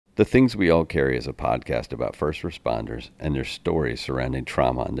The Things We All Carry is a podcast about first responders and their stories surrounding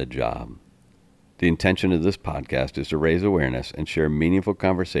trauma on the job. The intention of this podcast is to raise awareness and share meaningful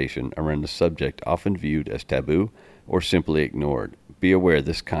conversation around a subject often viewed as taboo or simply ignored. Be aware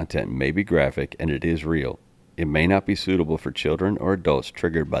this content may be graphic and it is real. It may not be suitable for children or adults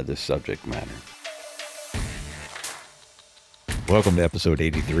triggered by this subject matter. Welcome to episode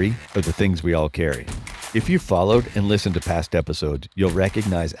 83 of The Things We All Carry. If you followed and listened to past episodes, you'll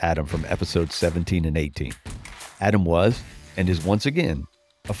recognize Adam from episodes 17 and 18. Adam was, and is once again,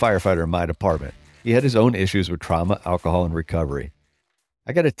 a firefighter in my department. He had his own issues with trauma, alcohol, and recovery.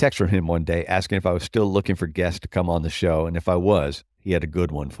 I got a text from him one day asking if I was still looking for guests to come on the show, and if I was, he had a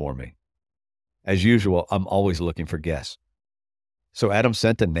good one for me. As usual, I'm always looking for guests. So Adam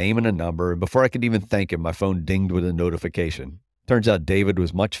sent a name and a number, and before I could even thank him, my phone dinged with a notification. Turns out David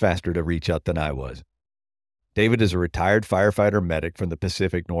was much faster to reach out than I was. David is a retired firefighter medic from the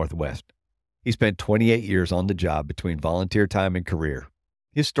Pacific Northwest. He spent 28 years on the job between volunteer time and career.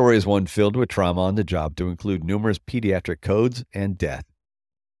 His story is one filled with trauma on the job to include numerous pediatric codes and death.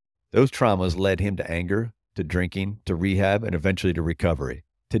 Those traumas led him to anger, to drinking, to rehab, and eventually to recovery.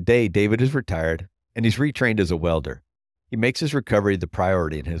 Today, David is retired, and he's retrained as a welder. He makes his recovery the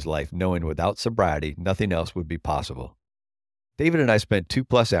priority in his life, knowing without sobriety, nothing else would be possible. David and I spent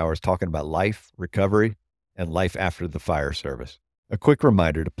 2+ hours talking about life, recovery, and life after the fire service. A quick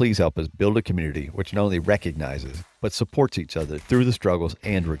reminder to please help us build a community which not only recognizes, but supports each other through the struggles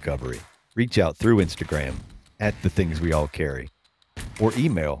and recovery. Reach out through Instagram at The Things We All Carry, or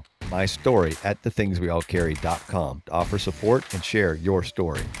email mystory@thethingsweallcarry.com to offer support and share your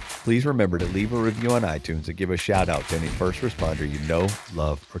story. Please remember to leave a review on iTunes and give a shout out to any first responder you know,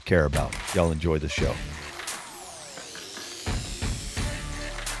 love, or care about. Y'all enjoy the show.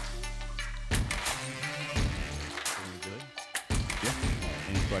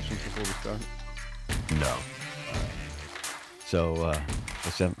 Before we start? No. So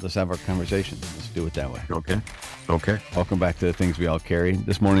let's have our conversation. Let's do it that way. Okay. Welcome back to The Things We All Carry.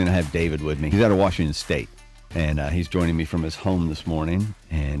 This morning I have David with me. He's out of Washington State, and he's joining me from his home this morning.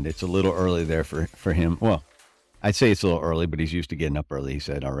 And it's a little early there for him. Well, I'd say it's a little early, but he's used to getting up early, he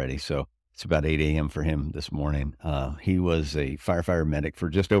said already. So it's about 8 a.m. for him this morning. He was a firefighter medic for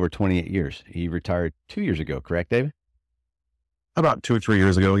just over 28 years. He retired 2 years ago, correct, David? About 2 or 3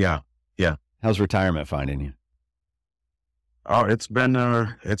 years ago. Yeah. How's retirement finding you? Oh, it's been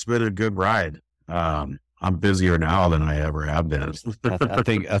a good ride. I'm busier now than I ever have been. I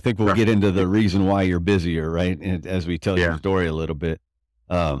think we'll get into the reason why you're busier, right? And as we tell your story a little bit.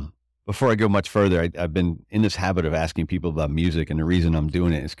 Before I go much further, I've been in this habit of asking people about music, and the reason I'm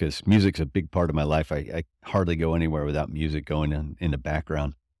doing it is because music's a big part of my life. I hardly go anywhere without music going in the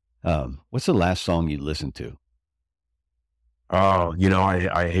background. What's the last song you listened to? Oh,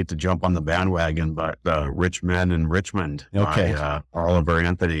 I hate to jump on the bandwagon, but Rich Men in Richmond by Oliver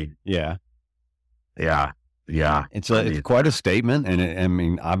Anthony. Yeah. It's quite a statement,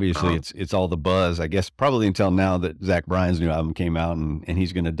 and obviously it's all the buzz. I guess probably until now that Zach Bryan's new album came out, and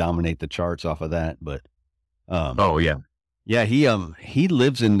he's going to dominate the charts off of that. But he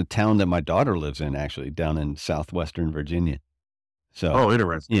lives in the town that my daughter lives in, actually, down in southwestern Virginia. So,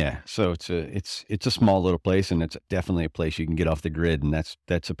 interesting. Yeah. So it's a small little place, and it's definitely a place you can get off the grid. And that's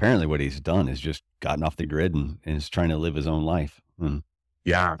apparently what he's done, is just gotten off the grid and is trying to live his own life. And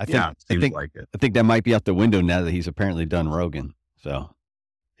I think like it. I think that might be out the window now that he's apparently done Rogan. So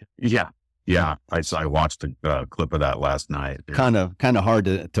yeah. I watched a clip of that last night. Kind of hard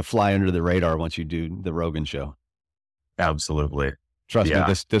to fly under the radar once you do the Rogan show. Absolutely. Trust me,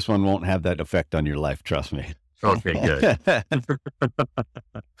 this one won't have that effect on your life. Trust me. Okay, good.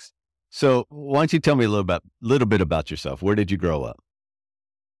 So why don't you tell me a little bit about yourself? Where did you grow up?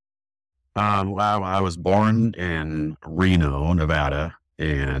 Well, I was born in Reno, Nevada,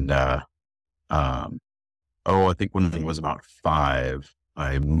 and I think when I was about 5,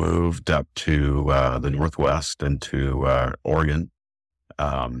 I moved up to the Northwest into Oregon,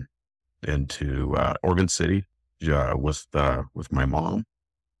 into Oregon City with my mom,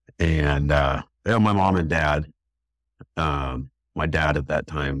 and my mom and dad. My dad at that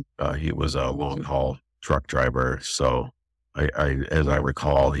time, he was a long haul truck driver. So as I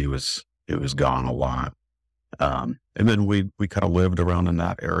recall, he was gone a lot. And then we kind of lived around in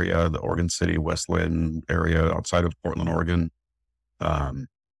that area, the Oregon City, Westland area outside of Portland, Oregon. For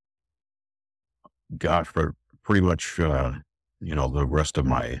pretty much, the rest of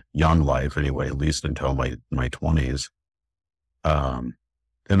my young life anyway, at least until my 20s. And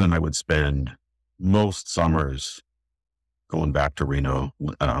then I would spend most summers going back to Reno,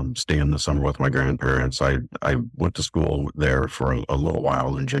 staying the summer with my grandparents. I went to school there for a little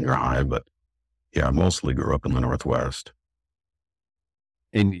while in junior high, but yeah, I mostly grew up in the Northwest.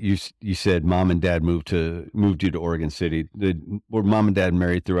 And you said mom and dad moved you to Oregon City. Were mom and dad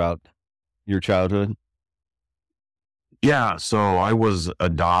married throughout your childhood? Yeah, so I was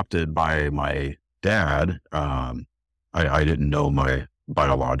adopted by my dad. I didn't know my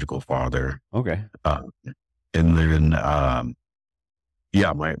biological father. Okay. Uh, and then,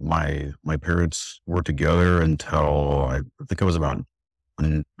 yeah, my parents were together until I think I was about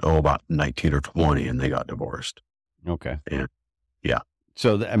 19 or 20, and they got divorced. Okay. And yeah,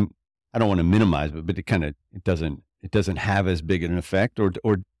 So I don't want to minimize it, but it doesn't have as big an effect, or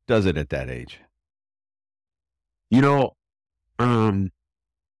does it at that age? you know, um,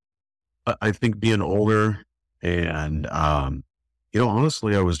 I think being older and,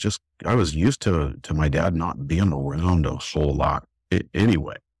 honestly, I was used to my dad not being around a whole lot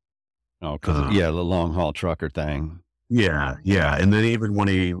anyway. Oh, because Uh, yeah, the long haul trucker thing. yeah, yeah. And then even when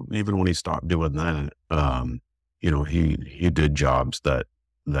he stopped doing that, he did jobs that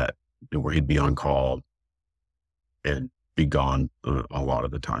where he'd be on call and be gone a lot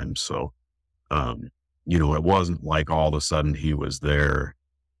of the time. So, um, it wasn't like all of a sudden he was there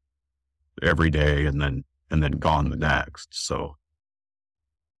every day and then gone the next. So,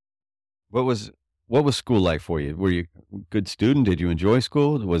 What was school like for you? Were you a good student? Did you enjoy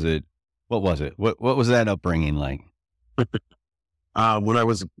school? What was it? What was that upbringing like?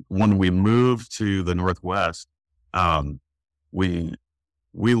 when we moved to the Northwest, um, we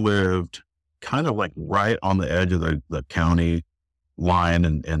we lived kind of like right on the edge of the county line,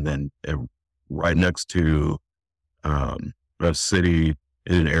 and then right next to a city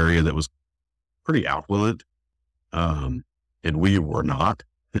in an area that was pretty affluent, um, and we were not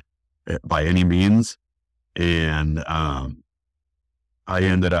by any means. And I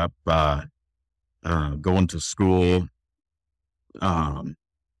ended up going to school. Um,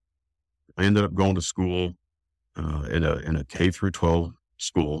 I ended up going to school in a K through 12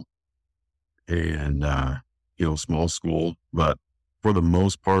 school, and small school, but for the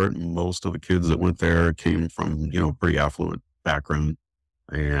most part, most of the kids that went there came from pretty affluent background,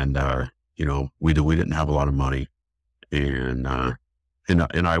 and we didn't have a lot of money, and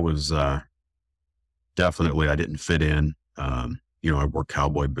I was definitely, I didn't fit in. I wore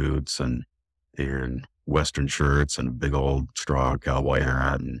cowboy boots and Western shirts and a big old straw cowboy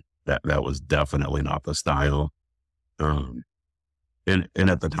hat, and that was definitely not the style. Um, and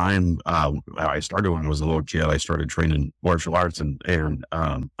at the time, I started when I was a little kid. I started training martial arts, and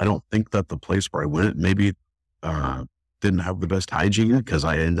I don't think that the place where I went maybe didn't have the best hygiene, because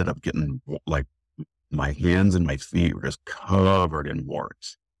I ended up getting like my hands and my feet were just covered in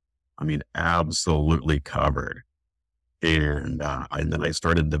warts. I mean, absolutely covered. And then I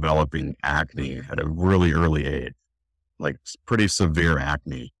started developing acne at a really early age, like pretty severe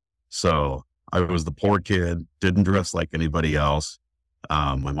acne. So I was the poor kid, didn't dress like anybody else.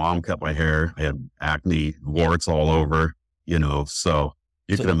 My mom cut my hair. I had acne, warts all over, so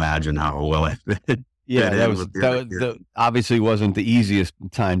you So can imagine how well I fit yeah, in with that obviously wasn't the easiest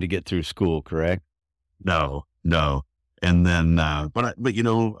time to get through school, correct? no, no. And then,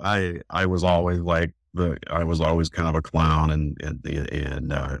 I was always I was always kind of a clown, and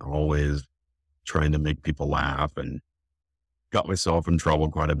always trying to make people laugh, and got myself in trouble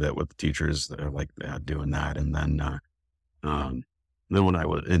quite a bit with the teachers that are like doing that. And then when I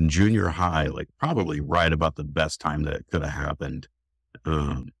was in junior high, like probably right about the best time that it could have happened,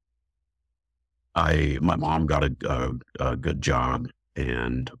 um, my mom got a good job,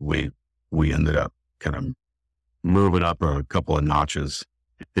 and we ended up kind of moving up a couple of notches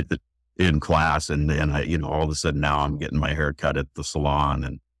in class. And all of a sudden now I'm getting my hair cut at the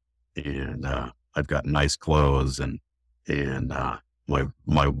salon, and I've got nice clothes, and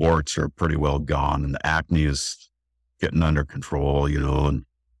my warts are pretty well gone, and the acne is getting under control, and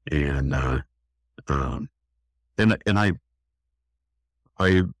um, and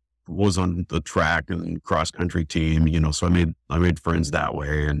I was on the track and cross country team, so I made friends that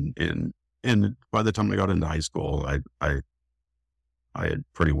way, and by the time I got into high school, I had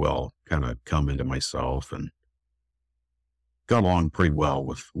pretty well kind of come into myself and got along pretty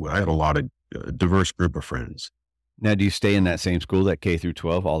well I had a lot of diverse group of friends. Now, do you stay in that same school, that K through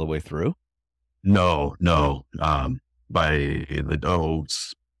 12, all the way through? No, no. By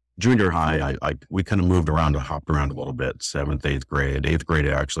junior high, we kind of hopped around a little bit. Seventh, eighth grade, I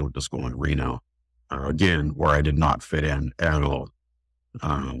actually went to school in Reno, again, where I did not fit in at all.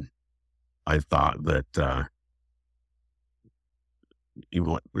 I thought that,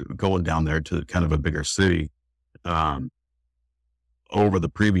 going down there to kind of a bigger city, over the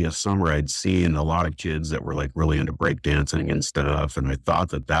previous summer, I'd seen a lot of kids that were like really into breakdancing and stuff. And I thought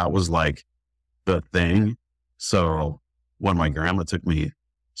that that was like the thing. So when my grandma took me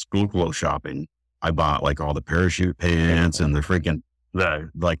school clothes shopping, I bought like all the parachute pants and the freaking,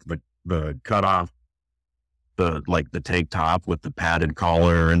 the cut off, the tank top with the padded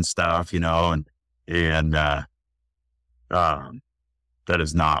collar and stuff, and that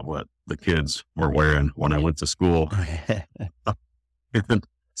is not what the kids were wearing when I went to school.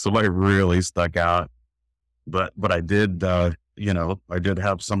 So I really stuck out, but I did, I did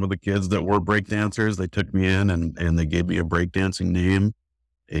have some of the kids that were breakdancers. They took me in and they gave me a breakdancing name.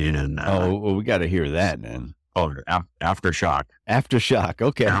 And well, we got to hear that, man. Oh, Aftershock. Aftershock.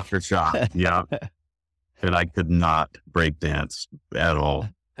 Okay. Aftershock. Yeah. And I could not breakdance at all,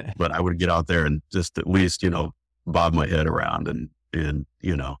 but I would get out there and just at least, bob my head around and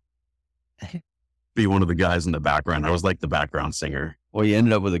be one of the guys in the background. I was like the background singer. Well, you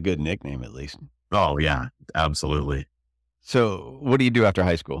ended up with a good nickname at least. Oh yeah, absolutely. So what do you do after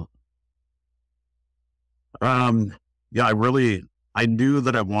high school? Yeah, I knew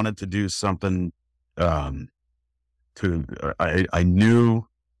that I wanted to do something, I knew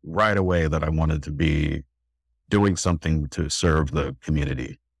right away that I wanted to be doing something to serve the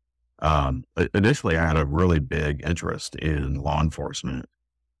community. Initially I had a really big interest in law enforcement,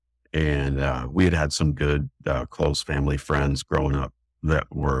 and we had some good, close family friends growing up that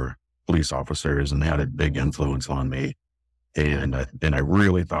were police officers, and they had a big influence on me. And I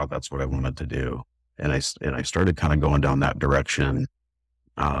really thought that's what I wanted to do. And I started kind of going down that direction.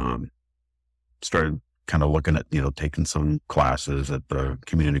 Started kind of looking at, taking some classes at the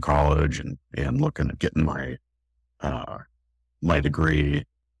community college and looking at getting my degree.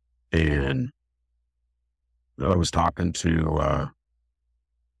 And I was talking to,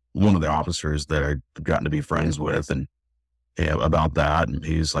 one of the officers that I'd gotten to be friends with and about that. And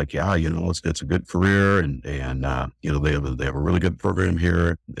he's like, yeah, it's a good career. And they have a really good program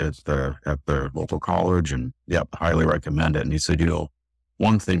here at the local college, and yep, highly recommend it. And he said,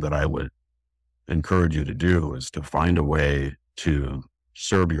 one thing that I would encourage you to do is to find a way to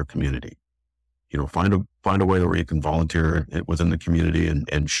serve your community. Find a way where you can volunteer within the community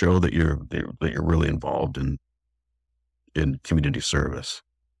and show that you're really involved in community service.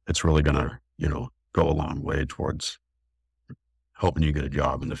 It's really going to, go a long way towards helping you get a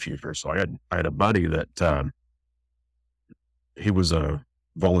job in the future. So I had a buddy that, he was a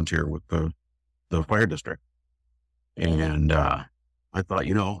volunteer with the fire district. And, I thought,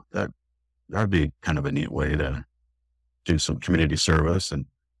 that'd be kind of a neat way to do some community service. And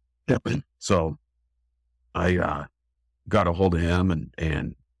so I, got a hold of him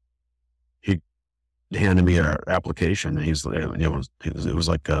and he handed me an application, and it was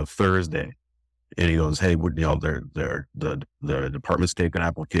like a Thursday. And he goes, hey, the department's taking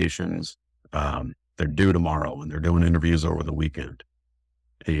applications. They're due tomorrow, and they're doing interviews over the weekend.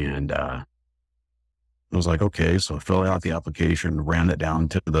 And, I was like, okay. So I filled out the application, ran it down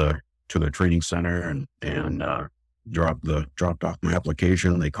to the training center and dropped off my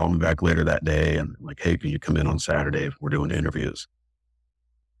application. They called me back later that day and like, hey, can you come in on Saturday? We're doing interviews.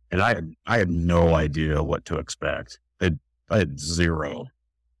 And I had no idea what to expect. I had zero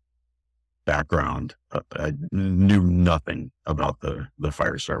background. I knew nothing about the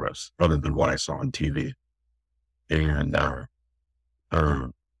fire service other than what I saw on TV. And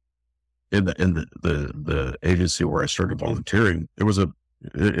in the agency where I started volunteering,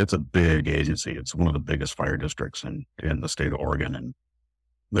 it's a big agency. It's one of the biggest fire districts in the state of Oregon, and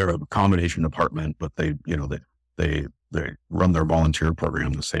they're a combination department, but they run their volunteer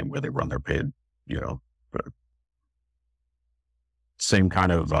program the same way they run their paid, same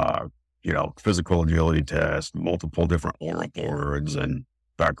kind of, physical agility test, multiple different oral boards and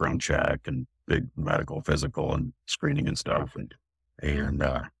background check and big medical, physical and screening and stuff. And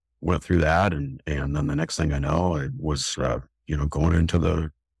went through that. And then the next thing I know, I was, going into the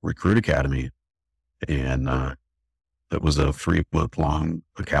recruit academy, and it was a 3-month long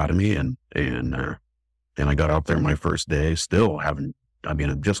academy. And I got out there my first day, still I'm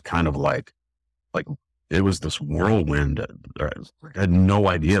just kind of like it was this whirlwind. I had no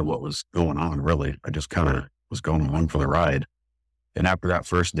idea what was going on, really. I just kind of was going along for the ride. And after that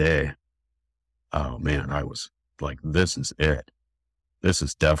first day, oh man, I was like, this is it. This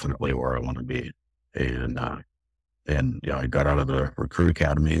is definitely where I want to be. And I got out of the recruit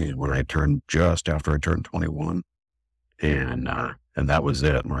academy just after I turned 21. And that was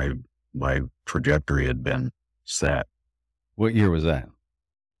it. My trajectory had been set. What year was that?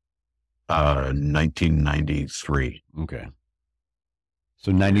 1993. Okay.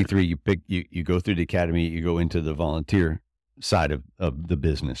 So 93, you go through the academy, you go into the volunteer side of the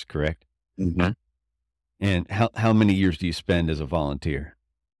business, correct? Mhm. And how many years do you spend as a volunteer?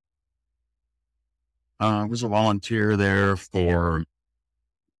 I was a volunteer there for,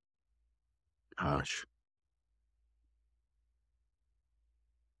 gosh,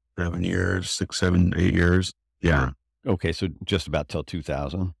 7 years, 6, 7, 8 years. Yeah. Okay, so just about till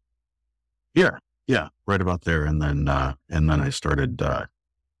 2000. Yeah. Yeah. Right about there. And then I started,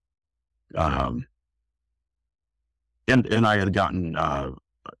 um, and I had gotten, a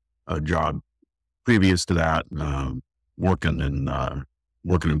job previous to that, working in,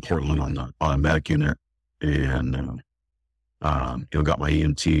 working in Portland on a medic unit, and, got my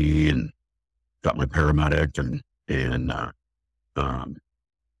EMT and got my paramedic, and um,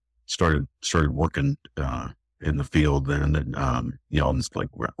 started working, in the field then, and, it's like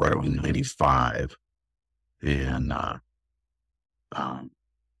right around 95, and, um,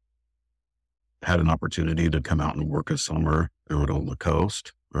 had an opportunity to come out and work a summer out on the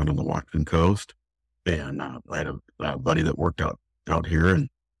coast, out on the Washington coast. And, I had a buddy that worked out here, and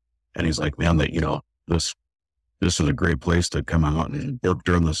he's like, "Man, this is a great place to come out and work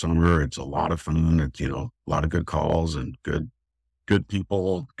during the summer. It's a lot of fun. It's, a lot of good calls and good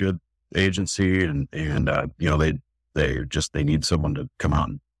people, good agency, and they need someone to come out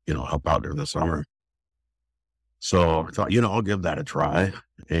and, help out during the summer." So I thought, I'll give that a try.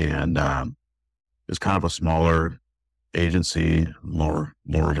 And, it's kind of a smaller agency, more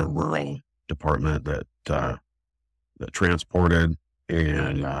of a rural department that transported,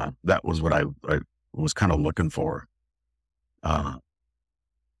 and, that was what I was kind of looking for. Uh,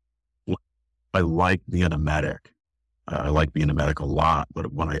 I like being a medic. I like being a medic a lot,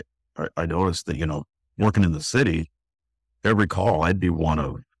 but when I noticed that, working in the city, every call, I'd be one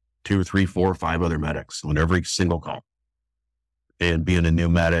of 2, 3, 4, 5 other medics on every single call. And being a new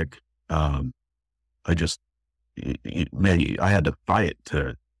medic, I just, man, I had to fight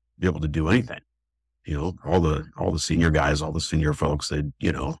to be able to do anything. All the senior guys, all the senior folks, they're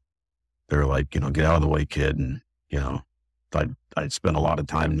like, "Get out of the way, kid." And, I'd spend a lot of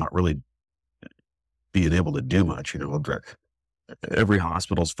time not really being able to do much. Every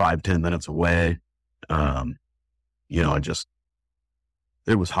hospital's 5-10 minutes away. It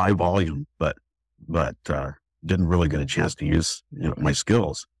was high volume, but didn't really get a chance to use, my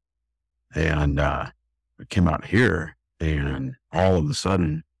skills. And, I came out here, and all of a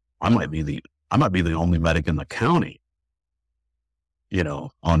sudden I might be the only medic in the county,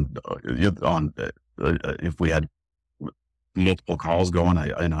 if we had multiple calls going,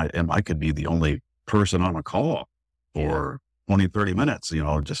 I could be the only person on a call for 20, 30 minutes,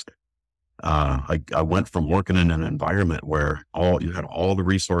 I went from working in an environment where you had all the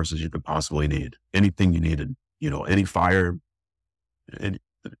resources you could possibly need, anything you needed, any fire, you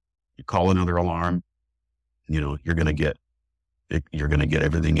call another alarm, you're going to get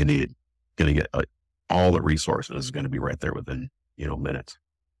everything you need, going to get all the resources is going to be right there within, minutes.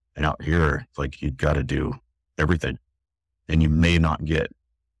 And out here, it's like, you've got to do everything, and you may not get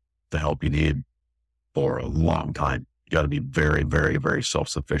the help you need for a long time. You got to be very, very, very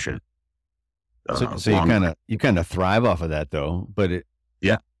self-sufficient. So you kind of thrive off of that though, but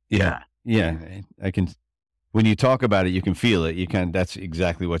yeah. I can, when you talk about it, you can feel it. That's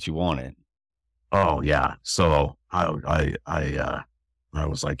exactly what you wanted. Oh yeah. So I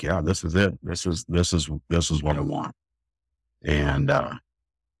was like, yeah, this is it. This is what I want. And,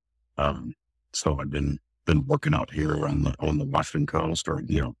 so I've been working out here on the Washington coast, or,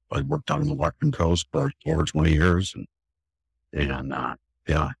 I worked out on the Washington coast for over 20 years, and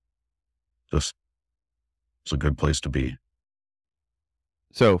yeah, just, it's a good place to be.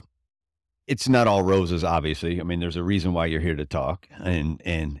 So it's not all roses, obviously. I mean, there's a reason why you're here to talk. And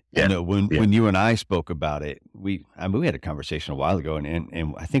when you and I spoke about it, we had a conversation a while ago,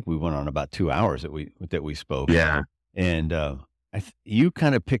 and I think we went on about 2 hours that we spoke. Yeah. And, you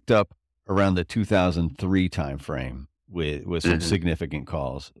kind of picked up around the 2003 timeframe with some significant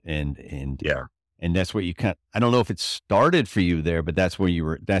calls, and Yeah. and that's where I don't know if it started for you there, but that's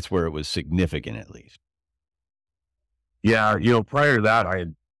where it was significant, at least. Yeah. Prior to that, I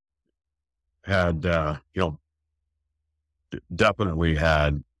had, definitely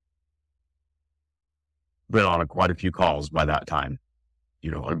had been on quite a few calls by that time.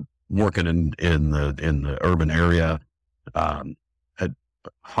 I'm working in the urban area, had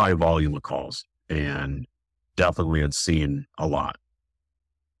high volume of calls, and definitely had seen a lot.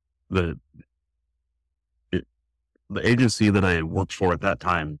 The agency that I worked for at that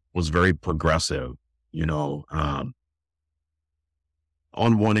time was very progressive.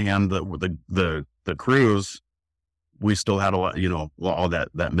 On one hand, the crews, we still had a lot, all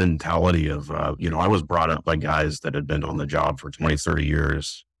that mentality of, I was brought up by guys that had been on the job for 20, 30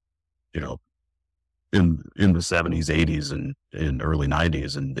 years, you know, in the 70s, 80s and early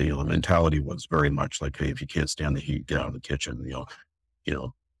 90s. And, the mentality was very much like, hey, if you can't stand the heat, get out of the kitchen,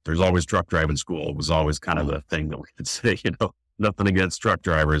 there's always truck driving school. It was always kind of the thing that we could say, nothing against truck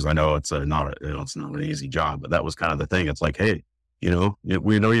drivers. I know it's it's not an easy job, but that was kind of the thing. It's like, hey,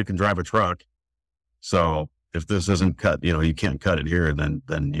 we know you can drive a truck. So if this isn't cut, you can't cut it here,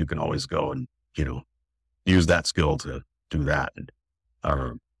 then you can always go and, use that skill to do that.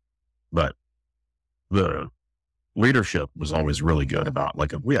 But the leadership was always really good about,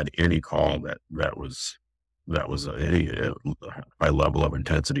 like, if we had any call that was any high level of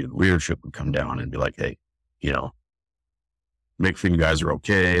intensity, the leadership would come down and be like, hey, make sure you guys are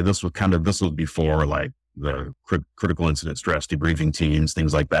okay. This was before like the critical incident stress debriefing teams,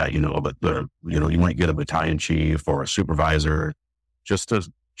 things like that, but you might get a battalion chief or a supervisor just to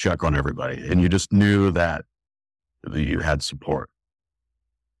check on everybody. And you just knew that you had support.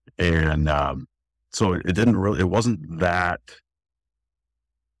 And, so it wasn't that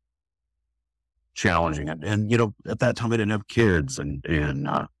challenging. And at that time I didn't have kids and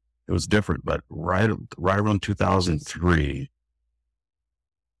it was different, but right around 2003,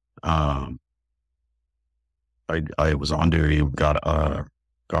 I was on duty, got a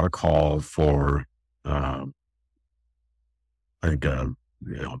call for, I think,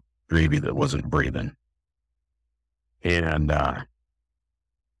 baby that wasn't breathing. And,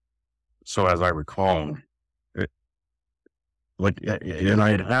 so as I recall, and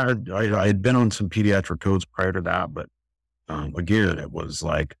I had been on some pediatric codes prior to that, but, again, it was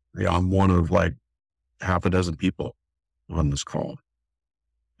like, I'm one of like half a dozen people on this call.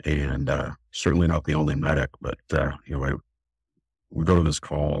 And, certainly not the only medic, but, we go to this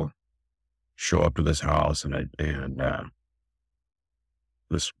call, show up to this house, and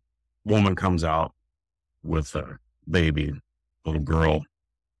this woman comes out with a baby, little girl.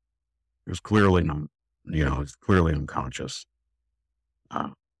 It was clearly unconscious.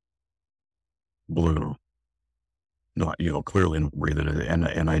 Blue, not, clearly not breathing.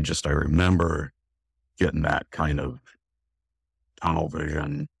 And I remember getting that kind of tunnel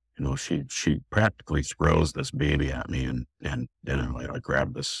vision. She practically throws this baby at me and I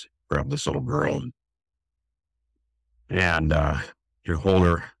grab this little girl and hold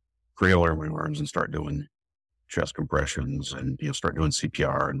her, cradle her in my arms and start doing chest compressions and, start doing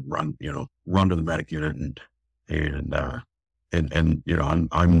CPR and run to the medic unit and I'm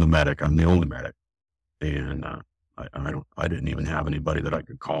the medic. I'm the only medic. And, I didn't even have anybody that I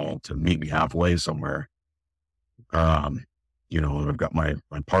could call to meet me halfway somewhere. I've got my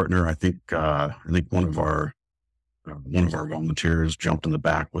partner. I think one of our volunteers jumped in the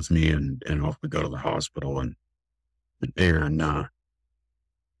back with me and off we go to the hospital and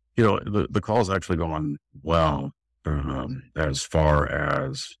the call's actually going well, as far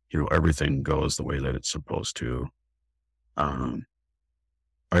as, everything goes the way that it's supposed to. I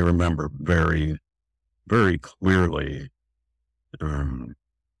remember very, very clearly,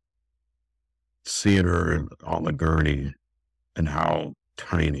 seeing her on the gurney and how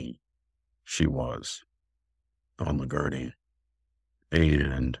tiny she was on the gurney.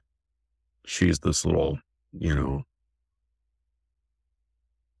 And she's this little,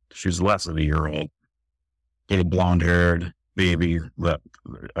 she's less than a year old, little blonde haired baby that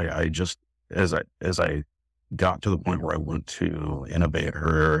I just, as I got to the point where I went to intubate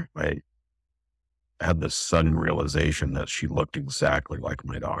her, I had this sudden realization that she looked exactly like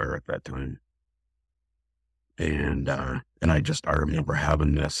my daughter at that time. And I remember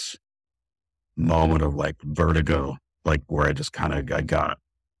having this moment of like vertigo, like where I got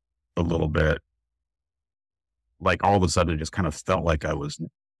a little bit, like all of a sudden it just kind of felt like I was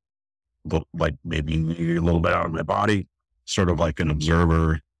like maybe a little bit out of my body, sort of like an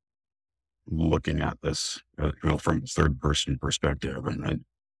observer looking at this, from a third person perspective. And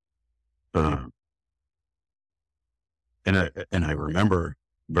I remember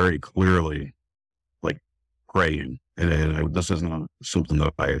very clearly, like praying, and this isn't something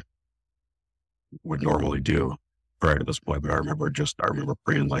that I would normally do prior to this point, but I remember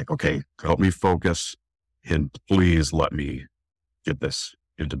praying like, okay, help me focus and please let me get this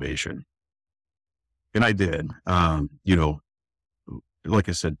intubation. And I did. Like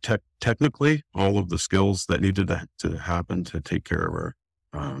I said, technically, all of the skills that needed to happen to take care of her,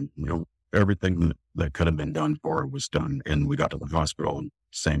 everything that could have been done for her was done. And we got to the hospital and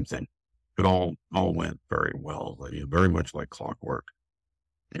same thing. It all went very well, very much like clockwork.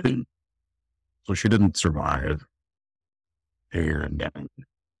 And so she didn't survive. And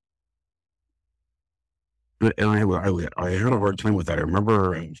And I had a hard time with that. I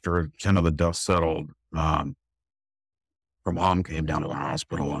remember after kind of the dust settled, her mom came down to the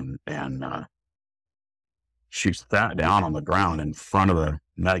hospital and she sat down on the ground in front of the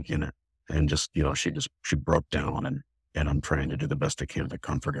med unit and just, she broke down and I'm trying to do the best I can to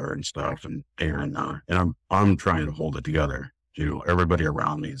comfort her and stuff. And I'm trying to hold it together. Everybody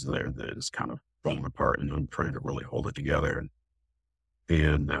around me is there that is kind of falling apart and I'm trying to really hold it together.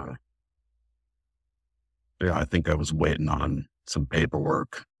 And yeah, I think I was waiting on some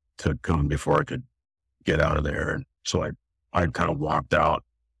paperwork to come before I could get out of there. And so I kind of walked out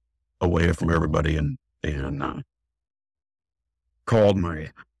away from everybody and called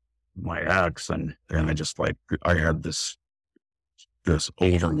my ex and I just I had this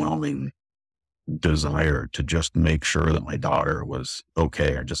overwhelming desire to just make sure that my daughter was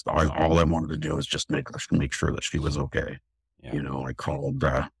okay. All I wanted to do was just make sure that she was okay. Yeah. I called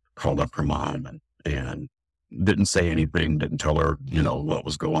up her mom and didn't say anything, didn't tell her, what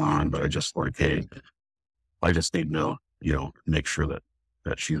was going on, but I just hey, I just need to make sure that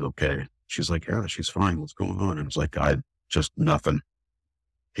she's okay. She's like, yeah, she's fine. What's going on? And it's like, I just nothing,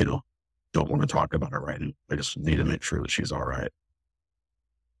 don't want to talk about it right now. I just need to make sure that she's all right.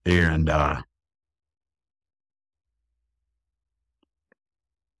 And,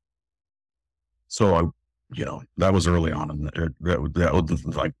 so that was early on. And that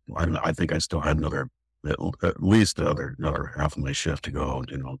was like, I think I still had at least another half of my shift to go,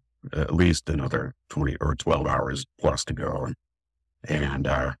 at least another 20 or 12 hours plus to go. And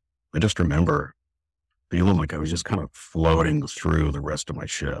I just remember feeling like I was just kind of floating through the rest of my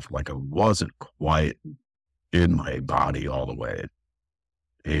shift. Like I wasn't quite in my body all the way.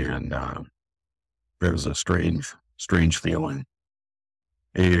 And there was a strange feeling.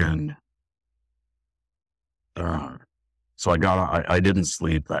 And so I didn't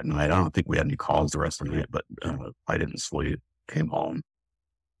sleep that night. I don't think we had any calls the rest of the night, but I didn't sleep, came home.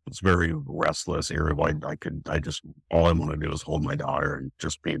 It's very restless, irritable. All I want to do is hold my daughter and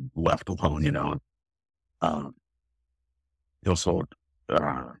just be left alone, So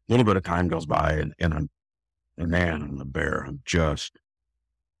a little bit of time goes by and I'm the bear.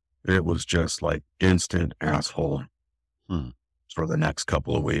 It was just like instant asshole for the next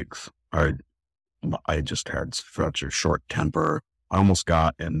couple of weeks. I just had such a short temper. I almost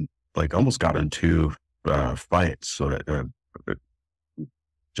got into fights. So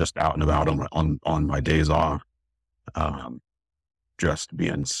just out and about on my days off, just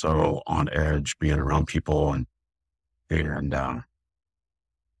being so on edge, being around people and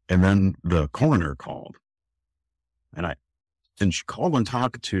then the coroner called and she called and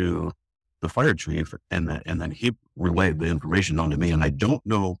talked to the fire chief and then he relayed the information onto me. And I don't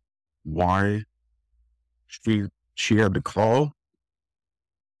know why she had to call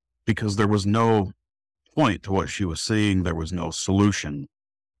because there was no point to what she was saying. There was no solution.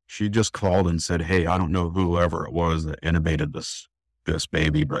 She just called and said, hey, I don't know whoever it was that intubated this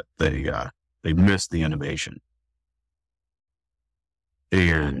baby, but they missed the intubation.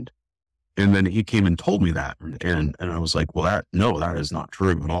 And then he came and told me that. And I was like, well, that is not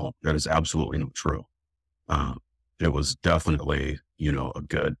true at all. That is absolutely not true. It was definitely, a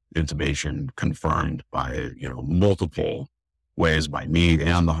good intubation confirmed by, multiple ways by me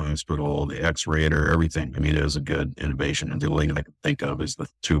and the hospital, the x-rayer, everything. I mean, it was a good intubation. And the only thing I can think of is the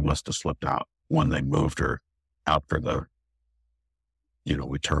tube must have slipped out when they moved her after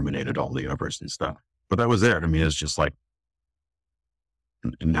we terminated all the others and stuff. But that was it. I mean, it's just like,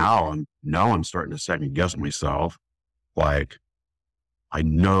 now I'm starting to second guess myself. Like, I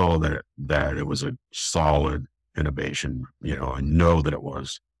know that it was a solid intubation, I know that it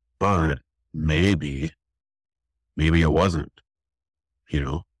was, but maybe it wasn't,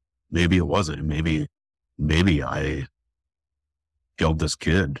 maybe it wasn't. Maybe I killed this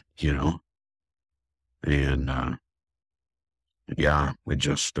kid, and, yeah, it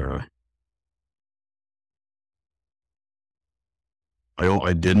just,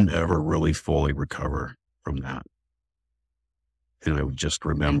 I didn't ever really fully recover from that. And I just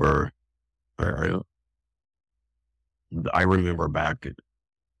remember, I remember back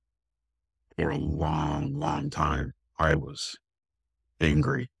for a long, long time, I was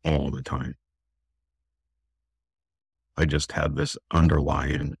angry all the time. I just had this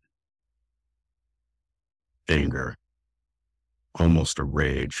underlying anger, almost a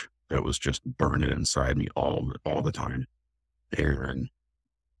rage that was just burning inside me all the time. And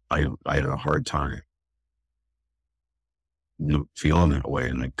I had a hard time feeling that way,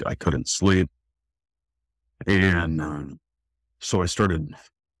 and I couldn't sleep. And so I started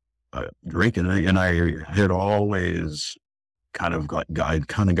drinking, and I had always I'd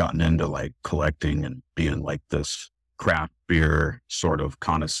kind of gotten into like collecting and being like this craft beer sort of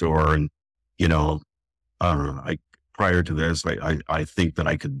connoisseur. And, you know, I, prior to this, I think that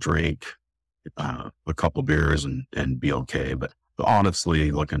I could drink, a couple beers and be okay. But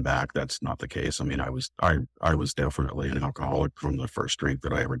honestly, looking back, that's not the case. I mean, I was definitely an alcoholic from the first drink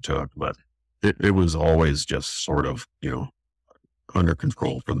that I ever took, but it was always just sort of, under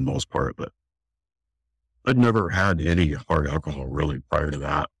control for the most part. But I'd never had any hard alcohol really prior to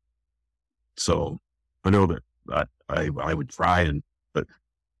that. So I know that I would try but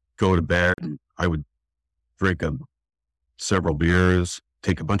go to bed and I would drink several beers,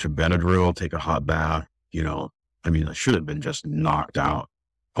 take a bunch of Benadryl, take a hot bath, I mean, I should have been just knocked out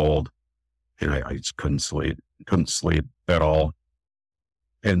cold, and I just couldn't sleep at all.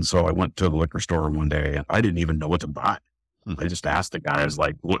 And so I went to the liquor store one day and I didn't even know what to buy. I just asked the guy, I was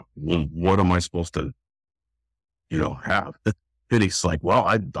like, what am I supposed to, have? And he's like, well,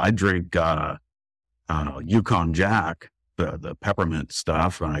 I drink, Yukon Jack, the peppermint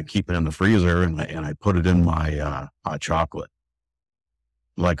stuff, and I keep it in the freezer and I put it in my, hot chocolate.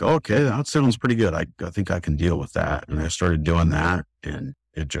 Like, okay, that sounds pretty good. I think I can deal with that. And I started doing that, and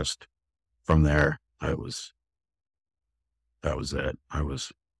it just, from there, that was it. I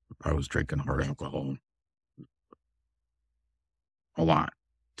was drinking hard alcohol a lot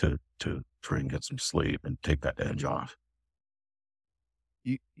to try and get some sleep and take that edge off.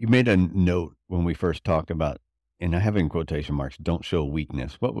 You made a note when we first talked about, and I have in quotation marks, don't show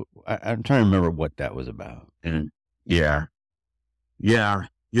weakness. I'm trying to remember what that was about. And yeah, that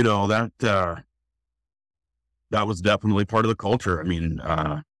was definitely part of the culture. I mean,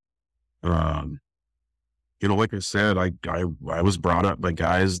 like I said, I was brought up by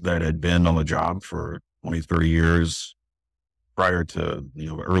guys that had been on the job for 20, 30 years prior to,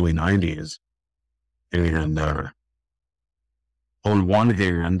 early 90s. And, on one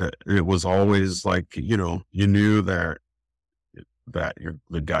hand, it was always like, you knew that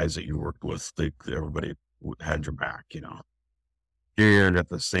the guys that you worked with, everybody had your back, And at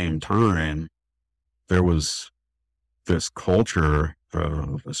the same time, there was this culture,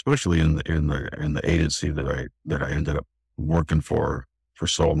 especially in the agency that I ended up working for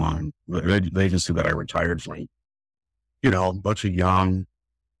so long, the agency that I retired from, a bunch of young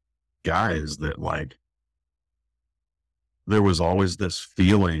guys that, like, there was always this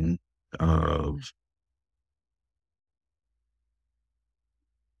feeling of,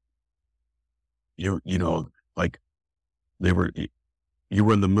 like you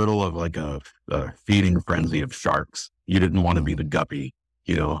were in the middle of like a feeding frenzy of sharks. You didn't want to be the guppy,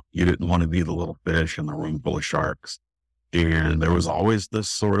 you didn't want to be the little fish in the room full of sharks. And there was always this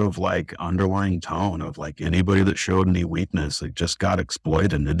sort of like underlying tone of like anybody that showed any weakness, it just got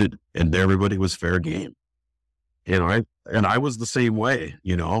exploited, and everybody was fair game. And I was the same way,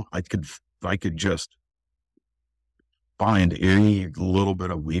 I could just find any little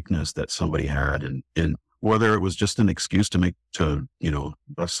bit of weakness that somebody had, and whether it was just an excuse to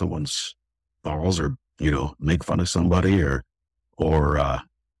bust someone's balls, or, make fun of somebody, or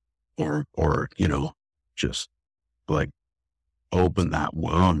just like open that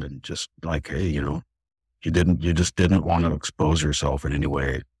wound and just like, hey, you just didn't want to expose yourself in any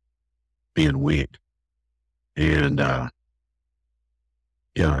way being weak. And, I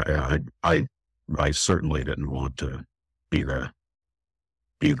certainly didn't want to be the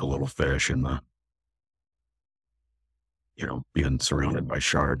little fish in the, being surrounded by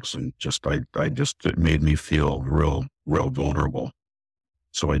sharks, and it made me feel real vulnerable.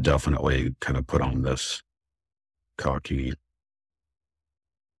 So I definitely kind of put on this cocky,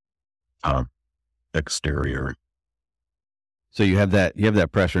 exterior. So you have that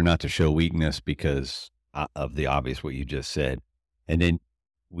pressure not to show weakness because of the obvious, what you just said. And then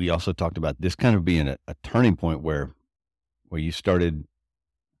we also talked about this kind of being a turning point where you started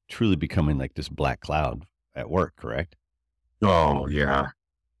truly becoming like this black cloud at work, correct? Oh yeah.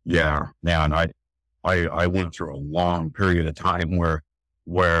 Yeah, man. I went through a long period of time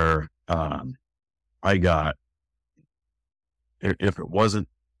where I got, if it wasn't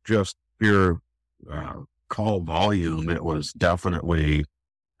just pure call volume, it was definitely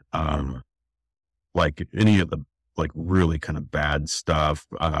like any of the like really kind of bad stuff,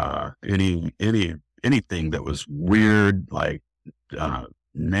 anything that was weird, like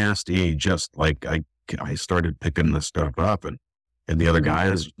nasty, just like I started picking this stuff up, and the other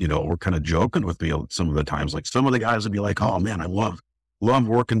guys, were kind of joking with me some of the times. Like some of the guys would be like, oh man, I love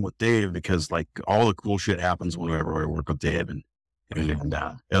working with Dave because like all the cool shit happens whenever I work with Dave. And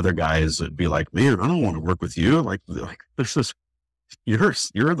other guys would be like, man, I don't want to work with you. Like this is,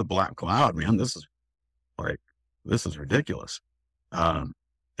 you're the black cloud, man. This is ridiculous.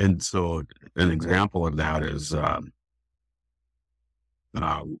 And so an example of that is, uh,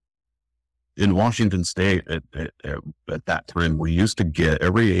 in Washington State at that time, we used to get,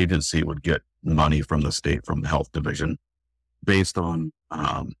 every agency would get money from the state, from the health division, based on,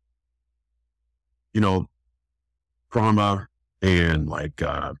 you know, trauma and like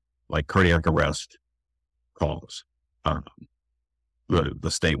cardiac arrest calls. Um,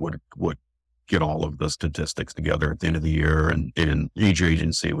 the state would get all of the statistics together at the end of the year, and each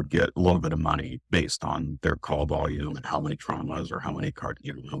agency would get a little bit of money based on their call volume and how many traumas or how many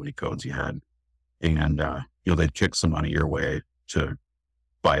how many codes you had. And, they'd kick some money your way to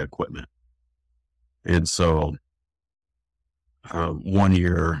buy equipment. And so, one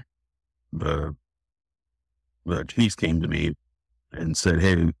year, the chief came to me and said,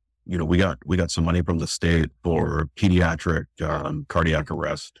 "Hey, we got some money from the state for pediatric, cardiac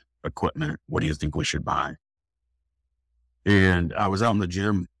arrest equipment. What do you think we should buy?" And I was out in the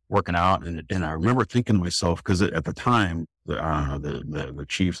gym working out, and I remember thinking to myself, because at the time, the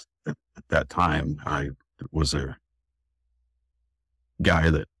chief at that time, I was a guy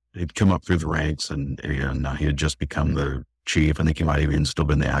that had come up through the ranks, and he had just become the chief. I think he might have even still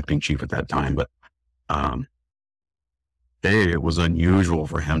been the acting chief at that time, but it was unusual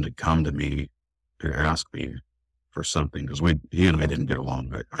for him to come to me and ask me for something, because he and I didn't get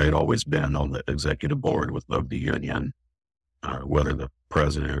along. I had always been on the executive board with the union, whether the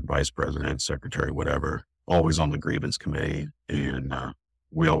president, vice president, secretary, whatever, always on the grievance committee. And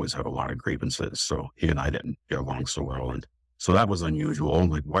we always had a lot of grievances. So he and I didn't get along so well. And so that was unusual.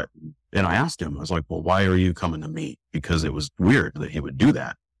 Like, what? And I asked him, I was like, "Well, why are you coming to me?" Because it was weird that he would do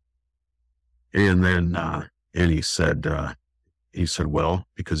that. And then, and he said, "Well,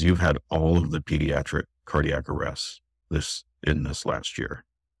 because you've had all of the pediatric cardiac arrests in this last year.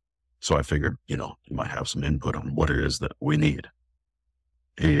 So I figured, you might have some input on what it is that we need."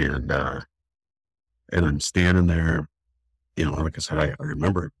 And I'm standing there, like I said, I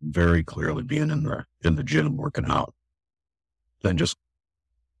remember very clearly being in the gym working out. Then just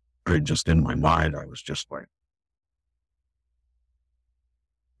in my mind, I was just like,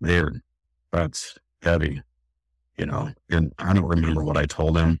 "Man, that's heavy," and I don't remember what I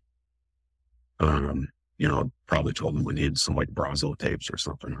told him. Probably told him we needed some like Brazil tapes or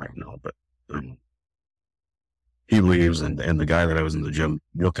something. I don't know, but he leaves, and the guy that I was in the gym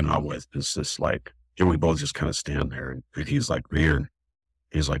working out with is just like, and we both just kind of stand there, and he's like, "Man,"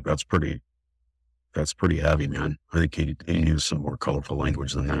 he's like, that's pretty heavy, man." I think he used some more colorful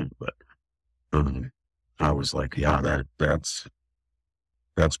language than that, but I was like, "Yeah, that's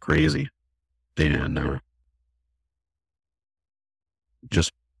crazy." And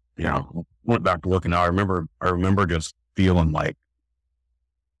just, went back to working out. I remember just feeling like,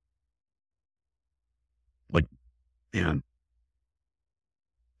 man,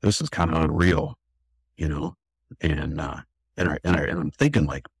 this is kind of unreal, and I'm thinking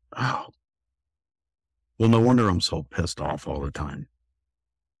like, oh, well, no wonder I'm so pissed off all the time.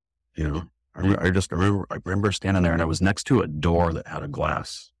 I remember standing there, and I was next to a door that had a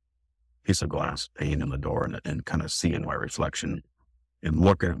piece of glass pane in the door, and kind of seeing my reflection and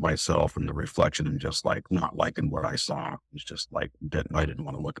looking at myself in the reflection, and just like not liking what I saw. It's just like, I didn't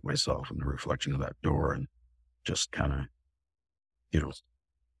want to look at myself in the reflection of that door, and just kind of,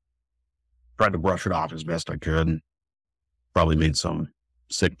 tried to brush it off as best I could, and probably made some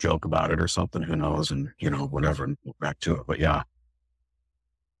sick joke about it or something, who knows, and, whatever, and went back to it. But yeah.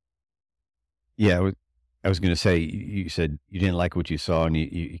 Yeah, I was going to say, you said you didn't like what you saw, and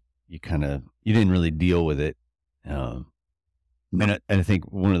you didn't really deal with it. And I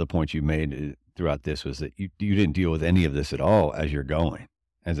think one of the points you made throughout this was that you didn't deal with any of this at all as you're going,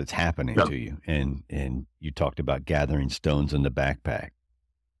 as it's happening to you. And you talked about gathering stones in the backpack.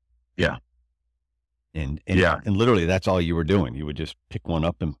 Yeah. And literally that's all you were doing. You would just pick one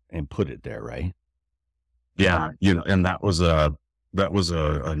up and put it there, right? Yeah. And that was a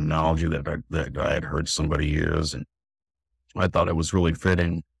analogy that I had heard somebody use, and I thought it was really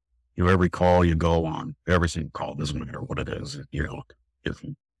fitting. Every call you go on, every single call, doesn't matter what it is, if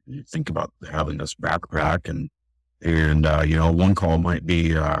you think about having this backpack, and one call might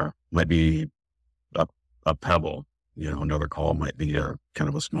be a pebble, another call might be a kind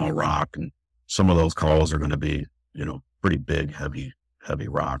of a small rock, and some of those calls are going to be, pretty big, heavy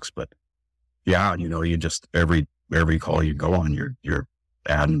rocks. But yeah, you just, every call you go on, you're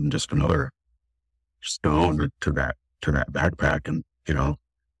adding just another stone to that backpack. And,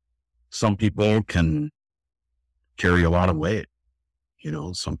 some people can carry a lot of weight,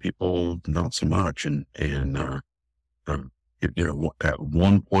 some people not so much. And at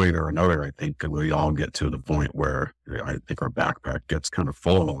one point or another, I think we all get to the point where I think our backpack gets kind of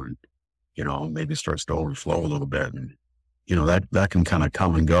full and, maybe starts to overflow a little bit. And, that can kind of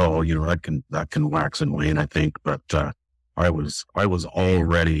come and go, that can wax and wane, I think. But, I was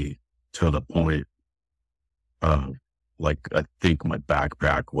already to the point of like, I think my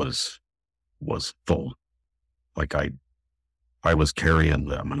backpack was full. Like I was carrying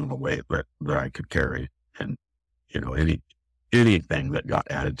the amount of weight that I could carry. And, anything that got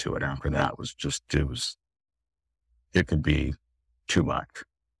added to it after that was just, it could be too much.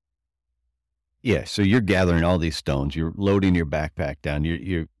 Yeah. So you're gathering all these stones, you're loading your backpack down,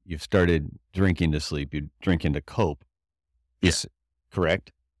 you've started drinking to sleep, you're drinking to cope. Yes.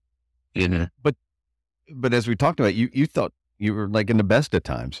 Correct. Yeah. But as we talked about, you thought you were like in the best of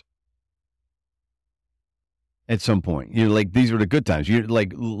times. At some point, you're like, these were the good times. You're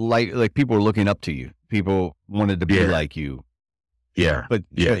like people were looking up to you. People wanted to be like you. Yeah. But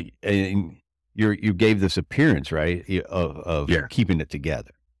and you gave this appearance, right, of keeping it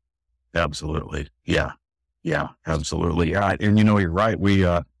together. Absolutely. Yeah. Yeah, absolutely. Yeah. And you're right. We,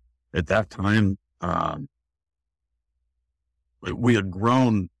 at that time, we had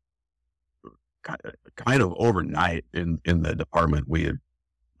grown kind of overnight in the department. We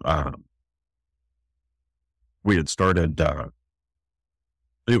had started,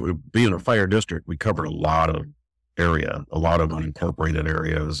 being a fire district, we covered a lot of unincorporated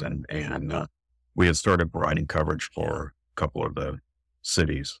areas, and we had started providing coverage for a couple of the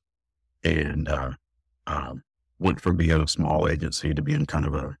cities, and went from being a small agency to being kind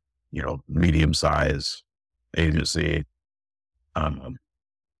of a, medium size agency.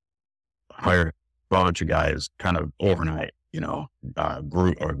 Hired a bunch of guys kind of overnight,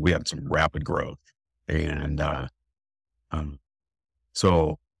 we had some rapid growth. And,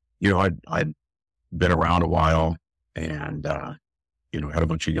 so, I'd been around a while and, had a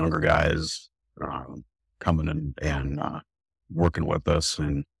bunch of younger guys, coming in and, working with us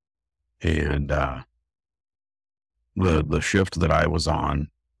and, the shift that I was on,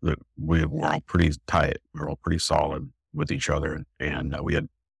 that we were all pretty tight. We were all pretty solid with each other. And, we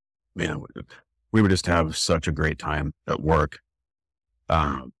would just have such a great time at work.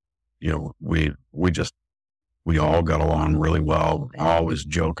 We all got along really well, always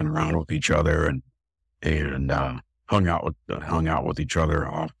joking around with each other and hung out with each other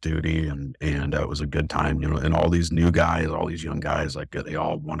off duty. And it was a good time, and all these new guys, all these young guys, like they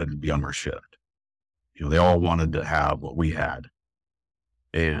all wanted to be on our shift. They all wanted to have what we had.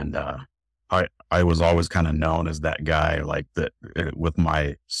 And, I was always kind of known as that guy, like that with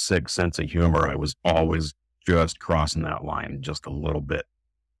my sick sense of humor. I was always just crossing that line just a little bit.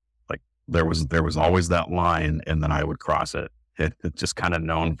 Like there was always that line, and then I would cross it. It's just kind of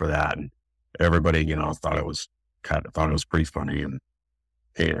known for that. And everybody, thought it was pretty funny. And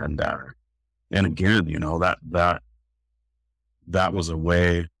again, that was a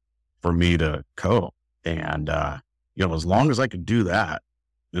way for me to cope. And, as long as I could do that,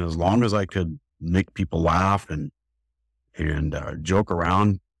 and as long as I could make people laugh and joke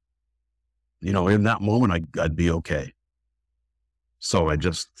around, in that moment, I'd be okay. So I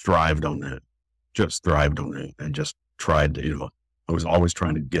just thrived on it, and just tried to, I was always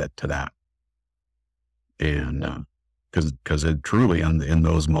trying to get to that. And, cause it truly, in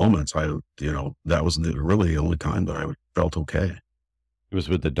those moments, that was really the only time that I felt okay. It was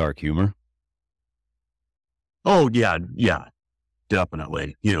with the dark humor. Oh yeah. Yeah.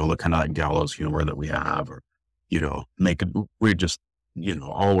 Definitely, the kind of like gallows humor that we have, or, we're just,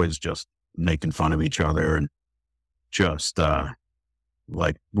 always just making fun of each other, and just,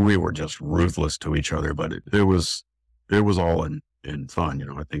 like we were just ruthless to each other, but it was all in fun.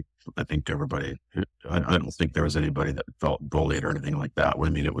 I think everybody, I don't think there was anybody that felt bullied or anything like that. I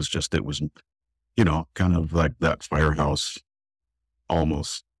mean, it was, kind of like that firehouse,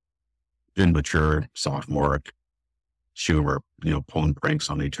 almost immature, sophomoric humor, pulling pranks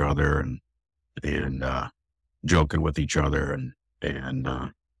on each other and joking with each other and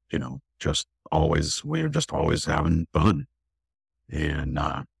just always, we were just always having fun. And,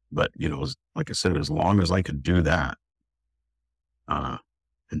 but, like I said, as long as I could do that,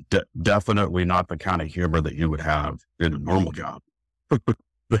 definitely not the kind of humor that you would have in a normal job.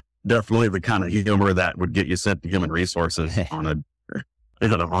 Definitely the kind of humor that would get you sent to human resources on a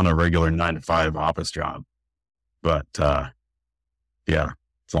regular 9-to-5 office job. But, yeah,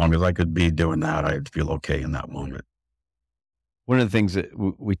 as long as I could be doing that, I'd feel okay in that moment. One of the things that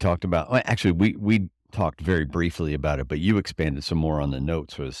we talked about, well, actually, we talked very briefly about it, but you expanded some more on the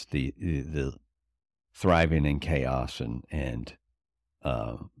notes, was the thriving in chaos and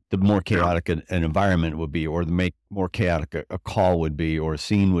the more chaotic an environment would be, or the more chaotic a call would be, or a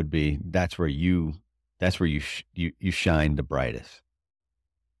scene would be, that's where you shine the brightest.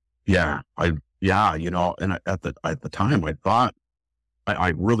 Yeah. And at the time I thought,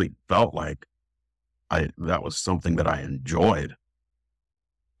 I really felt like that was something that I enjoyed.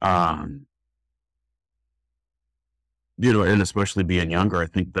 And especially being younger, I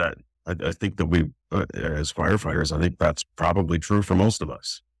think that we, as firefighters, I think that's probably true for most of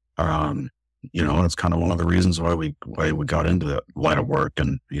us. It's kind of one of the reasons why we got into the line of work,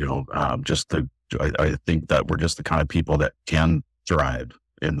 and I think that we're just the kind of people that can thrive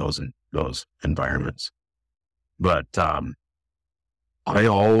in those environments. But I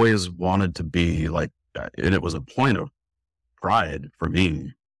always wanted to be like, and it was a point of pride for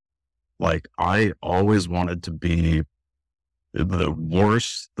me. Like, I always wanted to be, the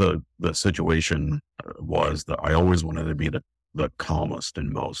worse the situation was, that I always wanted to be the calmest and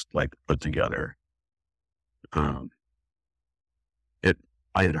most like put together.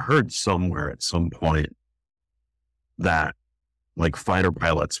 I had heard somewhere at some point that like fighter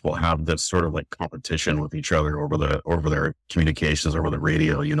pilots will have this sort of like competition with each other over their communications over the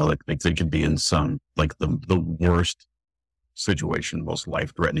radio, like they could be in some like the worst situation, most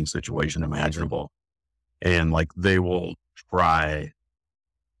life-threatening situation imaginable. And like, they will try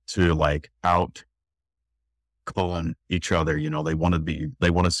to like out calm each other. They want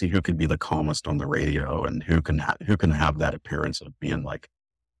to see who can be the calmest on the radio, and who can have that appearance of being like,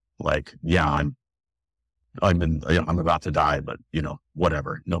 yeah, I'm about to die, but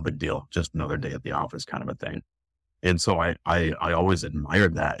whatever, no big deal, just another day at the office kind of a thing. And so I always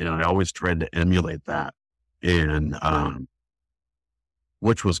admired that, and I always tried to emulate that, and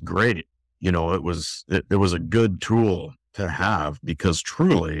which was great. It was a good tool to have, because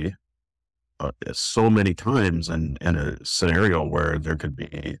truly, so many times in a scenario where there could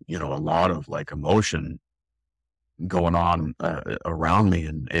be, a lot of like emotion going on around me,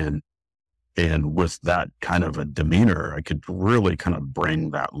 and with that kind of a demeanor, I could really kind of bring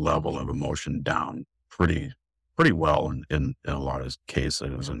that level of emotion down pretty well in a lot of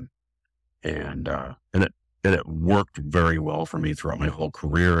cases, and it worked very well for me throughout my whole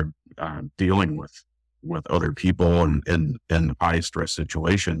career, dealing with other people and high stress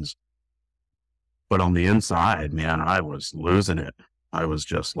situations. But on the inside, man, I was losing it. I was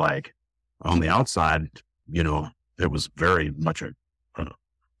just like, on the outside, it was very much a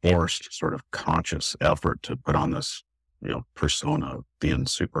forced sort of conscious effort to put on this, persona of being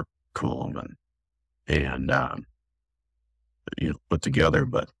super calm and put together.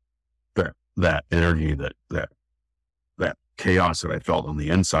 But that energy, that chaos that I felt on the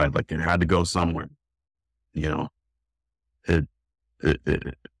inside, like it had to go somewhere. It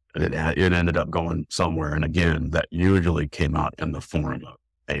ended up going somewhere, and again, that usually came out in the form of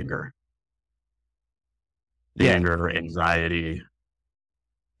anger, anger, anxiety.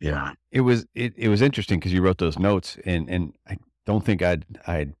 Yeah, it was interesting because you wrote those notes, and I don't think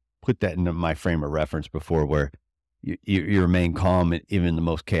I'd put that into my frame of reference before, where you remain calm even in the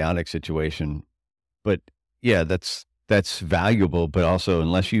most chaotic situation. But yeah, that's valuable, but also,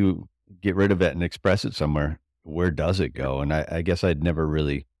 unless you get rid of it and express it somewhere, where does it go? And I guess I'd never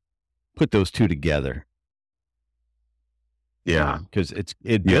really put those two together. Yeah, because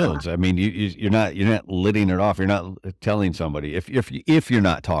it builds. I mean, you're not letting it off. You're not telling somebody, if you're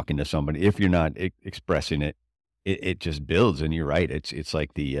not talking to somebody, if you're not expressing it, it just builds. And you're right. It's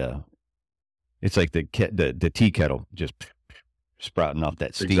like the tea kettle just sprouting off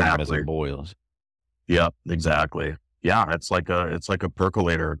that steam as it boils. Yep, exactly. Yeah, it's like a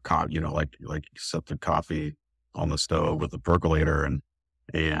percolator, like you set the coffee on the stove with the percolator, and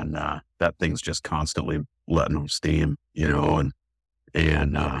that thing's just constantly letting them steam, and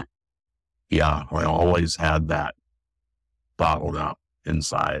yeah, I always had that bottled up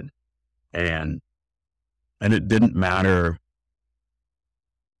inside, and it didn't matter,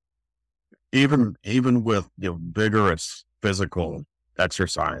 even with vigorous physical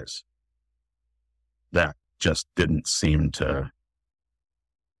exercise, that just didn't seem to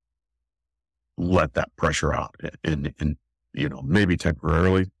let that pressure out, and maybe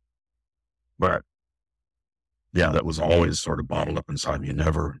temporarily, but yeah, that was always sort of bottled up inside me.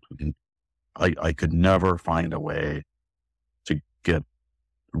 I could never find a way to get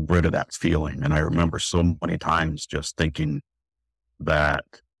rid of that feeling. And I remember so many times just thinking that,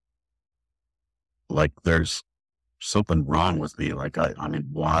 like, there's something wrong with me. Like, I mean,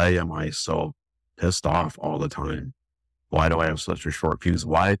 why am I so pissed off all the time? Why do I have such a short fuse?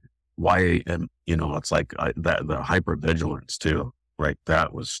 Why am, it's like that, the hypervigilance too, right?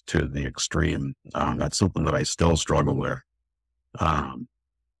 That was to the extreme. That's something that I still struggle with.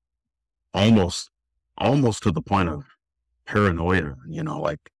 almost, almost to the point of paranoia,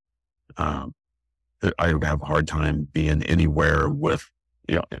 like, um, I would have a hard time being anywhere with,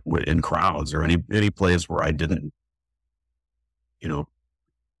 in crowds or any place where I didn't, you know,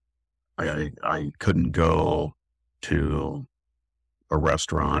 I couldn't go to a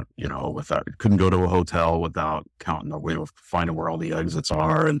restaurant, couldn't go to a hotel without counting finding where all the exits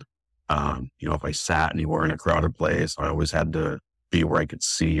are. And, if I sat anywhere in a crowded place, I always had to be where I could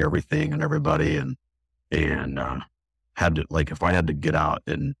see everything and everybody. And had to, like, if I had to get out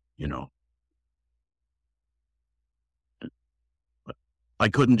and, I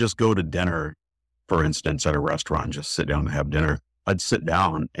couldn't just go to dinner, for instance, at a restaurant and just sit down and have dinner. I'd sit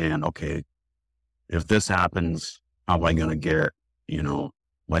down and, okay, if this happens, how am I going to get,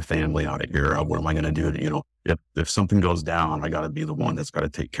 my family out of here? What am I going to do? If something goes down, I got to be the one that's got to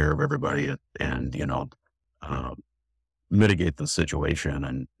take care of everybody and uh, mitigate the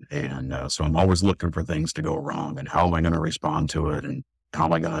situation. And so I'm always looking for things to go wrong, and how am I going to respond to it? And how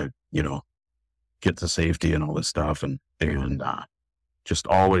am I going to, get to safety and all this stuff? And just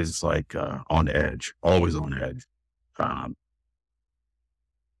always like, on edge, always on edge.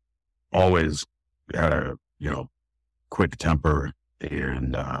 Always had a, quick temper.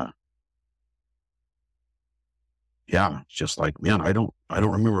 And, yeah, it's just like, man, I don't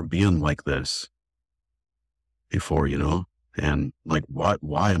remember being like this before, and like,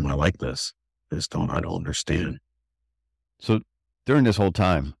 why am I like this? I don't understand. So during this whole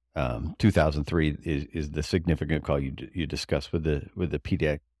time, 2003 is the significant call you discussed with the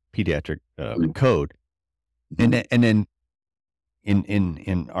pediatric code. And then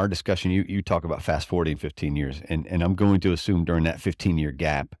in our discussion, you talk about fast forwarding 15 years, and I'm going to assume during that 15-year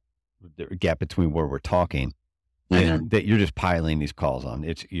gap, the gap between where we're talking, that you're just piling these calls on.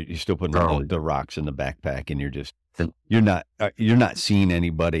 You're still putting the rocks in the backpack, and you're not seeing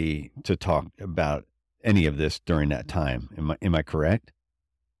anybody to talk about any of this during that time. Am I correct?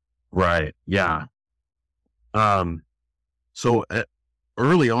 Right. Yeah. So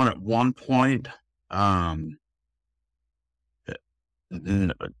early on, at one point, I'm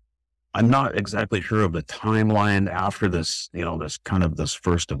not exactly sure of the timeline after this, this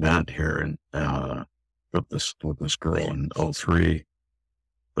first event here, and with this girl in 2003,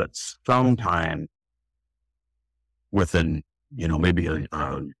 but sometime within, maybe a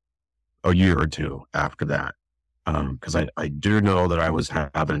year or two after that, because I do know that I was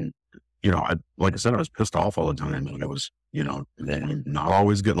having, like I said, I was pissed off all the time, and I was, not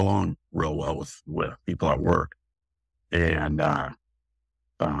always getting along real well with people at work. And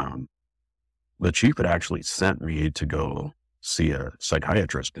the chief had actually sent me to go see a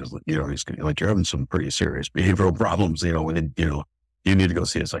psychiatrist, because, he's like, you're having some pretty serious behavioral problems, you need to go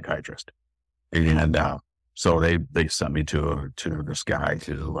see a psychiatrist. And so they sent me to this guy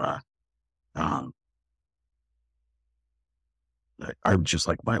I'm just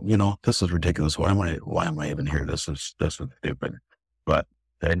like, this is ridiculous. Why am I even here? This is stupid. But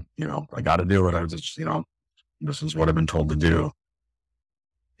then, I got to do it. I was just, this is what I've been told to do.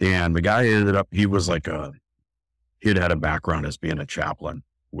 And the guy he was like he'd had a background as being a chaplain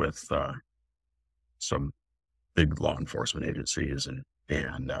with some big law enforcement agencies.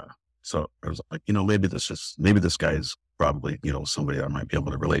 And so I was like, maybe this guy is probably, somebody that I might be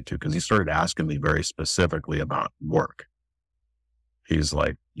able to relate to, because he started asking me very specifically about work. He's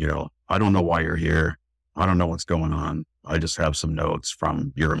like, I don't know why you're here. I don't know what's going on. I just have some notes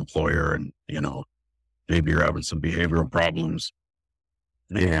from your employer, and, maybe you're having some behavioral problems.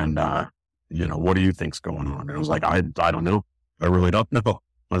 And, what do you think's going on? And I was like, I don't know. I really don't know.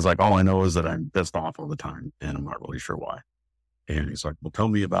 I was like, all I know is that I'm pissed off all the time, and I'm not really sure why. And he's like, well, tell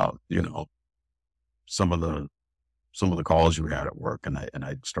me about, some of the calls you had at work. And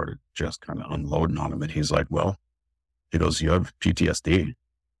I started just kind of unloading on him. And he's like, well, he goes, you have PTSD.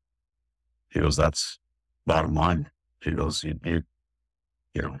 He goes, that's bottom line. He goes, he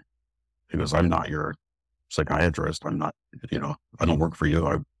goes, I'm not your psychiatrist. I'm not, I don't work for you.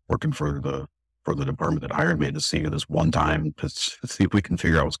 I'm working for the department that hired me to see you this one time to see if we can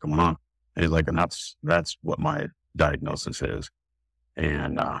figure out what's going on. And he's like, and that's what my diagnosis is.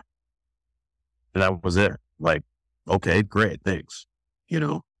 And that was it. Like, okay, great, thanks.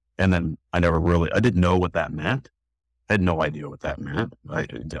 And then I didn't know what that meant. I had no idea what that meant. I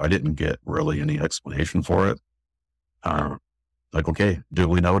didn't get really any explanation for it. Like, okay,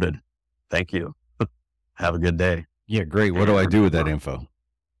 duly noted. Thank you. Have a good day. Yeah, great. What do I do with that info?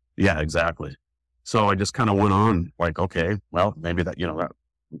 Yeah, exactly. So I just kind of went on like, okay, well, maybe that, that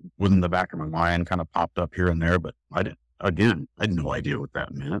was in the back of my mind, kind of popped up here and there, but I had no idea what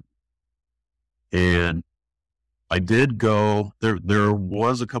that meant. And I did go there. There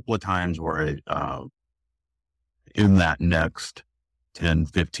was a couple of times where in that next 10,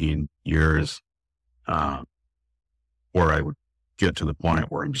 15 years, uh, where I would get to the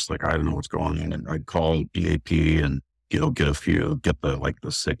point where I'm just like, I don't know what's going on. And I'd call DAP and, get the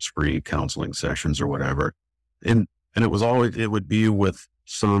 6 free counseling sessions or whatever. And it would be with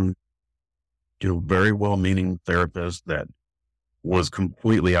some, very well-meaning therapist that was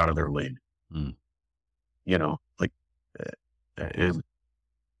completely out of their league. Mm. Like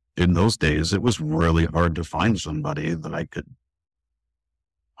in those days, it was really hard to find somebody that I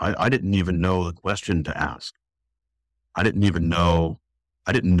didn't even know the question to ask. I didn't know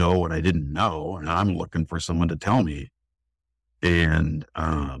what I didn't know. And I'm looking for someone to tell me. And,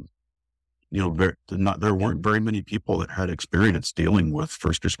 there weren't very many people that had experience dealing with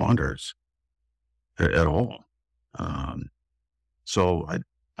first responders at all. So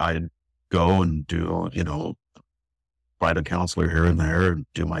I'd go and do, find a counselor here and there, and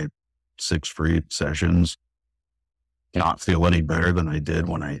do my 6 free sessions, not feel any better than I did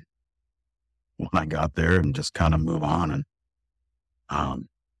when I got there, and just kind of move on. And,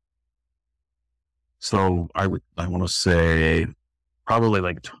 so I want to say probably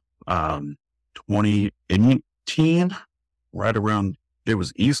like, 2018, right around, it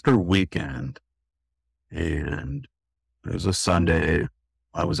was Easter weekend, and it was a Sunday.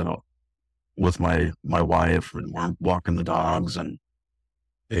 I was out with my wife, and we're walking the dogs, and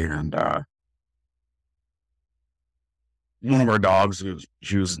one of our dogs,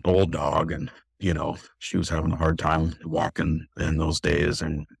 she was an old dog, and she was having a hard time walking in those days,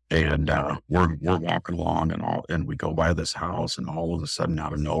 and we're walking along, and we go by this house, and all of a sudden,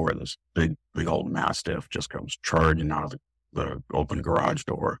 out of nowhere, this big old mastiff just comes charging out of the open garage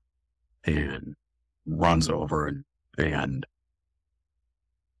door and runs over, and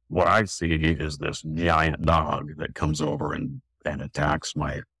what I see is this giant dog that comes over and attacks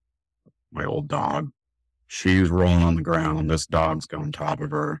my old dog. She's rolling on the ground. This dog's on top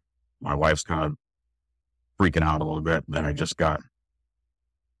of her. My wife's kind of freaking out a little bit. Then I just got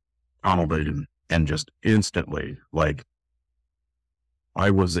tunneled, and just instantly, like, I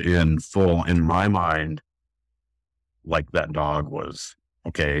was in my mind, like, that dog was,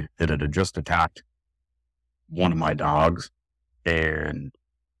 okay, it had just attacked one of my dogs, and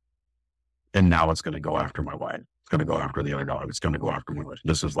now it's going to go after my wife. It's going to go after the other dog. It's going to go after my wife.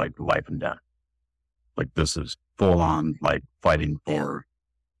 This is like life and death. Like, this is full on, like, fighting for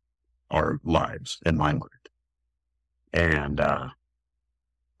our lives in my mind. And I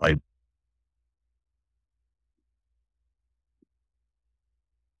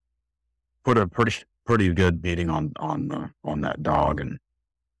put a pretty good beating on that dog, and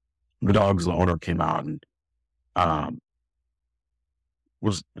the dog's owner came out, and it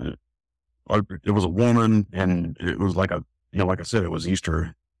was a woman, and it was like like I said, it was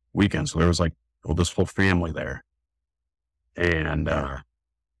Easter weekend, so there was like this whole family there, and I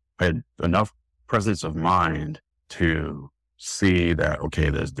had enough presence of mind to see that, okay,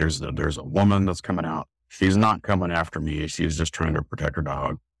 there's a woman that's coming out. She's not coming after me. She's just trying to protect her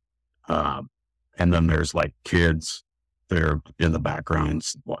dog. And then there's like kids, they're in the background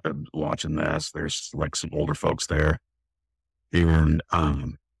watching this. There's like some older folks there. And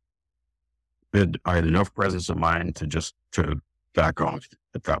I had enough presence of mind to back off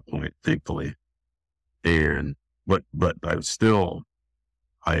at that point, thankfully. And but I was still,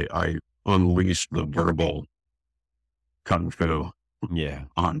 I unleashed the verbal kung fu, Yeah.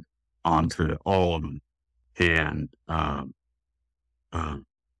 onto all of them. And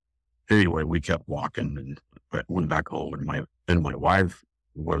anyway, we kept walking, and went back home, and my wife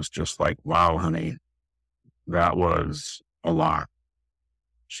was just like, "Wow, honey, that was a lot."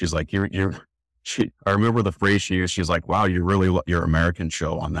 She's like, I remember the phrase she used. She's like, "Wow, you really your American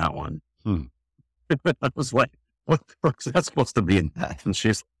show on that one." I was like, "What's that supposed to be in that?" And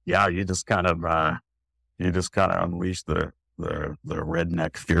she's, "Yeah, you just kind of unleashed the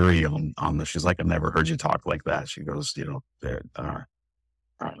redneck fury on the." She's like, "I've never heard you talk like that." She goes,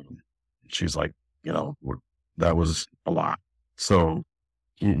 she's like, that was a lot. So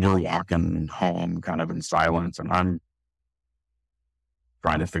we're walking home kind of in silence, and I'm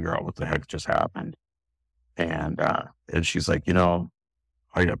trying to figure out what the heck just happened. And she's like, I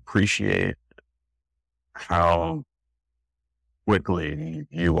appreciate how quickly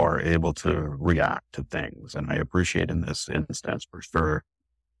you are able to react to things. And I appreciate in this instance for sure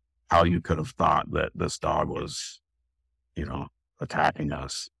how you could have thought that this dog was, attacking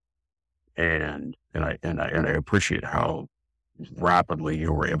us. And I appreciate how rapidly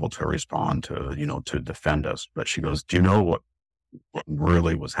you were able to respond to, to defend us. But she goes, "Do you know what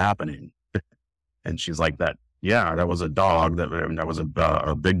really was happening?" And she's like, that yeah, that was a dog that was a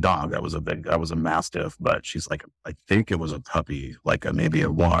big dog. That was a mastiff, but she's like, I think it was a puppy, like maybe a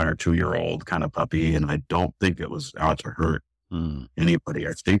 1 or 2 year old kind of puppy. And I don't think it was out to hurt anybody.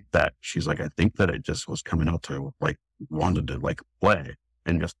 I think that she's like, I think that it just was coming out to like, wanted to like play,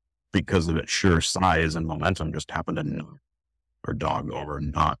 and just because of its sheer size and momentum just happened to knock her dog over.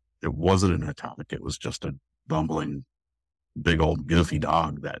 It wasn't an attack. It was just a bumbling, big old goofy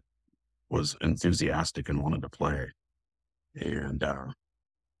dog that was enthusiastic and wanted to play. And, um,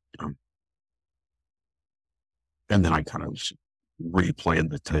 and then I kind of replayed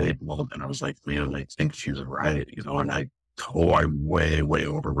the tape a little bit. I was like, man, I think she was right, and I way, way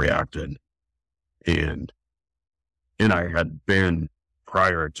overreacted. And I had been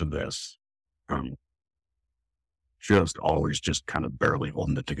prior to this, just always just kind of barely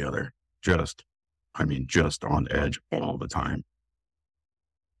holding it together. Just on edge all the time.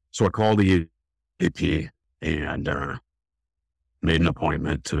 So I called the AP and made an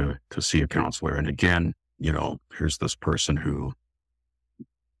appointment to see a counselor. And again, here's this person who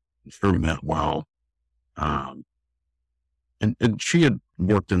sure meant well. And she had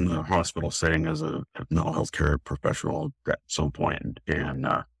worked in the hospital setting as a mental health care professional at some point, and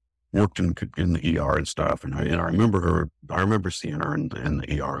worked in the ER and stuff. And I remember seeing her in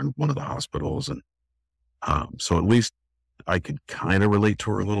the ER in one of the hospitals. And so at least I could kind of relate to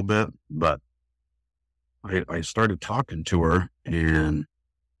her a little bit, but I started talking to her, and,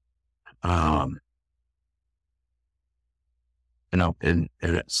 and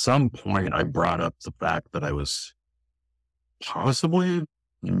at some point I brought up the fact that I was possibly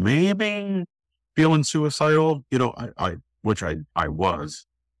maybe feeling suicidal, which I was.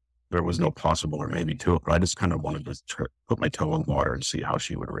 There was no possible or maybe to it, but I just kind of wanted to put my toe in the water and see how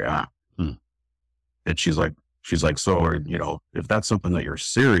she would react. And she's like, so, if that's something that you're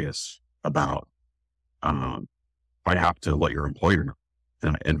serious about, I have to let your employer know,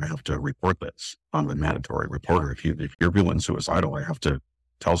 and I have to report this. I'm a mandatory reporter. If you're feeling suicidal, I have to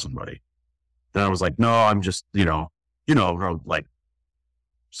tell somebody. Then I was like, no, I'm just, like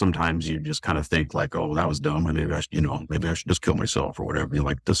sometimes you just kind of think like, oh, that was dumb. And maybe I should just kill myself or whatever. You're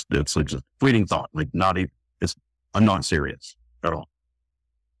like this, it's like just a fleeting thought, like I'm not serious at all.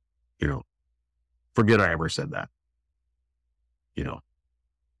 Forget I ever said that.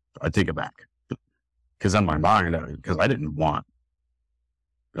 I take it back, because in my mind, because I didn't want,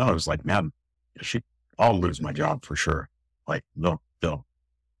 I was like, man, I'll lose my job for sure. Like they'll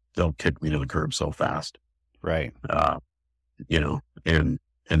kick me to the curb so fast. Right. And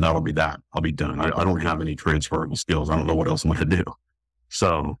that'll be that. I'll be done. I don't have any transferable skills. I don't know what else I'm going to do.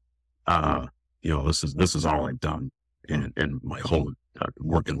 So, this is all I've done in my whole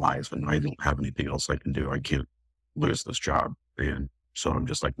working life, and I don't have anything else I can do. I can't lose this job. And so I'm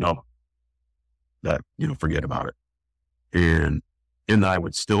just like, no, that, forget about it. And I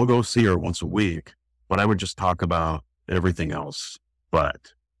would still go see her once a week, but I would just talk about everything else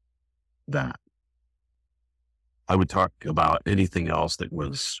but that. I would talk about anything else that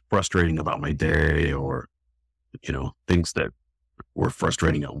was frustrating about my day, or, things that were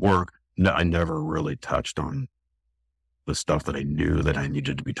frustrating at work. No, I never really touched on the stuff that I knew that I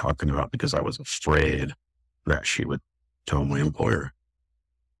needed to be talking about, because I was afraid that she would tell my employer.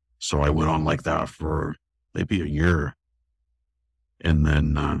 So I went on like that for maybe a year. And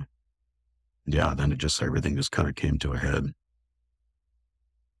then, then everything just kind of came to a head.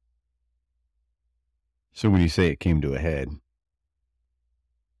 So when you say it came to a head,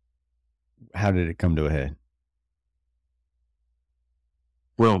 how did it come to a head?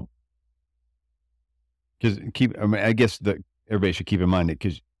 Well, because I guess everybody should keep in mind that,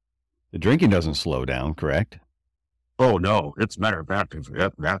 because the drinking doesn't slow down, correct? Oh no, it's a matter of fact,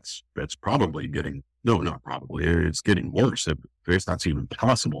 that's probably getting, no, not probably, it's getting worse. If that's even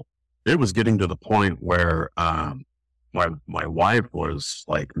possible. It was getting to the point where, my wife was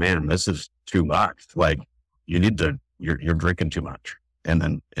like, man, this is too much. Like, you're drinking too much.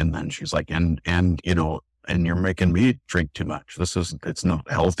 And then she's like, and you're making me drink too much. It's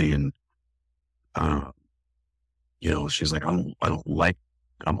not healthy. And, she's like, I don't like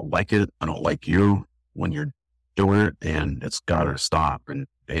it. I don't like you when you're doing it, and it's gotta stop. And,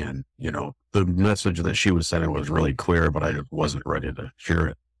 the message that she was sending was really clear, but I wasn't ready to hear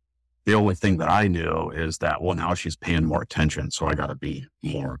it. The only thing that I knew is that, well, now she's paying more attention, so I got to be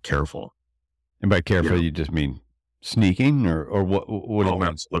more careful. And by careful, you just mean sneaking, or what? What do you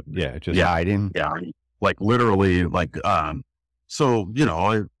mean? Yeah, just hiding. Yeah, like literally, like so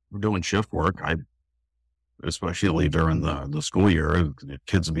we're doing shift work. Especially during the school year, the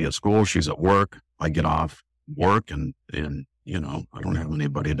kids will be at school, she's at work. I get off work, and I don't have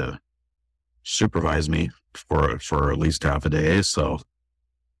anybody to supervise me for at least half a day. So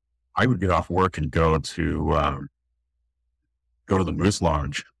I would get off work and go to the Moose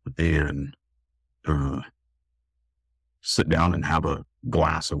Lodge and uh, sit down and have a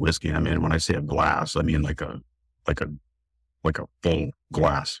glass of whiskey. I mean, when I say a glass, I mean like a like a full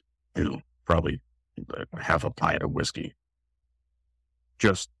glass. Probably half a pint of whiskey,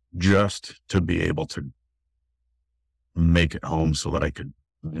 just to be able to make it home so that I could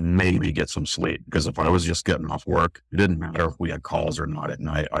maybe get some sleep. Because if I was just getting off work, it didn't matter if we had calls or not at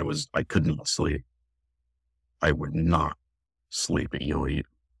night. I could not sleep. I would not sleep. It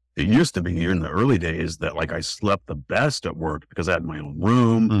used to be in the early days that like I slept the best at work because I had my own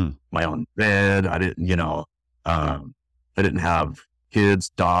room, my own bed. I didn't have kids,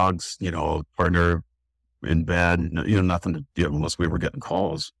 dogs, partner in bed, nothing to do unless we were getting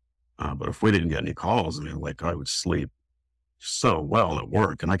calls. But if we didn't get any calls, I mean, like I would sleep so well at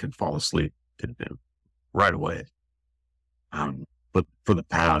work and I could fall asleep right away. But for the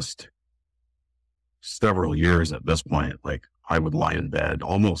past several years at this point, like I would lie in bed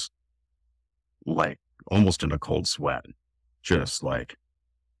almost in a cold sweat, just like,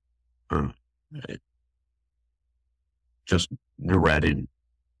 just dreading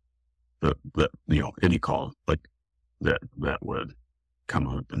any call like that would come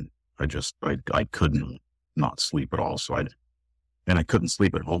up. And I couldn't not sleep at all. So I couldn't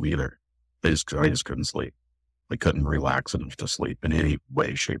sleep at home either. I just couldn't sleep. I couldn't relax enough to sleep in any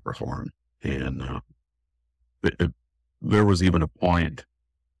way, shape or form. And, there was even a point,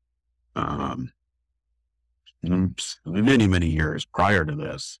 many, many years prior to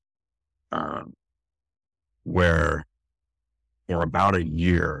this, where for about a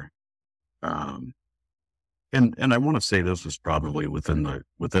year, and I want to say this was probably within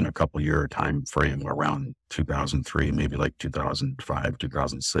a couple year time frame around 2003, maybe like 2005,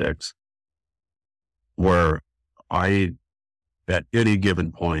 2006, where at any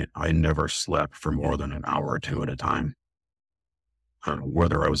given point, I never slept for more than an hour or two at a time.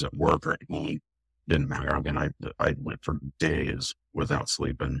 Whether I was at work or at home, didn't matter. I mean, I went for days without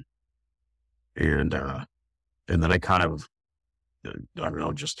sleeping, and then I kind of, I don't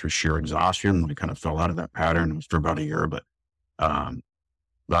know, just through sheer exhaustion, I kind of fell out of that pattern for about a year. But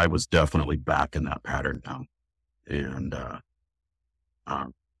I was definitely back in that pattern now, and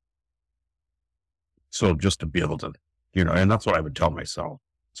so just to be able to, and that's what I would tell myself.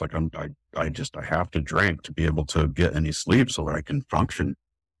 It's like I have to drink to be able to get any sleep so that I can function.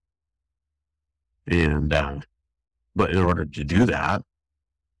 And but in order to do that,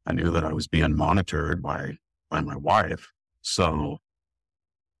 I knew that I was being monitored by my wife, so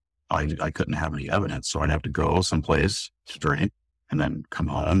I couldn't have any evidence. So I'd have to go someplace to drink, and then come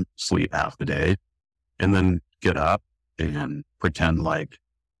home, sleep half the day, and then get up and pretend like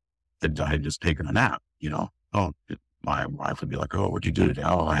that I had just taken a nap. Oh, my wife would be like, "Oh, what'd you do today?"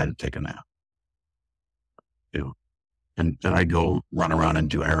 "Oh, I had to take a nap." And then I go run around and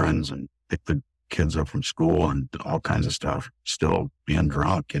do errands and pick the kids up from school and all kinds of stuff, still being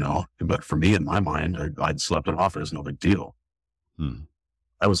drunk, But for me, in my mind, I'd slept it off. It was no big deal.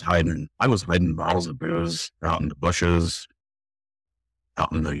 I was hiding bottles of booze out in the bushes,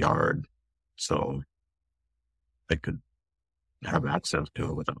 out in the yard, so I could have access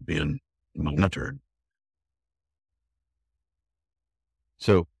to it without being monitored.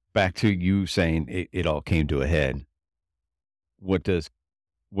 So back to you saying it all came to a head. What does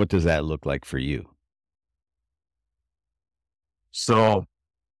that look like for you? So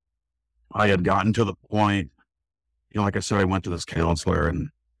I had gotten to the point, like I said, I went to this counselor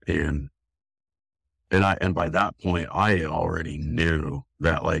and by that point, I already knew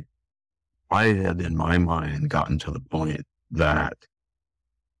that, like, I had in my mind gotten to the point that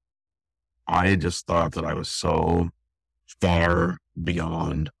I just thought that I was so far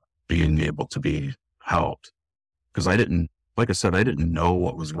beyond being able to be helped, because I didn't know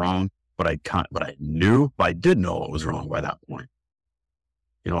what was wrong, but I did know what was wrong by that point.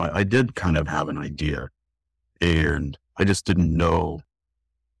 I did kind of have an idea, and I just didn't know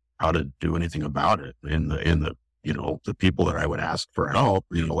how to do anything about it. And the people that I would ask for help,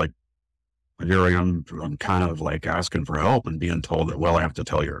 like, here I am, I'm kind of like asking for help and being told that, well, I have to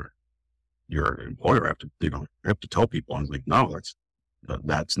tell your employer, I have to tell people. I'm like, no,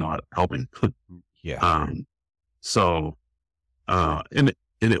 that's not helping. Yeah. So, and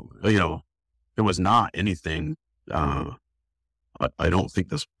it was not anything, I don't think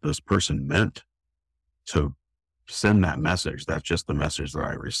this person meant to send that message. That's just the message that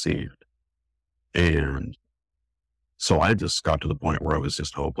I received. And so I just got to the point where I was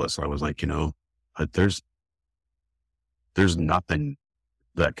just hopeless. I was like, there's nothing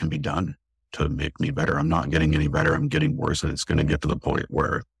that can be done. to make me better. I'm not getting any better. I'm getting worse. And it's going to get to the point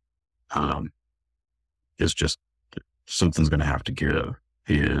where, it's just something's going to have to give.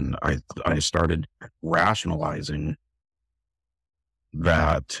 And I started rationalizing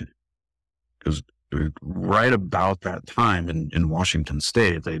that, because right about that time in Washington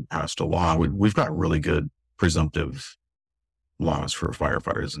State, they passed a law. We've got really good presumptive laws for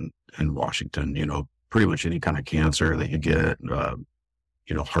firefighters in Washington. Pretty much any kind of cancer that you get,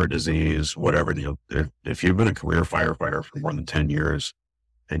 heart disease, whatever. If you've been a career firefighter for more than 10 years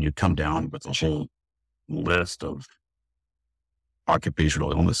and you come down with a whole list of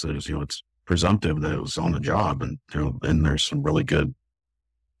occupational illnesses, it's presumptive that it was on the job. And, and there's some really good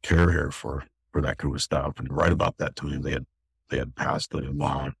care here for that kind of stuff. And right about that time, they had passed the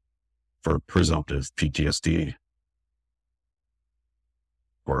law for presumptive PTSD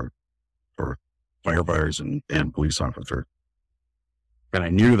for firefighters and police officers. And I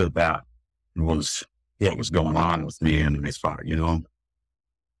knew that was what was going on with me. And I thought,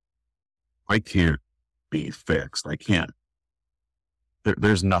 I can't be fixed. I can't,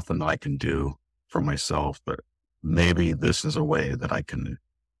 there's nothing that I can do for myself, but maybe this is a way that I can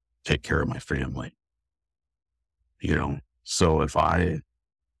take care of my family. So if I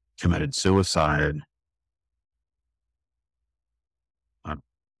committed suicide,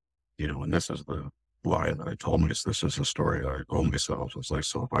 and this is the lie that I told myself, this is the story that I told myself. It's like,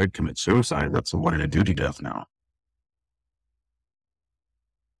 so if I commit suicide, that's a one in a duty death now.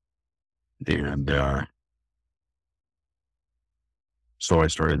 And, so I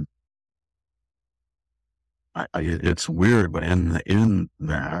started, it's weird, but in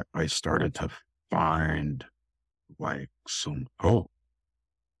that I started to find like some hope.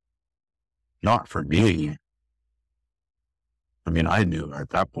 Not for me. I mean, I knew at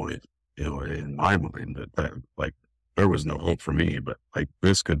that point, in my mind that like there was no hope for me, but like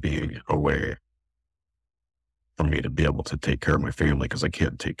this could be a way for me to be able to take care of my family, because I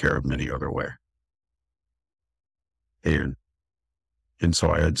can't take care of them any other way. And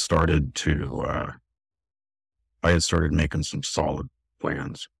so I had started making some solid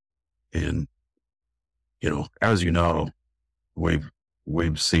plans. And, as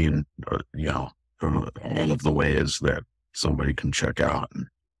we've seen, all of the ways that somebody can check out. And,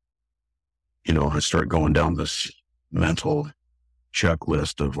 I start going down this mental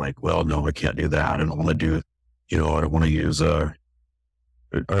checklist of like, well, no, I can't do that. I don't want to do, I don't want to use, I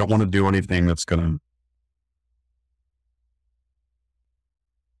don't want to do anything that's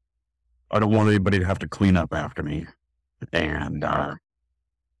I don't want anybody to have to clean up after me. And I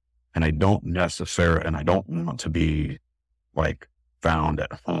don't want to be like found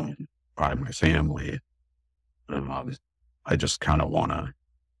at home by my family. I just kind of want to,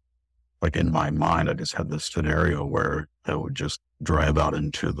 like in my mind, I just had this scenario where I would just drive out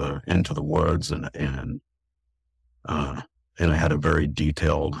into the woods and I had a very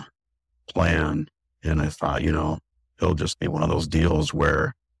detailed plan. And I thought, it'll just be one of those deals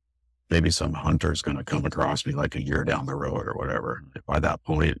where maybe some hunter's going to come across me like a year down the road or whatever. By that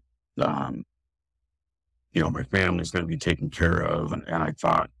point, my family's going to be taken care of. And I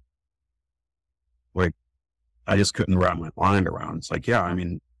thought, like, I just couldn't wrap my mind around. It's like, yeah, I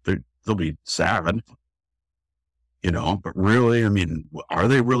mean, they'll be sad, but really, I mean, are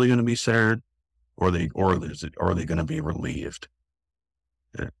they really going to be sad, or are they going to be relieved?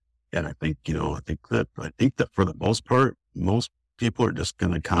 And I think that for the most part, most people are just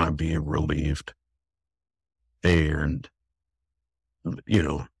going to kind of be relieved, and,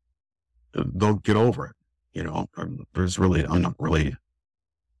 they'll get over it. I'm not really,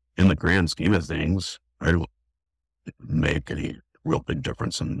 in the grand scheme of things, I don't make any real big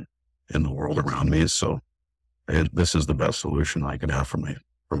difference in the world around me. So this is the best solution I could have for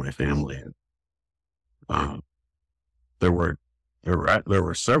my family. There were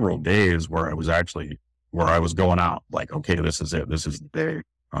several days where I was going out like, okay, this is it. This is the day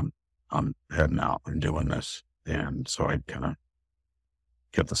I'm heading out and doing this. And so I kind of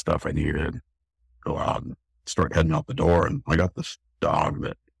get the stuff I needed, go out and start heading out the door. And I got this dog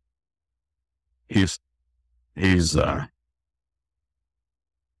that he's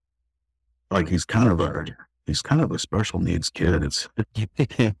kind of a special needs kid. It's he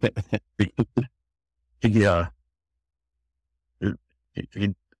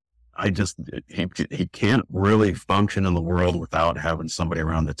can't really function in the world without having somebody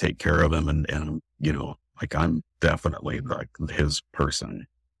around to take care of him. And like I'm definitely like his person.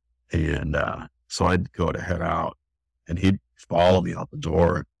 And, so I'd go to head out and he'd follow me out the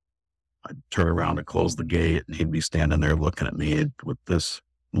door. I'd turn around and close the gate and he'd be standing there looking at me with this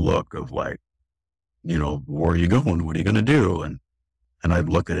look of like, where are you going? What are you going to do? And And I'd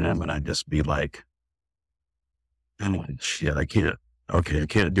look at him and I'd just be like, oh shit, I can't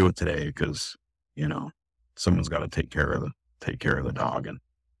do it today because, someone's got to take care of the dog. And,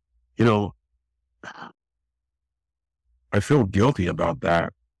 I feel guilty about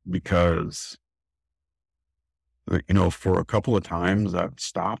that because, for a couple of times that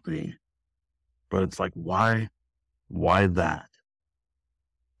stopped me, but it's like, why that?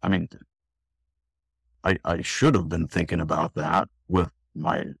 I mean, I should have been thinking about that with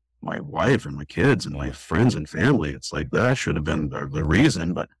my wife and my kids and my friends and family. It's like, that should have been the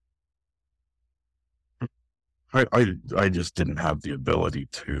reason, but I just didn't have the ability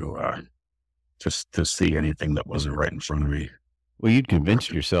to see anything that wasn't right in front of me. Well, you'd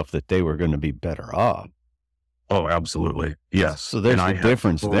convinced yourself that they were going to be better off. Oh, absolutely. Yes. So there's a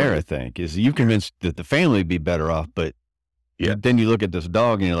difference there, I think, is you convinced that the family would be better off, but then you look at this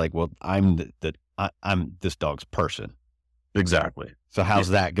dog and you're like, well, I'm this dog's person. Exactly. So how's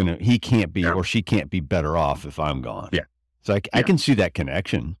that going to, he can't be, or she can't be better off if I'm gone. Yeah. So I can see that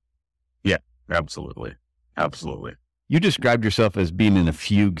connection. Yeah, absolutely. Absolutely. You described yourself as being in a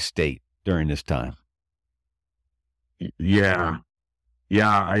fugue state during this time. Yeah.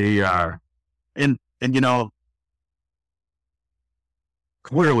 Yeah. And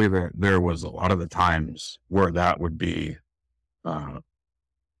clearly there was a lot of the times where that would be,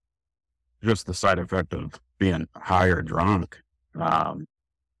 just the side effect of being high or drunk,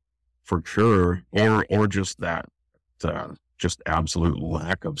 for sure, or just that, just absolute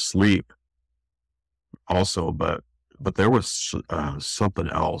lack of sleep also, but there was, something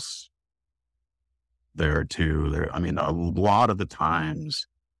else there too. I mean, a lot of the times,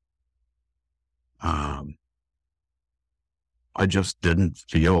 I just didn't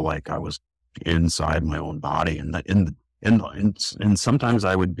feel like I was inside my own body, and sometimes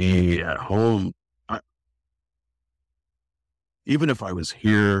I would be at home, even if I was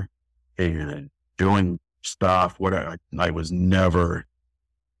here and doing stuff, I was never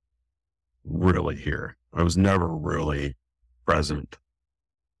really here. I was never really present.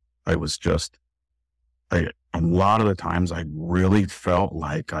 I was just, a lot of the times I really felt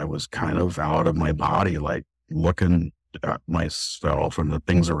like I was kind of out of my body, like looking at myself and the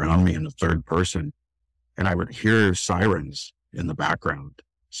things around me in the third person. And I would hear sirens in the background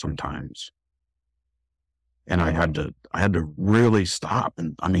sometimes. And I had to really stop,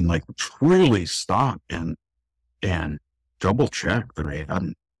 and I mean, like, truly stop and double check that I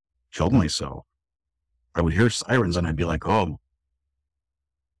hadn't killed myself. I would hear sirens and I'd be like, oh,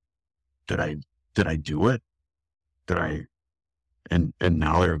 did I do it? Did I, and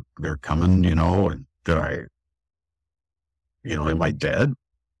now they're coming, and did I, am I dead?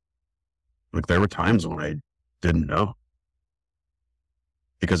 Like, there were times when I didn't know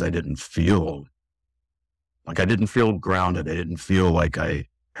because I didn't feel grounded. I didn't feel like I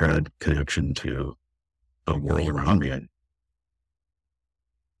had connection to the world around me.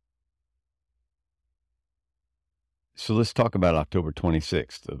 So let's talk about October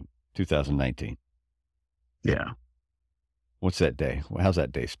 26th of 2019. Yeah. What's that day? How's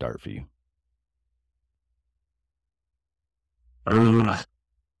that day start for you?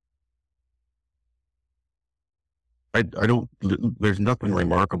 I don't, there's nothing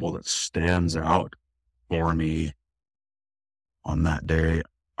remarkable that stands out for me on that day.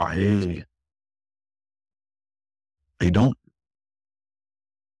 I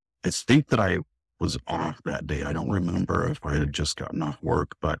think that I was off that day. I don't remember if I had just gotten off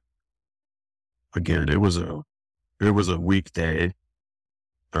work, but again, it was a weekday,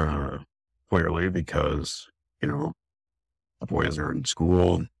 clearly, because, the boys are in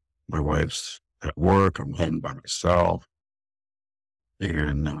school, my wife's at work, I'm home by myself.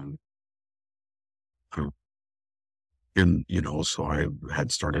 And, so I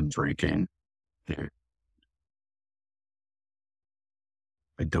had started drinking. I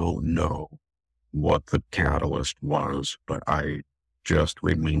don't know what the catalyst was, but I just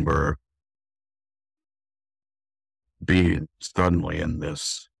remember being suddenly in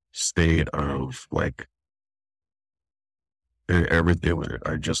this state of like everything,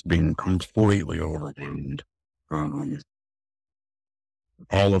 I just being completely overwhelmed.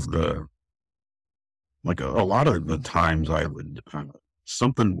 All of the, like a lot of the times I would,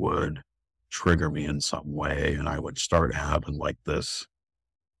 something would trigger me in some way, and I would start having like this.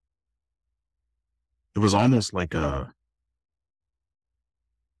 It was almost like like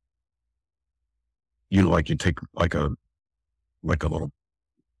you take like a little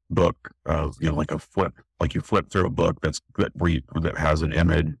book of, like you flip through a book that has an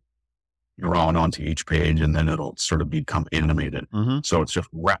image drawn onto each page, and then it'll sort of become animated. Mm-hmm. So it's just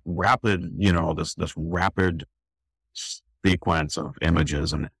rapid, this rapid sequence of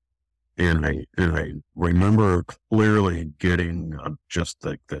images, and I remember clearly getting just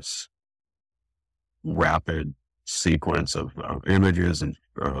like this rapid sequence of images and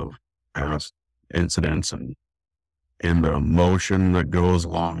of past incidents, and the emotion that goes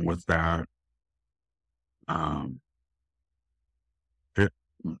along with that. It,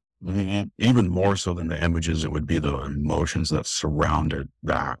 Even more so than the images, it would be the emotions that surrounded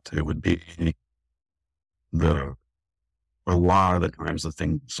that. It would be the a lot of the times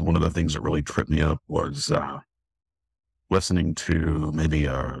one of the things that really tripped me up was listening to maybe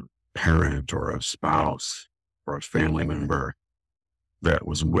a parent or a spouse or a family member that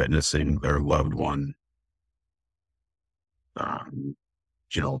was witnessing their loved one, um,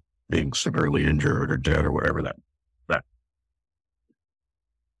 being severely injured or dead or whatever. That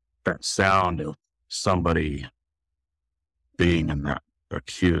that sound of somebody being in that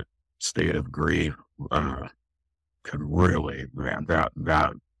acute state of grief could really, man, that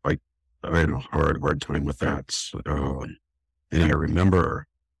like I had a hard time with that. And I remember,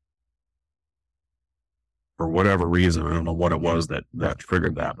 for whatever reason, I don't know what it was that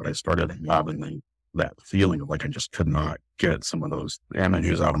triggered that, but I started having that feeling of like I just could not get some of those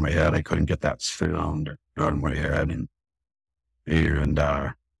images out of my head. I couldn't get that sound out of my head, and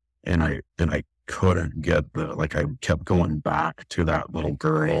I couldn't get I kept going back to that little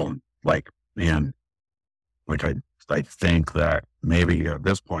girl. Like, man, like I think that maybe at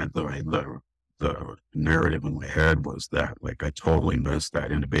this point the narrative in my head was that like I totally missed that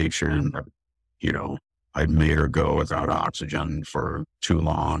intubation. That, I'd made her go without oxygen for too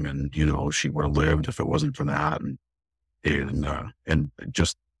long, and she would have lived if it wasn't for that, and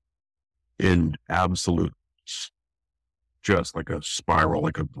just in absolute, just like a spiral,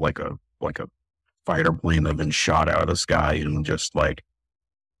 like a fighter plane that had been shot out of the sky, and just like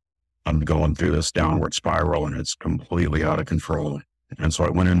I'm going through this downward spiral, and it's completely out of control. And so I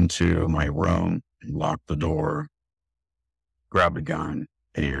went into my room, locked the door, grabbed a gun,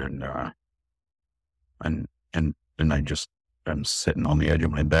 and I'm sitting on the edge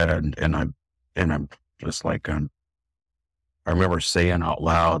of my bed, and I'm just like, I remember saying out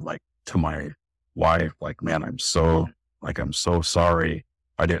loud, like to my wife, like, man, I'm so sorry.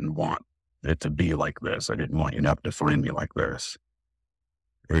 I didn't want it to be like this. I didn't want you to have to find me like this.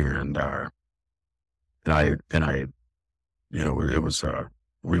 And I, it was a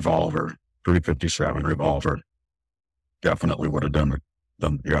revolver, 357 revolver. Definitely would have done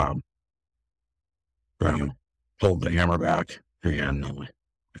the job. Pulled the hammer back and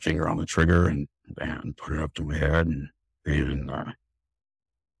finger on the trigger and put it up to my head and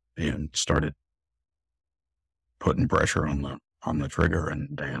started putting pressure on the trigger.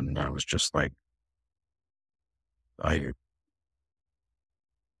 And I was just like, I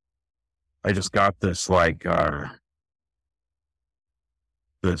just got this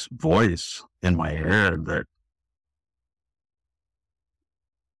this voice in my head that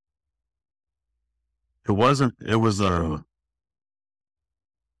it was an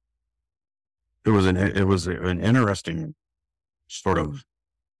interesting sort of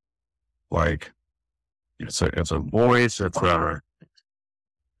like, it's a voice.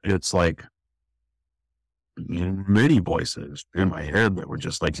 It's like many voices in my head that were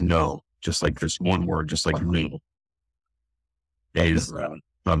just like, no, just like this one word, just like no.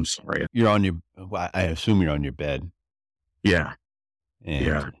 I'm sorry. I assume you're on your bed. Yeah.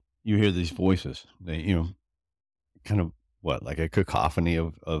 And you hear these voices, they, kind of like a cacophony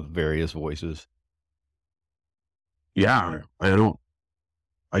of various voices. Yeah.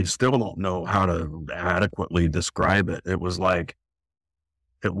 I still don't know how to adequately describe it. It was like,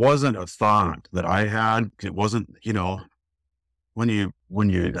 it wasn't a thought that I had. It wasn't, when you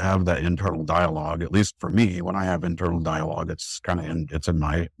have that internal dialogue, at least for me, when I have internal dialogue, it's it's in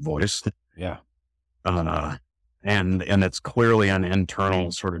my voice. Yeah. And it's clearly an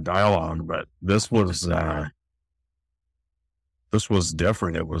internal sort of dialogue, but this was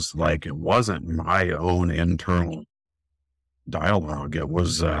different. It was like, it wasn't my own internal dialogue. It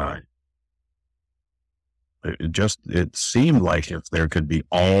was, it seemed like if there could be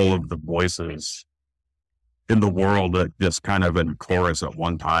all of the voices in the world that just kind of in chorus at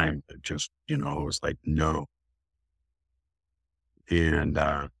one time, it just, it was like, no. And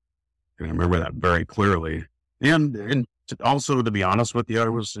I remember that very clearly. And also, to be honest with you,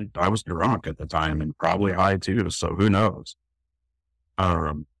 I was drunk at the time and probably high too. So who knows?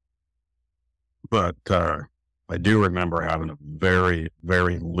 But I do remember having a very,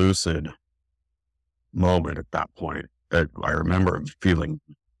 very lucid moment at that point. I remember feeling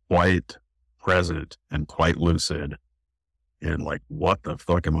quite present and quite lucid and like, what the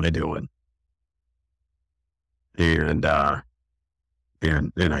fuck am I doing? And,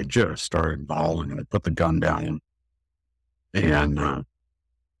 and I just started bawling, and I put the gun down, and,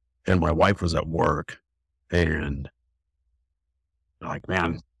 and my wife was at work, and like,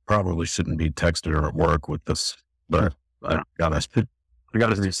 man, probably shouldn't be texting her at work with this, but I gotta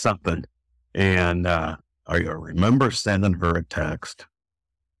do something. And, I remember sending her a text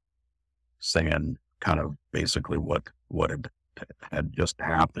saying kind of basically what had just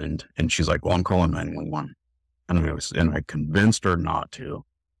happened. And she's like, well, I'm calling 911. And I convinced her not to.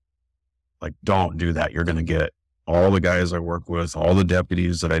 Like, don't do that. You're going to get all the guys I work with, all the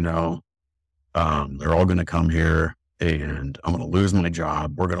deputies that I know. They're all going to come here, and I'm going to lose my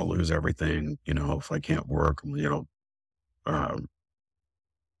job. We're going to lose everything, if I can't work,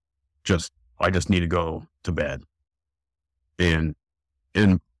 I just need to go to bed. And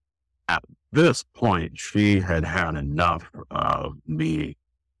at this point, she had had enough of me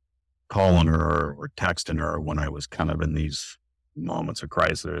calling her or texting her when I was kind of in these moments of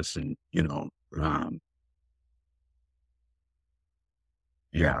crisis. And,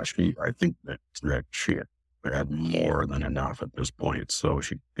 I think that she had more than enough at this point. So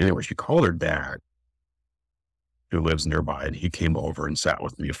she called her dad, who lives nearby, and he came over and sat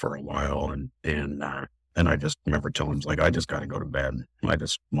with me for a while. And I just remember telling him, like, I just got to go to bed. I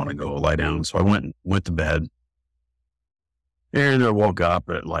just want to go lie down. So I went to bed, and I woke up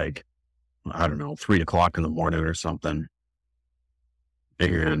at like, I don't know, 3:00 in the morning or something.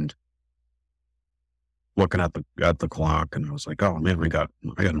 And looking at the clock, and I was like, oh man, I got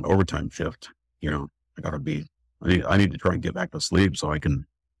an overtime shift. I need to try and get back to sleep so I gotta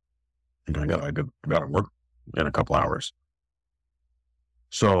work in a couple hours.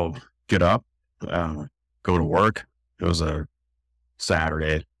 So get up, go to work. It was a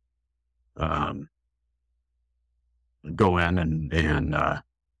Saturday. Go in and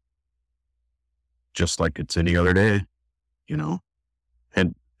just like it's any other day,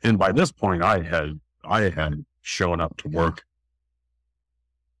 and by this point I had shown up to work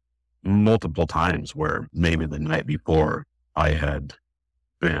multiple times where maybe the night before I had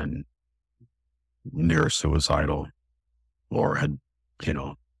been near suicidal or had,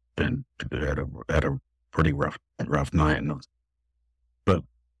 been at a pretty rough night. But,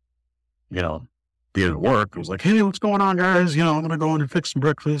 being at work, I was like, hey, what's going on, guys? I'm going to go in and fix some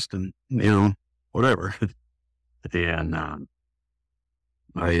breakfast and, whatever. And, I'm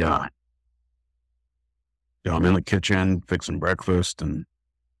in the kitchen fixing breakfast, and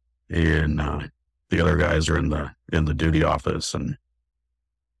the other guys are in the duty office, and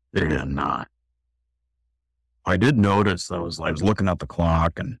I did notice I was looking at the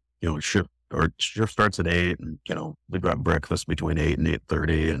clock, and shift starts at 8, and we've got breakfast between 8 and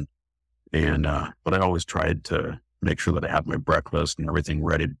 8:30, and but I always tried to make sure that I had my breakfast and everything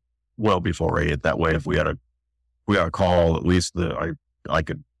ready well before 8. That way, if we had a call, at least I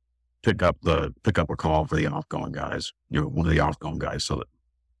could pick up a call for the outgoing guys, one of the outgoing guys, so that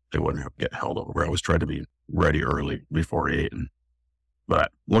they wouldn't get held over. I always tried to be ready early before 8.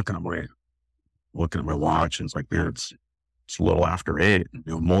 But looking at my watch, and it's like, man, it's a little after 8.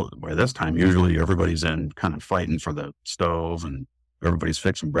 By this time, usually everybody's in kind of fighting for the stove, and everybody's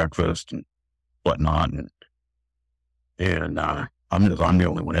fixing breakfast and whatnot. And I'm the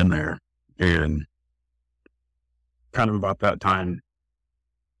only one in there. And kind of about that time,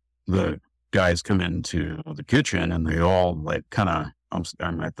 the guys come into the kitchen, and they all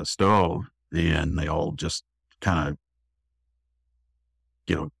I'm at the stove, and they all just kind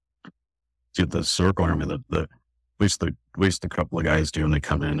of, get the circle. I mean, at least a couple of guys do, and they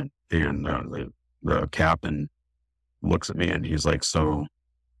come in, and the captain looks at me, and he's like, so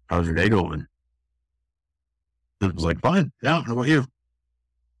how's your day going? And I was like, fine. Yeah. How about you?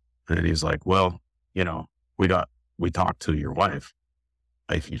 And he's like, well, we talked to your wife.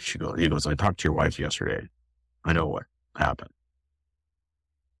 He goes, I talked to your wife yesterday. I know what happened.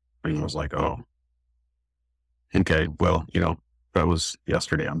 And I was like, oh, okay. Well, that was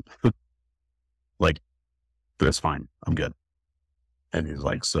yesterday. I'm like, that's fine. I'm good. And he's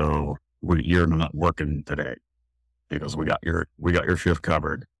like, so you're not working today. He goes, we got your shift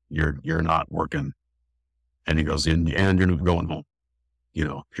covered. You're not working. And he goes, and you're not going home.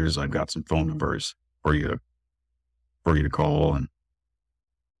 I've got some phone numbers for you to call.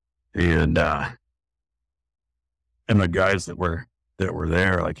 And the guys that were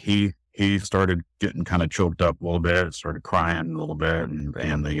there, like he started getting kind of choked up a little bit, started crying a little bit,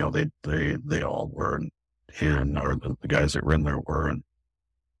 and they all were, or the guys that were in there were,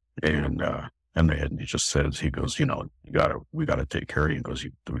 and he just says, he goes, we gotta take care of you. He goes,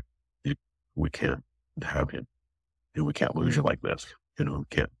 we can't have you, we can't lose you like this. We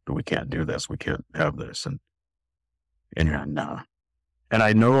can't do this. We can't have this. And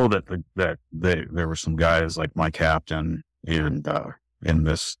I know there were some guys like my captain and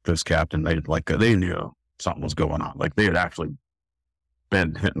this captain, they knew something was going on. Like they had actually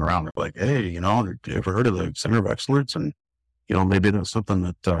been hitting around. They're like, hey, have you ever heard of the Center of Excellence? And, maybe that's something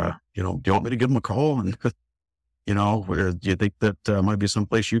that, do you want me to give them a call? And, where do you think that might be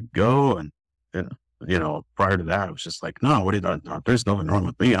someplace you'd go? And, prior to that, I was just like, no, there's nothing wrong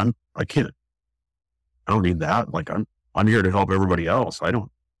with me. I don't need that. Like I'm here to help everybody else.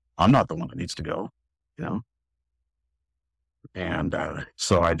 I'm not the one that needs to go, And,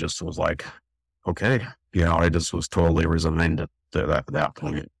 so I just was like, okay, I just was totally resigned at that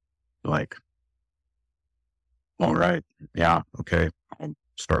point. Like, all right, yeah, okay. I'll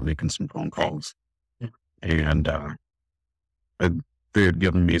start making some phone calls. And, they had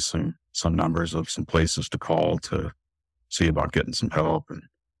given me some numbers of some places to call to see about getting some help. And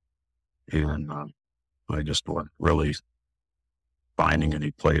I just wasn't really finding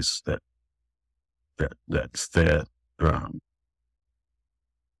any place that fit. I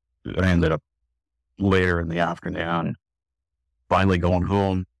ended up later in the afternoon finally going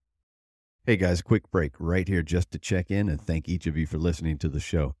home. Hey guys, quick break right here just to check in and thank each of you for listening to the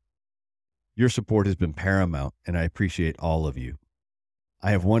show. Your support has been paramount, and I appreciate all of you.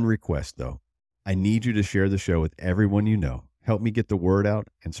 I have one request, though. I need you to share the show with everyone you know. Help me get the word out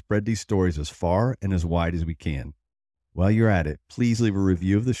and spread these stories as far and as wide as we can. While you're at it, please leave a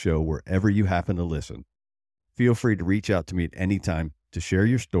review of the show wherever you happen to listen. Feel free to reach out to me at any time to share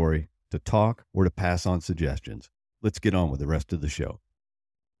your story, to talk, or to pass on suggestions. Let's get on with the rest of the show.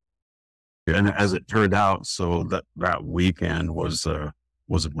 And as it turned out, so that weekend was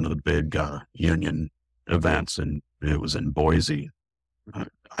one of the big union events, and it was in Boise,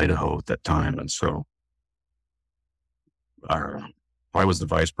 Idaho at that time. And so I was the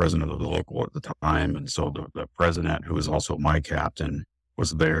vice president of the local at the time. And so the president, who was also my captain,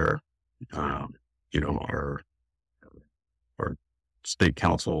 was there. Our state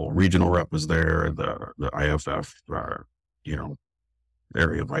council regional rep was there. The IFF,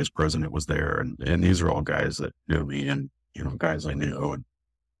 area vice president was there. And these are all guys that knew me and, guys I knew.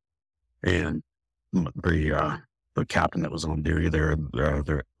 And the captain that was on duty there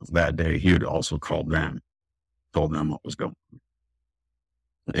that day, he had also told them what was going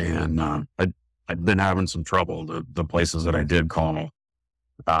on. And I'd been having some trouble. The places that I did call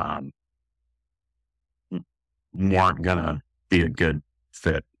weren't gonna be a good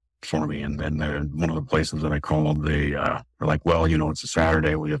fit for me. And then one of the places that I called, they were like, well, it's a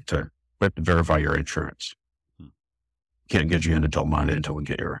Saturday. We have to verify your insurance. Can't get you in until Monday until we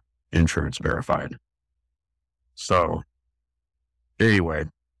get your insurance verified. So anyway,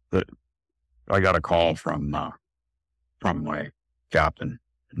 I got a call from my captain,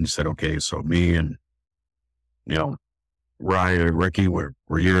 and he said, okay, so me and, Ryan, Ricky, we're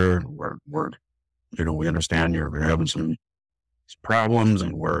here. We're we understand you're having some problems,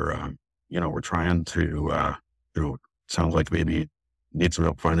 and we're trying to, sounds like maybe need some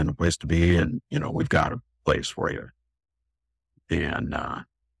help finding a place to be. And, we've got a place for you. And,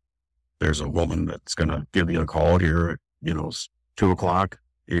 there's a woman that's going to give you a call here at, 2:00,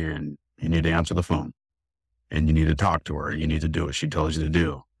 and you need to answer the phone, and you need to talk to her. You need to do what she tells you to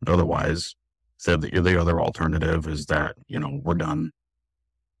do. Otherwise, said that the other alternative is that, we're done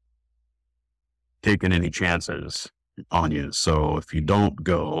taking any chances on you. So if you don't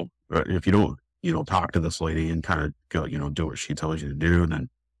go, if you don't, talk to this lady and kind of go, do what she tells you to do, then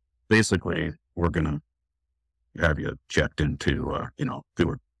basically we're going to have you checked into,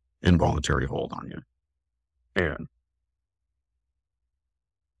 do an involuntary hold on you. And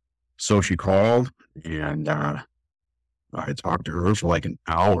so she called, and I talked to her for like an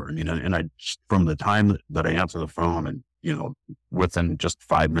hour. And from the time that I answered the phone, and, within just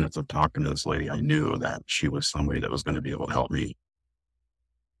 5 minutes of talking to this lady, I knew that she was somebody that was going to be able to help me.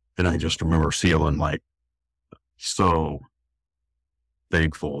 And I just remember feeling like so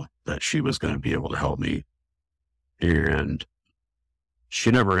thankful that she was going to be able to help me. And she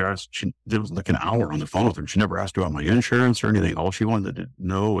never asked, it was like an hour on the phone with her. She never asked about my insurance or anything. All she wanted to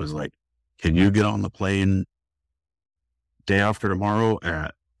know was like, can you get on the plane day after tomorrow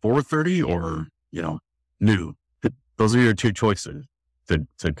at 4:30 or, noon? Those are your two choices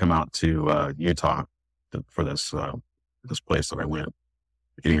to come out to Utah for this place that I went.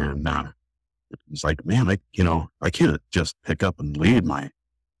 And it's like, man, I can't just pick up and leave my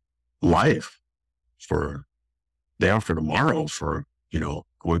life for day after tomorrow for,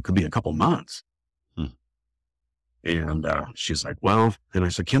 it could be a couple months. And she's like, well, and I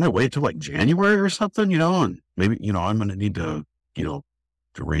said, can I wait till like January or something, and maybe, I'm going to need to,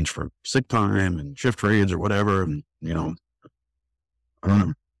 to arrange for sick time and shift trades or whatever. And, I don't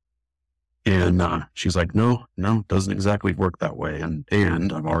know. And she's like, no, it doesn't exactly work that way. And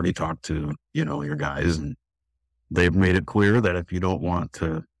I've already talked to, your guys, and they've made it clear that if you don't want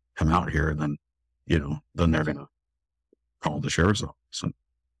to come out here, then, then they're going to call the sheriff's office and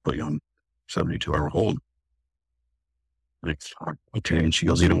put you on 72-hour hold. Like, okay. And she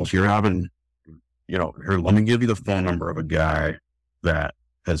goes, if you're having, here, let me give you the phone number of a guy that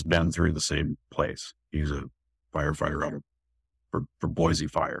has been through the same place. He's a firefighter out for Boise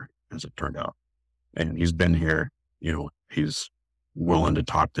Fire, as it turned out. And he's been here, he's willing to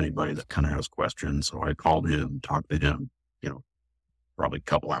talk to anybody that kind of has questions. So I called him, talked to him, probably a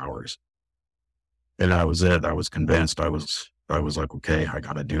couple hours. And that was it. I was convinced. I was like, okay, I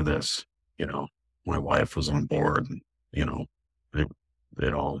got to do this. My wife was on board, and,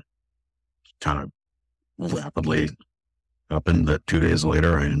 it all kind of rapidly happened. That 2 days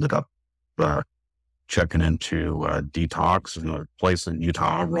later, I ended up checking into detox in a place in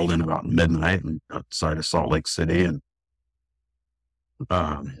Utah. Rolled in about midnight and outside of Salt Lake City, and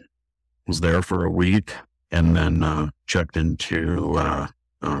was there for a week, and then checked into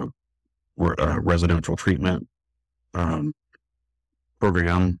residential treatment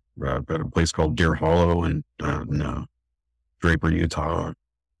program at a place called Deer Hollow in Draper, Utah,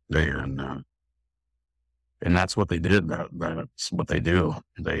 and that's what they did. That's what they do.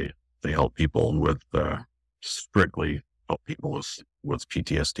 They help people with strictly help people with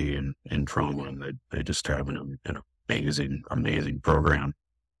PTSD and trauma, and they just have an amazing program,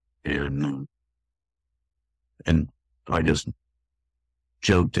 and I just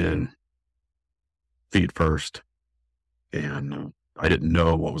jumped in feet first, and I didn't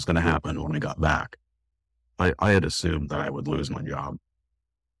know what was going to happen when I got back. I had assumed that I would lose my job.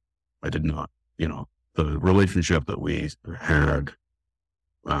 I did not. The relationship that we had,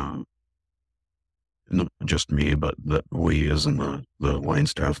 not just me, but that we as in the line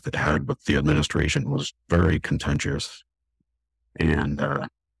staff that had with the administration was very contentious. And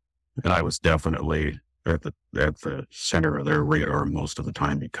I was definitely at the center of their radar most of the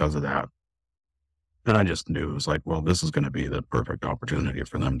time because of that. And I just knew it was like, well, this is going to be the perfect opportunity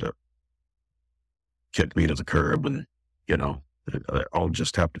for them to kick me to the curb. And, I'll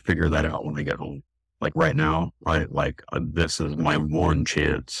just have to figure that out when I get home. Like right now, this is my one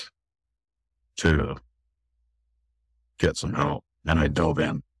chance to get some help. And I dove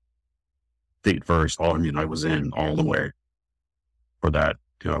in feet first. I was in all the way for that.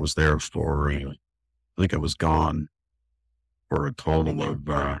 I was there for, I think I was gone for a total of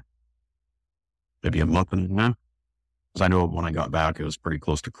maybe a month and a half. Because I know when I got back, it was pretty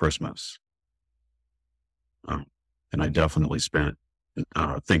close to Christmas. And I definitely spent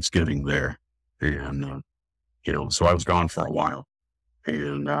Thanksgiving there. And, so I was gone for a while.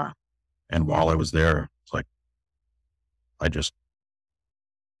 And while I was there, it's like, I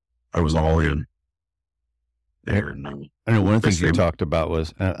was all in there. And I know one of the things you talked about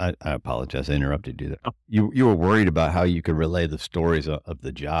was, I apologize, I interrupted you there. You were worried about how you could relay the stories of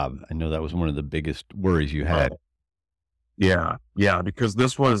the job. I know that was one of the biggest worries you had. Yeah, because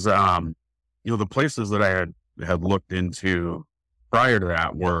this was, the places that I had looked into prior to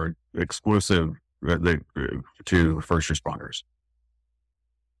that were exclusive to first responders.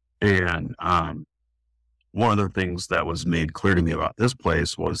 And one of the things that was made clear to me about this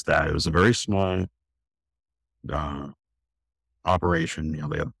place was that it was a very small operation.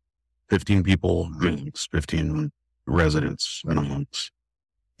 They had 15 people, 15 residents,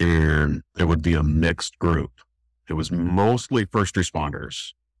 and it would be a mixed group. It was mostly first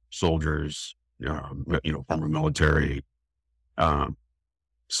responders, soldiers, former military.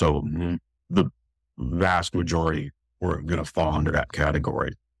 So the vast majority were going to fall under that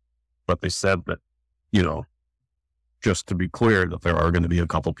category. But they said that, just to be clear, that there are going to be a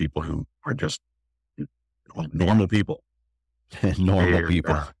couple people who are just normal people. Normal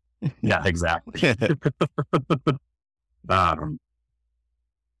people. Yeah, exactly.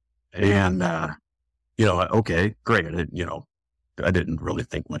 Okay, great. I didn't really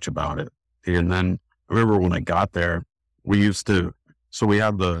think much about it. And then I remember when I got there, we had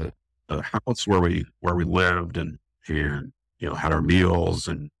the house where we lived and had our meals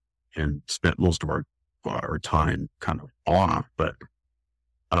and spent most of our time kind of off. But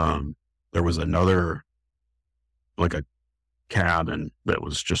there was another, like a cabin that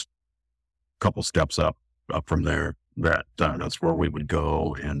was just a couple steps up from there. That's where we would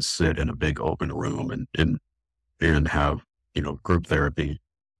go and sit in a big open room and have group therapy.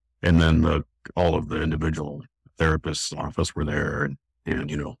 And then all of the individual therapists' office were there,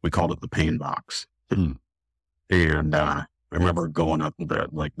 and we called it the pain box. And I remember going up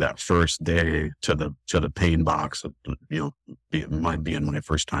that first day to the pain box, being my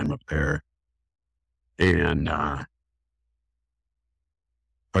first time up there. And,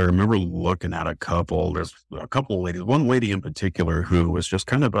 I remember looking at there's a couple of ladies, one lady in particular who was just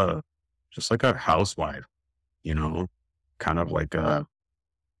kind of just like a housewife, you know, kind of like a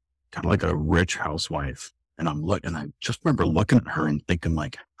rich housewife. And I just remember looking at her and thinking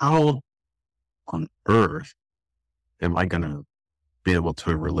like, how on earth am I going to be able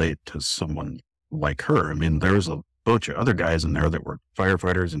to relate to someone like her? I mean, there was a bunch of other guys in there that were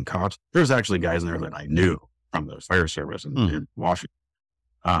firefighters and cops. There's actually guys in there that I knew from the fire service in Washington,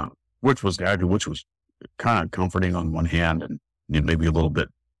 which was kind of comforting on one hand and maybe a little bit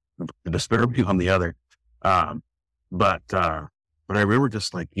disturbing on the other. But I remember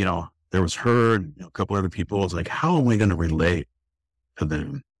just like, there was her and a couple other people. I was like, how am I going to relate to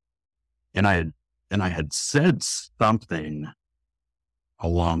them? And I had said something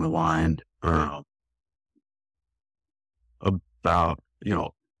along the line about,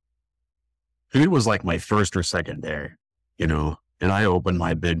 it was like my first or second day, and I opened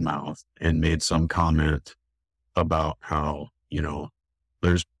my big mouth and made some comment about how,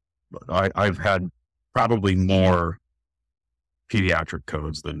 I've had probably more pediatric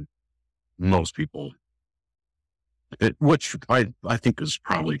codes than most people, which I think is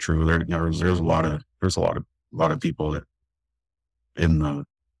probably true. There's a lot of people that in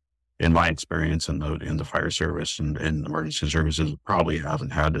my experience in the fire service and emergency services probably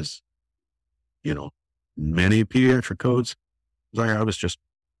haven't had as, many pediatric codes as I have.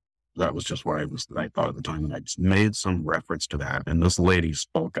 That was just where I thought at the time, and I just made some reference to that. And this lady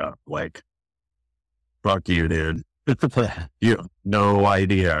spoke up like, fuck you, dude. You have no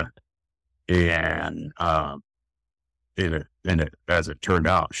idea. And, as it turned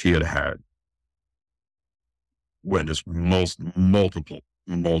out, she had witnessed multiple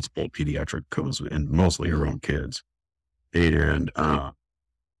pediatric codes and mostly her own kids. And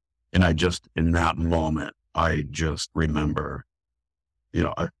I just, in that moment, I just remember,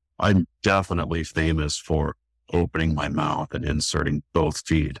 I'm definitely famous for opening my mouth and inserting both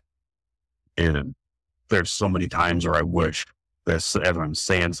feet. And there's so many times where I wish as I'm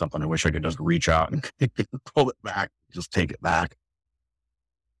saying something, I wish I could just reach out and pull it back, just take it back.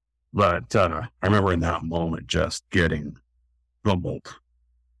 But I remember in that moment just getting rumbled.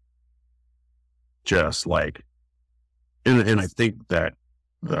 Just like, and I think that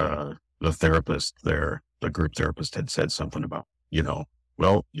the therapist there, the group therapist had said something about,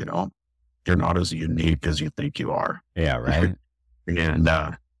 well, you're not as unique as you think you are. Yeah, right. And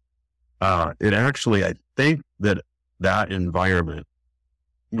it actually, I think that environment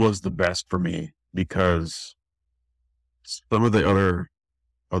was the best for me, because some of the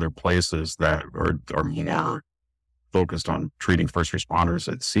other places that are more focused on treating first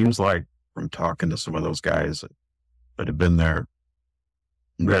responders, it seems like from talking to some of those guys that have been there,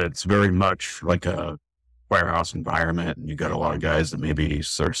 that it's very much like a firehouse environment. And you got a lot of guys that maybe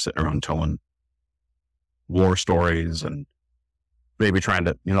are sitting around telling war stories and maybe trying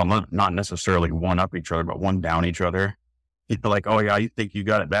to, not necessarily one up each other, but one down each other. Like, oh yeah, you think you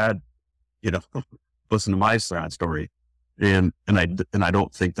got it bad? Listen to my sad story. And I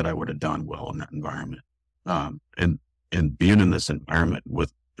don't think that I would have done well in that environment. And being in this environment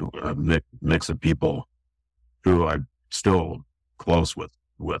with a mix of people who I'm still close with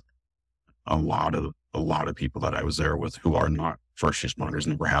a lot of people that I was there with who are not first responders,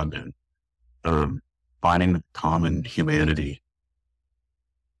 never have been, finding the common humanity,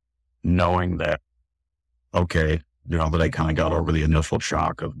 knowing that, okay, that I kind of got over the initial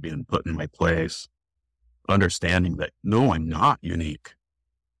shock of being put in my place, understanding that, no, I'm not unique.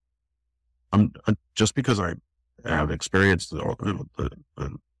 I'm just because I have experienced these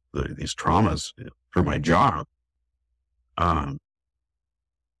traumas for my job.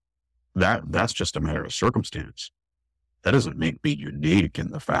 That's just a matter of circumstance. That doesn't make me unique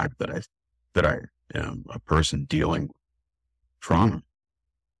in the fact that I am a person dealing with trauma.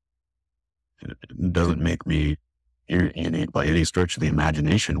 It doesn't make me unique by any stretch of the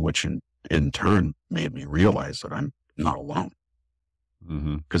imagination, which in turn made me realize that I'm not alone.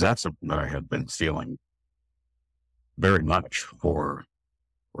 Because that's something that I had been feeling very much for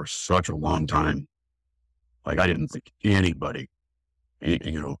such a long time. Like, I didn't think anybody,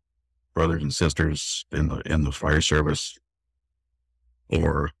 brothers and sisters in the fire service,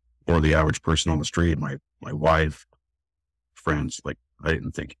 or the average person on the street, my wife, friends, like, I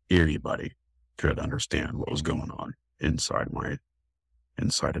didn't think anybody could understand what was going on inside of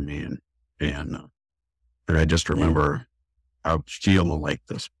me. And I just remember I feeling like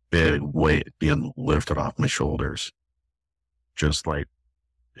this big weight being lifted off my shoulders. just like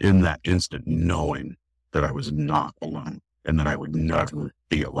in that instant knowing that I was not alone and that I would never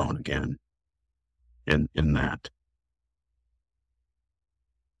be alone again in that.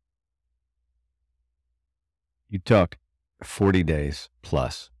 You took 40 days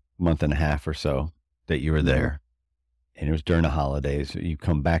plus, month and a half or so that you were there, and it was during the holidays. You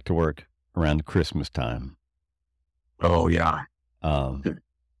come back to work around Christmas time. Oh yeah.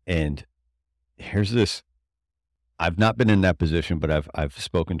 And here's this. I've not been in that position, but I've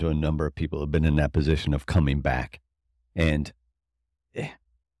spoken to a number of people who have been in that position of coming back, and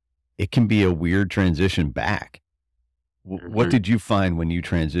it can be a weird transition back. What did you find when you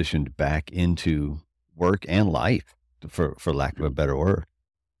transitioned back into work and life, for lack of a better word?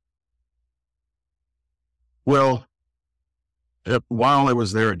 Well, while I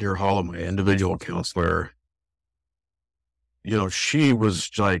was there at Deer Hollow, my individual counselor, she was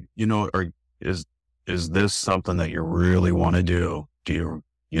like, is this something that you really want to do? Do you,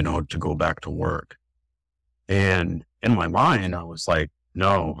 to go back to work? And in my mind, I was like,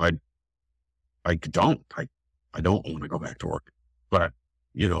 no, I don't want to go back to work. But,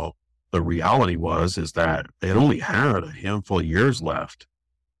 the reality is that they had only had a handful of years left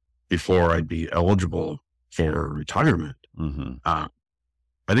before I'd be eligible for retirement. Mm-hmm. I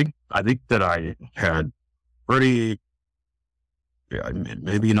think that I had pretty,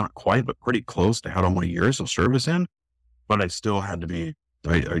 maybe not quite, but pretty close to how many years of service in, but I still had to be,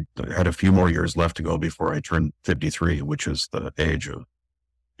 I had a few more years left to go before I turned 53, which is the age of,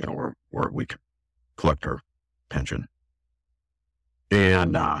 where we can collect our pension.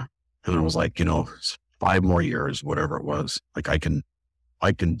 And I was like, 5 more years, whatever it was, like I can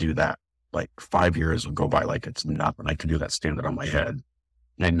do that. Like 5 years will go by like it's nothing. I can do that standing on my head.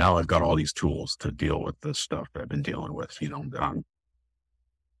 And now I've got all these tools to deal with this stuff that I've been dealing with,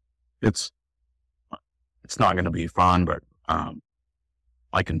 it's not going to be fun, but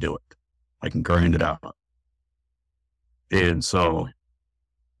I can do it. I can grind it out. And so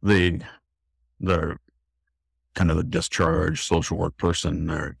the kind of the discharge social work person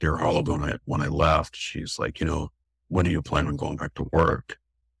there at Deer Hollow, when I left, she's like, when do you plan on going back to work?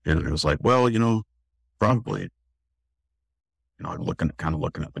 And I was like, well, probably, I'm looking at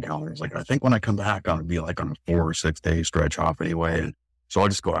the calendar. I was like, I think when I come back, I'll be like on a 4 or 6 day stretch off anyway. And so I'll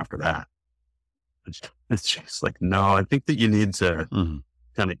just go after that. It's just like, no, I think that you need to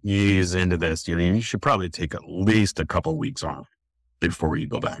kind of ease into this. You should probably take at least a couple of weeks off before you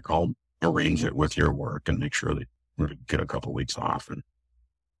go back. I'll arrange it with your work and make sure that you get a couple of weeks off. And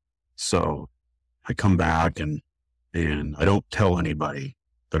so I come back and I don't tell anybody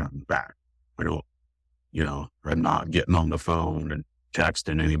that I'm back. I don't, I'm not getting on the phone and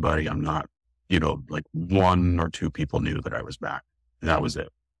texting anybody. I'm not, like 1 or 2 people knew that I was back. And that was it.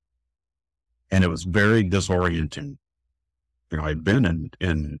 And it was very disorienting. I'd been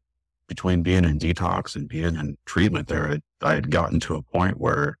in between being in detox and being in treatment there. I had gotten to a point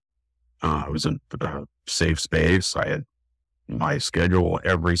where I was in a safe space. I had my schedule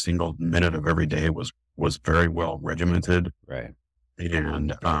every single minute of every day was very well regimented. Right.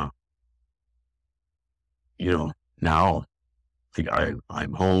 And, now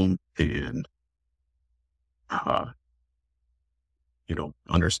I'm home and,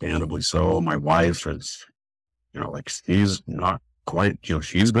 understandably so, my wife is, like she's not quite,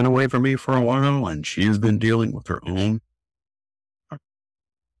 she's been away from me for a while and she's been dealing with her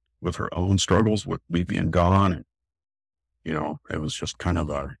own struggles with me being gone. And, it was just kind of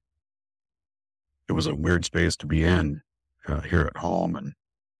it was a weird space to be in here at home. And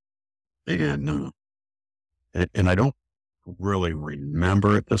I don't really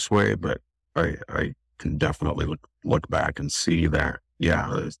remember it this way, but I can definitely look back and see that,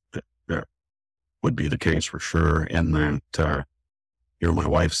 that would be the case for sure. And that, my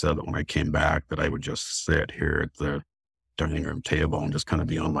wife said that when I came back that I would just sit here at the dining room table and just kind of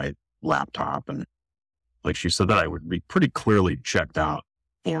be on my laptop. And like she said that I would be pretty clearly checked out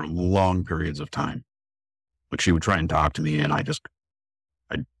for long periods of time. Like she would try and talk to me and I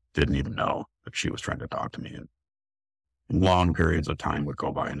didn't even know that she was trying to talk to me. And long periods of time would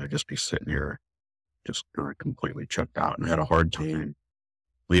go by and I'd just be sitting here just completely checked out and had a hard time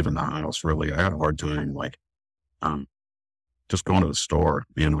leaving the house. Really, I had a hard time, like, just going to the store,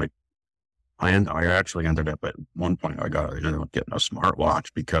 being like, I actually ended up at one point, I ended up getting a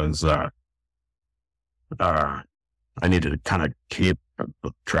smartwatch because, I needed to kind of keep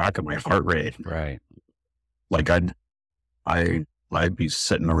track of my heart rate. Right. Like I'd be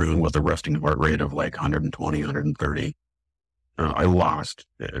sitting around with a resting heart rate of like 120, 130. I lost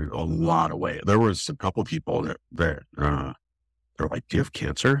a lot of weight. There was a couple people that they're like, do you have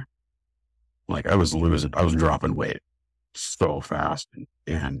cancer? Like I was dropping weight so fast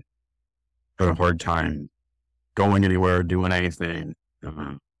and had a hard time going anywhere, doing anything.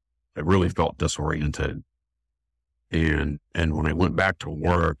 I really felt disoriented. And when I went back to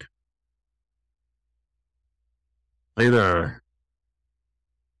work, I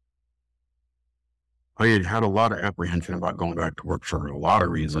had had a lot of apprehension about going back to work for a lot of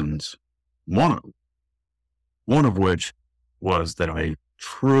reasons. One of which was that I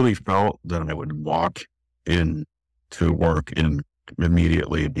truly felt that I would walk in to work and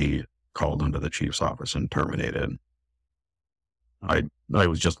immediately be called into the chief's office and terminated. I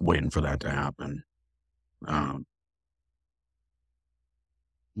was just waiting for that to happen.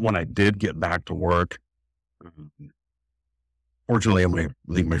 When I did get back to work, fortunately, I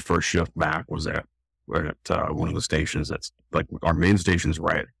think my first shift back was at one of the stations that's like our main station's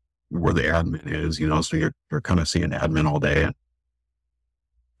right where the admin is, so you're kind of seeing admin all day. And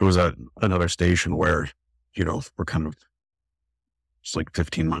it was at another station where, we're kind of just like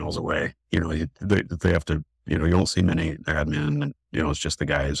 15 miles away. They have to, you don't see many admin and, it's just the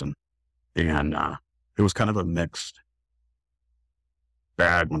guys. And it was kind of a mixed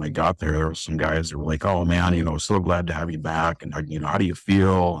bag when I got there. There were some guys that were like, "Oh man, so glad to have you back. And, how do you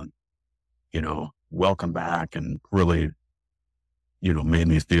feel? And, welcome back." And really, made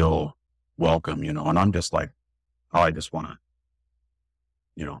me feel welcome, and I'm just like, "Oh, I just want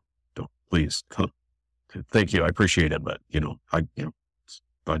to, please, thank you. I appreciate it. But,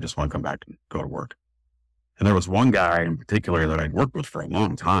 I just want to come back and go to work." And there was one guy in particular that I'd worked with for a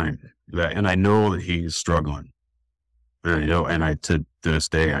long time and I know that he's struggling. And to this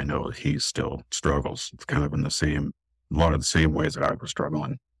day, I know that he still struggles. It's kind of in a lot of the same ways that I was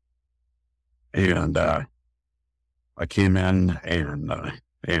struggling. And, I came in and,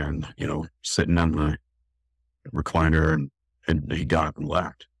 sitting on the recliner and he got up and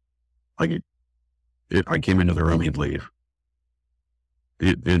left. Like I came into the room, he'd leave.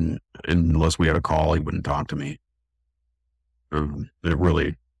 Unless we had a call, he wouldn't talk to me. That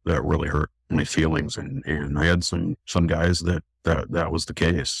really hurt my feelings. And I had some guys that was the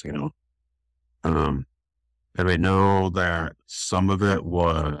case, and I know that some of it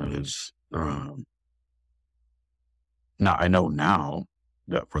was, I know now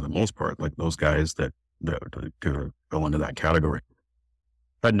that for the most part, like those guys that fell into that category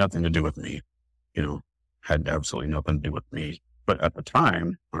had nothing to do with me, had absolutely nothing to do with me. But at the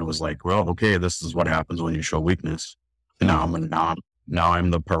time, I was like, well, okay, this is what happens when you show weakness. And now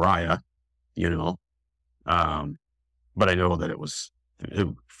I'm the pariah, but I know that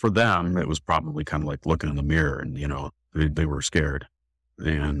for them, it was probably kind of like looking in the mirror and, they were scared.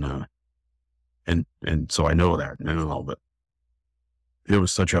 And so I know that, but it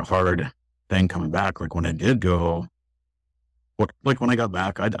was such a hard thing coming back. Like when I did go, when I got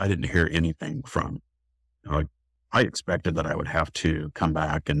back, I didn't hear anything from, I expected that I would have to come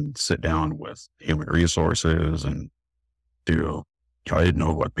back and sit down with human resources and I didn't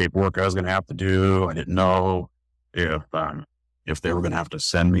know what paperwork I was going to have to do. I didn't know if they were going to have to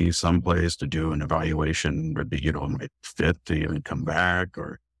send me someplace to do an evaluation, would be, my fit to even come back,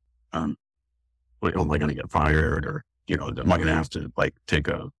 or, am I going to get fired, or, am I going to have to take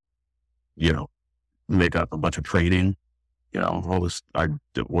make up a bunch of training, all this,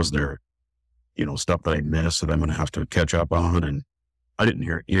 was there, stuff that I missed that I'm going to have to catch up on. And I didn't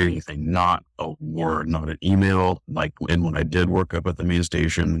hear anything, not a word, not an email. And when I did work up at the main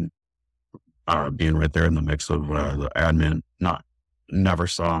station, being right there in the mix of the admin, never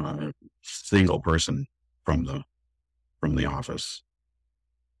saw a single person from the office.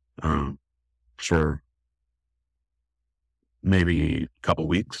 For maybe a couple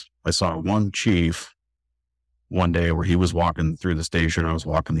weeks, I saw one chief one day where he was walking through the station. I was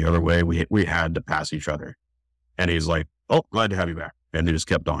walking the other way. We had to pass each other, and he's like, "Oh, glad to have you back." And he just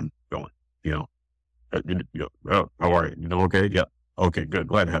kept on going, "Oh, how are you? Okay. Yeah. Okay, good.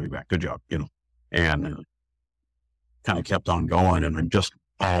 Glad to have you back. Good job." And kind of kept on going. And I'm just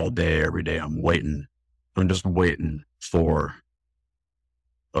all day, every day, I'm just waiting for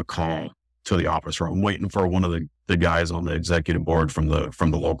a call to the office, or I'm waiting for one of the guys on the executive board from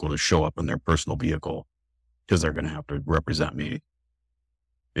the local to show up in their personal vehicle, because they're going to have to represent me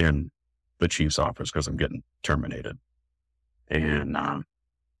in the chief's office because I'm getting terminated. And,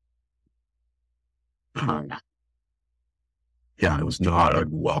 yeah, it was not a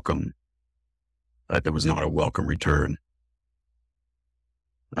welcome, it was not a welcome return.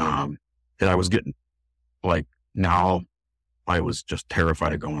 And I was getting now I was just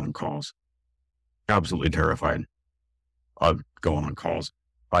terrified of going on calls, absolutely terrified of going on calls.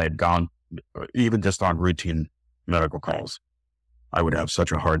 I had gone, even just on routine medical calls, I would have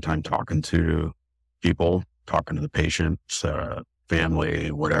such a hard time talking to people talking to the patient's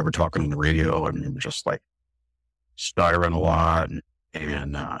family, whatever, talking on the radio, and just like stuttering a lot.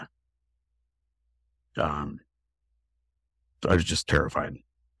 And I was just terrified,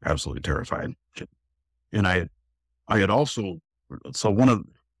 absolutely terrified. And I had also, so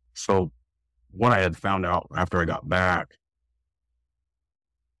what I had found out after I got back,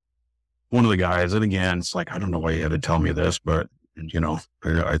 one of the guys, and again, it's like, I don't know why you had to tell me this, but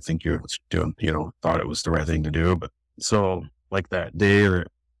I think you doing, thought it was the right thing to do. But so like that day, or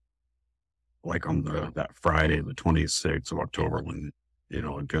like on that Friday, the 26th of October, when,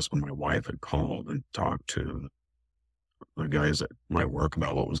 I guess when my wife had called and talked to the guys at my work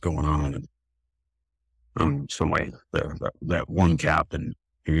about what was going on. And so that one captain,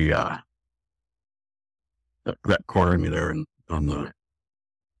 he, that cornered me there on the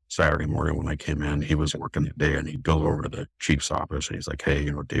Saturday morning when I came in. He was working that day, and he'd go over to the chief's office, and he's like, hey,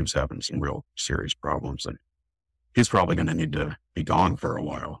 Dave's having some real serious problems, and he's probably going to need to be gone for a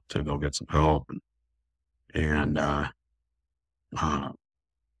while to go get some help. And I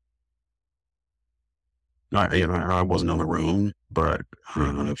wasn't in the room, but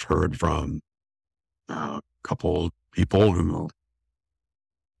I've heard from a couple people who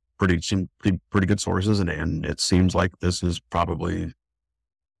pretty good sources, and it seems like this is probably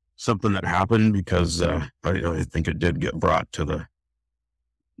something that happened, because I think it did get brought to the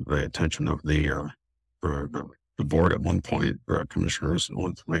attention of the board at one point, commissioners at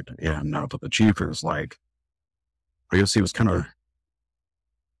one point, and now the chief is like, I guess he was kind of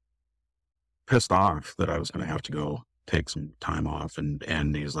pissed off that I was going to have to go take some time off,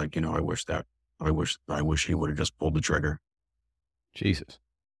 and he's like, I wish he would have just pulled the trigger. Jesus.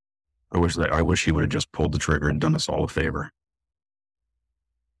 I wish he would have just pulled the trigger and done us all a favor.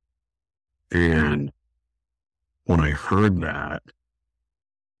 And when I heard that,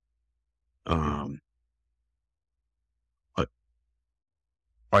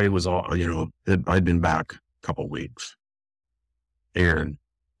 I was all, I'd been back a couple of weeks, and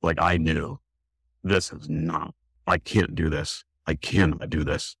like, I knew this is not, I can't do this. I cannot do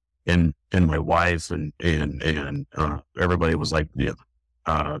this. And my wife and everybody was like, and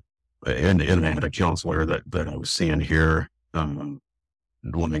I had a counselor that I was seeing here,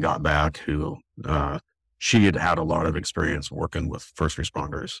 when I got back, who, she had had a lot of experience working with first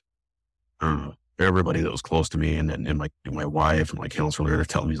responders. Everybody that was close to me, and my wife and my counselor, are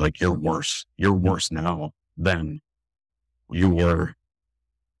telling me, like, you're worse now than you were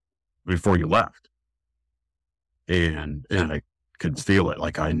before you left. And I could feel it.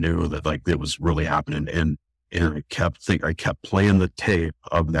 Like, I knew that, like, it was really happening. And I kept playing the tape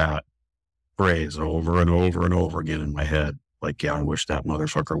of that phrase over and over and over again in my head. Like, yeah, I wish that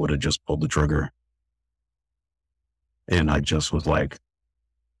motherfucker would have just pulled the trigger. And I just was like,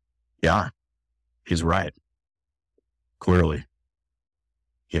 yeah, he's right. Clearly,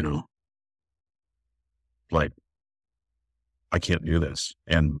 like, I can't do this.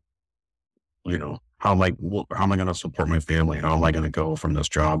 And, how am I going to support my family? How am I going to go from this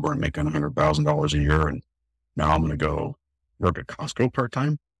job where I'm making $100,000 a year, and now I'm going to go work at Costco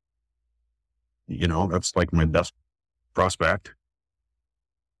part-time? That's like my best prospect.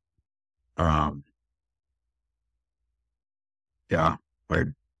 Yeah.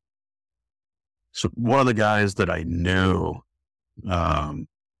 So one of the guys that I knew, when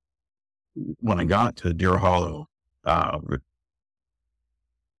I got to Deer Hollow,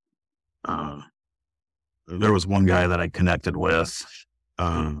 there was one guy that I connected with,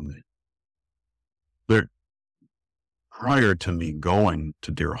 prior to me going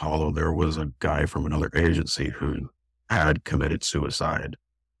to Deer Hollow. There was a guy from another agency who had committed suicide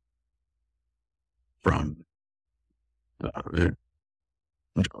from,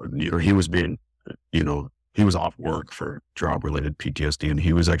 he was being, he was off work for job-related PTSD, and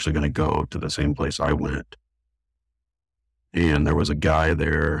he was actually going to go to the same place I went. And there was a guy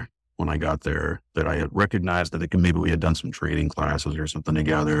there when I got there that I had recognized, that maybe we had done some training classes or something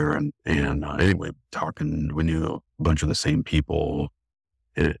together. And anyway, talking, we knew a bunch of the same people,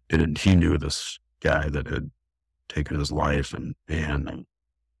 and he knew this guy that had taken his life, and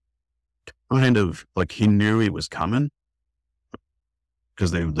kind of like, he knew he was coming, because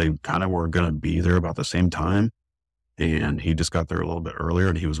they kind of were going to be there about the same time. And he just got there a little bit earlier,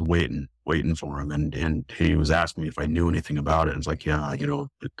 and he was waiting for him. And he was asking me if I knew anything about it. And it's like, yeah, I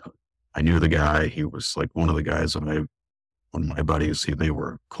knew the guy. He was like one of the guys that one of my buddies, they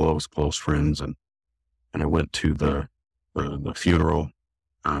were close friends. And I went to the funeral.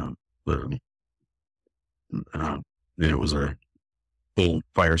 It was a full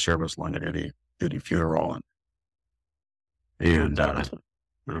fire service line of duty funeral. And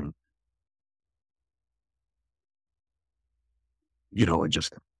it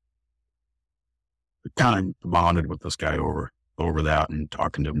just kind of bonded with this guy over that and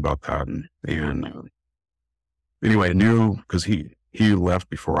talking to him about that. And anyway, I knew because he left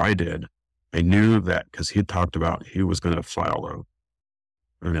before I did. I knew that because he had talked about he was going to file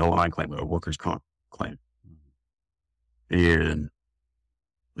an LI claim, a workers' comp claim. And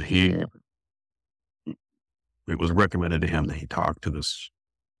it was recommended to him that he talk to this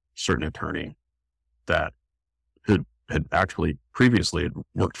certain attorney that had actually previously had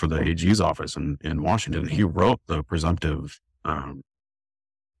worked for the AG's office in Washington. He wrote the presumptive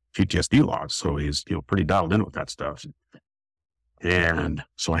PTSD logs, so he's pretty dialed in with that stuff. And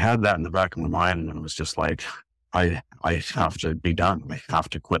so I had that in the back of my mind, and it was just like, I have to be done. I have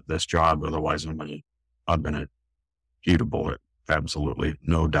to quit this job, otherwise I'm gonna eat a bullet. Absolutely,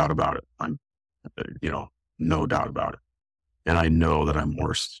 no doubt about it. I'm, no doubt about it. And I know that I'm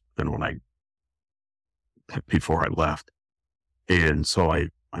worse than before I left. And so I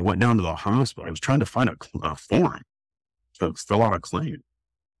went down to the hospital. I was trying to find a form to fill out a claim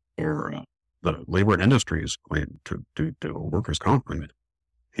or the labor and industries claim to a workers' comp agreement.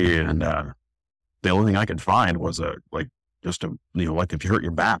 And the only thing I could find was like if you hurt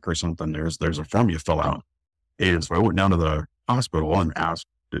your back or something, there's a form you fill out. And so I went down to the hospital and asked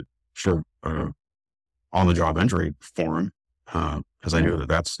for on the job injury form, because I knew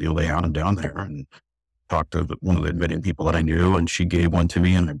that's, they had them down there, and talked to one of the admitting people that I knew, and she gave one to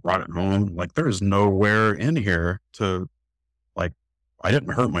me and I brought it home. Like, there's nowhere in here to, like, I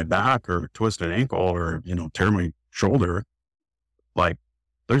didn't hurt my back or twist an ankle or, tear my shoulder. Like,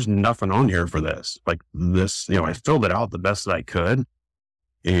 there's nothing on here for this. Like this, I filled it out the best that I could,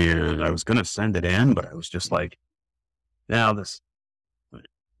 and I was going to send it in, but I was just like, now this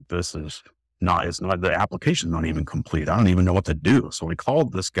is not, the application's not even complete. I don't even know what to do. So I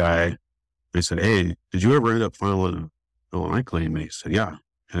called this guy. They said, hey, did you ever end up filing a LI claim? And he said, yeah.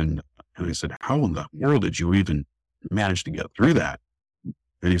 And I said, how in the world did you even manage to get through that?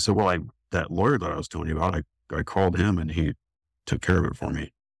 And he said, well, that lawyer that I was telling you about, I called him and he took care of it for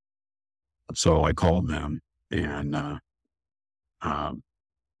me. So I called them, and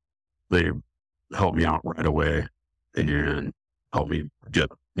they helped me out right away and helped me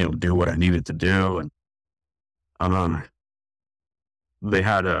just, do what I needed to do. And they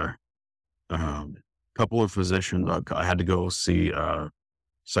had a couple of physicians. I had to go see a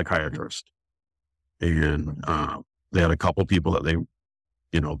psychiatrist, and they had a couple people that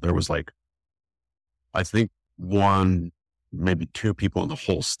there was like, I think one, maybe two people in the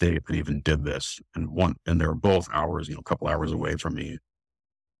whole state that even did this, and they were both hours, a couple hours away from me.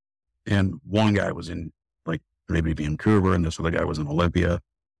 And one guy was in like maybe Vancouver, and this other guy was in Olympia.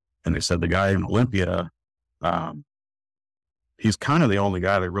 And they said the guy in Olympia, he's kind of the only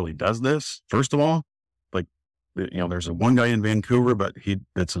guy that really does this. First of all, like, there's a one guy in Vancouver, but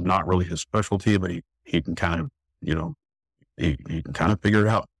it's not really his specialty, but he can kind of, he can kind of figure it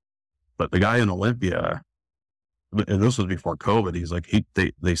out. But the guy in Olympia, and this was before COVID, he's like,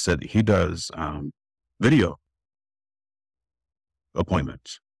 they said he does video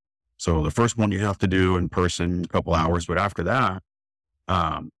appointments. So the first one you have to do in person, a couple hours, but after that,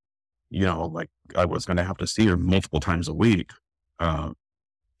 like I was going to have to see her multiple times a week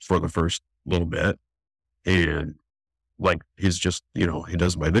for the first little bit. And like, he's just, he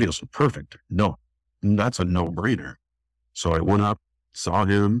does by video. So perfect. No, that's a no-brainer. So I went up, saw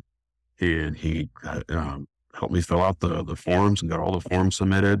him, and he helped me fill out the forms and got all the forms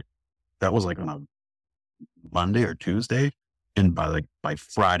submitted. That was like on a Monday or Tuesday. And by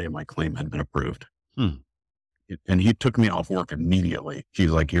Friday, my claim had been approved. And he took me off work immediately.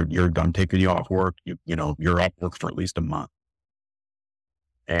 He's like, you're done taking you off work. You're off work for at least a month.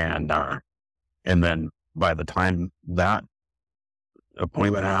 And then by the time that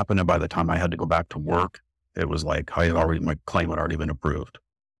appointment happened, and by the time I had to go back to work, it was like my claim had already been approved.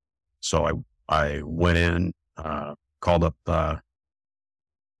 So I went in, called up the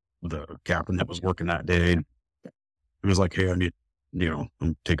captain that was working that day. He was like, hey, I'm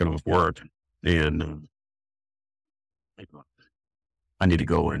taking off work, and I need to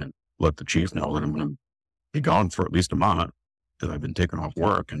go in and let the chief know that I'm going to be gone for at least a month, because I've been taking off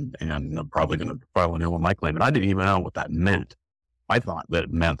work, and I'm probably going to file an LMI claim. And I didn't even know what that meant. I thought that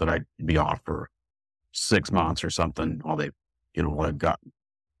it meant that I'd be off for 6 months or something while I got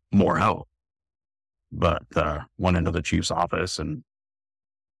more help. But went into the chief's office and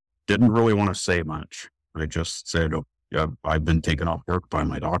didn't really want to say much. I just said, I've been taken off work by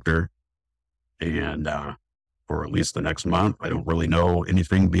my doctor, and for at least the next month, I don't really know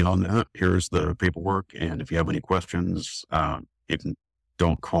anything beyond that. Here's the paperwork, and if you have any questions,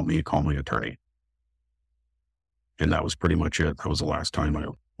 don't call me, call my attorney. And that was pretty much it. That was the last time I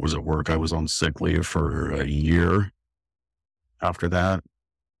was at work. I was on sick leave for a year after that.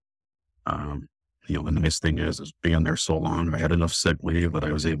 The nice thing is being there so long, I had enough sick leave that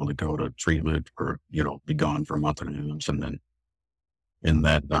I was able to go to treatment or, be gone for a month and a half, and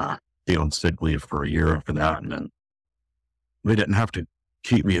then be on sick leave for a year after that. And then they didn't have to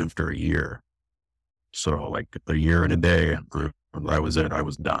keep me after a year. So like a year and a day, that was it. I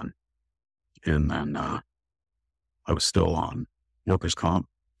was done. And then I was still on workers' comp,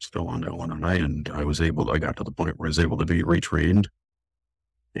 still on Illinois, and I got to the point where I was able to be retrained.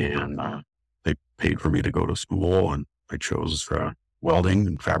 And they paid for me to go to school, and I chose welding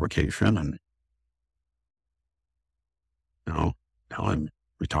and fabrication. And now I'm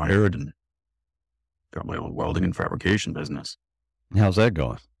retired and got my own welding and fabrication business. How's that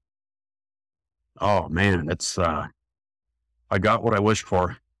going? Oh man, it's I got what I wished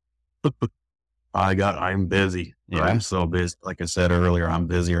for. I'm busy. Yeah. I'm so busy. Like I said earlier, I'm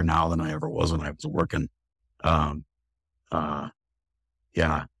busier now than I ever was when I was working.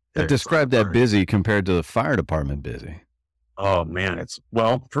 Yeah. Describe that busy compared to the fire department busy. Oh man,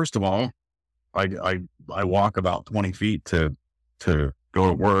 first of all, I walk about 20 feet to go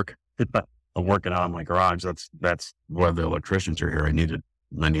to work. I'm working out in my garage. That's why the electricians are here. I needed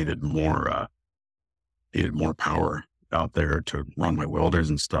more power out there to run my welders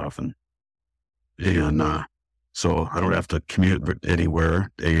and stuff. And so I don't have to commute anywhere.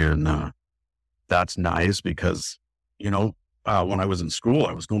 And that's nice because, when I was in school,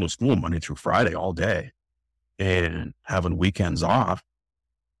 I was going to school Monday through Friday all day and having weekends off.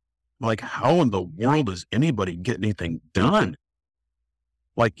 Like, how in the world does anybody get anything done?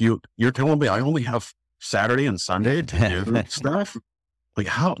 Like you're telling me I only have Saturday and Sunday to do stuff? Like,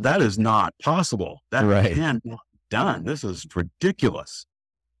 how? That is not possible. That can't be done. This is ridiculous.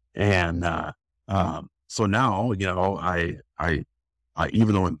 And so now, I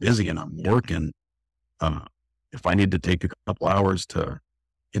even though I'm busy and I'm working, if I need to take a couple hours to,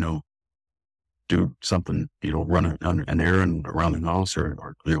 do something, run an errand around the house or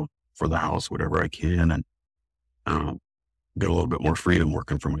for the house, whatever I can, and get a little bit more freedom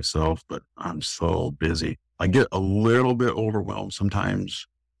working for myself. But I'm so busy. I get a little bit overwhelmed sometimes.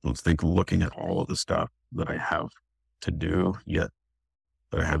 Looking at all of the stuff that I have to do yet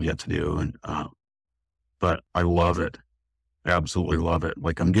to do. And, but I love it. I absolutely love it.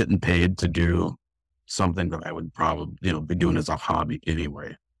 Like, I'm getting paid to do something that I would probably, be doing as a hobby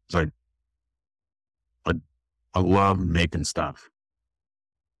anyway. So I love making stuff.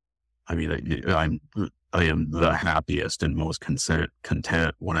 I mean, I am the happiest and most content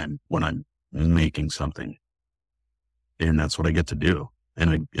when I'm making something, and that's what I get to do.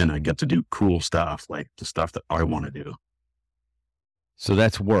 And I get to do cool stuff, like the stuff that I want to do. So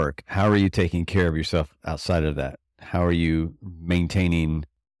that's work. How are you taking care of yourself outside of that? How are you maintaining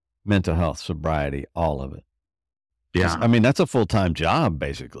mental health, sobriety, all of it? Yeah. I mean, that's a full-time job,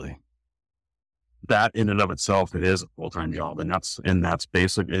 basically. That in and of itself, it is a full-time job. And that's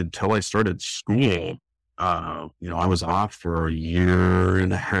basically until I started school. I was off for a year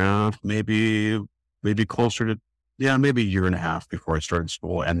and a half, maybe closer to, maybe a year and a half before I started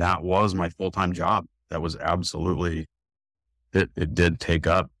school. And that was my full-time job. That was absolutely, it did take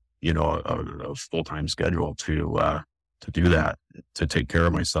up, a full-time schedule to do that, to take care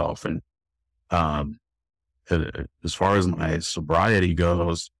of myself. And, as far as my sobriety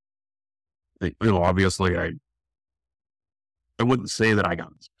goes, obviously I wouldn't say that I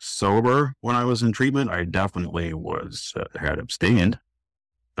got sober when I was in treatment. I definitely had abstained.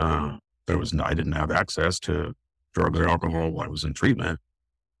 I didn't have access to drugs or alcohol while I was in treatment.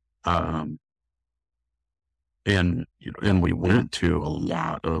 And we went to a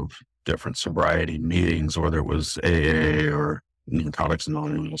lot of different sobriety meetings, or there was AA or Narcotics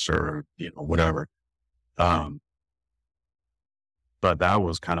Anonymous or, whatever. But that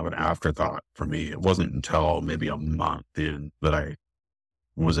was kind of an afterthought for me. It wasn't until maybe a month in that I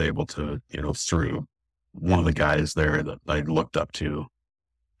was able to, through one of the guys there that I looked up to,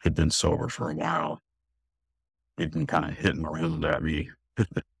 had been sober for a while. He'd been kind of hitting around at me,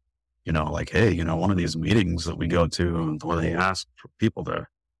 like, hey, one of these meetings that we go to where they ask for people to,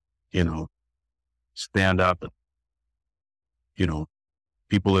 stand up and,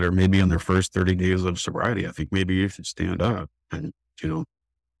 people that are maybe in their first 30 days of sobriety, I think maybe you should stand up and,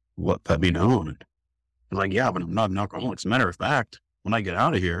 let that be known. And I'm like, yeah, but I'm not an alcoholic. As a matter of fact, when I get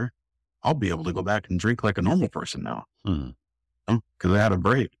out of here, I'll be able to go back and drink like a normal person now. Because I had a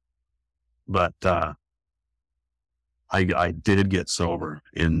break. But I did get sober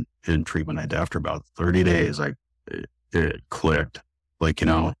in treatment. After about 30 days, it clicked. Like,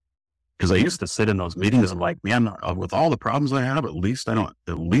 Because I used to sit in those meetings and like, man, with all the problems I have, at least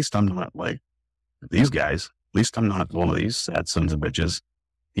I'm not like these guys. At least I'm not one of these sad sons of bitches,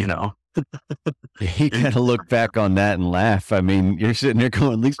 you know? You kind of look back on that and laugh. I mean, you're sitting there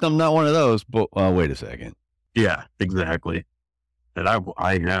going, at least I'm not one of those, but wait a second. Yeah, exactly. And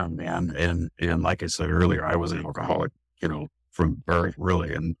I am, man. And like I said earlier, I was an alcoholic, from birth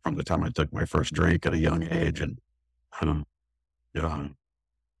really. And from the time I took my first drink at a young age. And, yeah.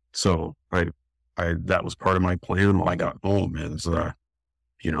 So that was part of my plan when I got home is, I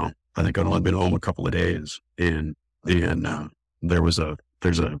think I'd only been home a couple of days and there's a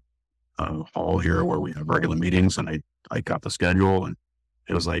hall here where we have regular meetings, and I got the schedule, and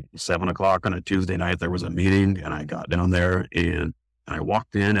it was like 7:00 on a Tuesday night. There was a meeting, and I got down there and I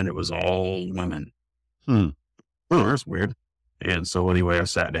walked in, and it was all women. Oh, that's weird. And so anyway, I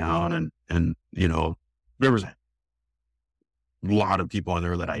sat down and there was a lot of people in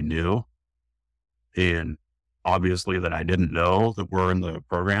there that I knew, and obviously that I didn't know that were in the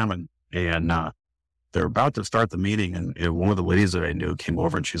program, and they're about to start the meeting, and one of the ladies that I knew came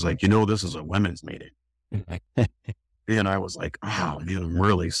over, and she's like, this is a women's meeting. And I was like, oh, I'm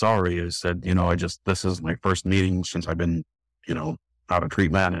really sorry. I said, this is my first meeting since I've been, out of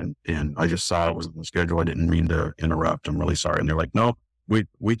treatment, and I just saw it was on the schedule. I didn't mean to interrupt. I'm really sorry. And they're like, no,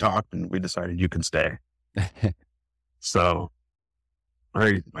 we talked and we decided you can stay. So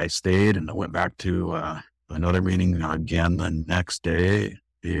I stayed, and I went back to another meeting again the next day,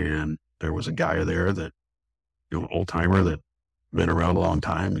 and there was a guy there that, old timer that been around a long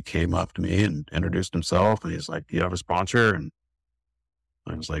time, and came up to me and introduced himself, and he's like, do you have a sponsor? And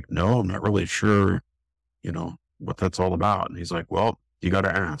I was like, no, I'm not really sure, what that's all about. And he's like, well, you got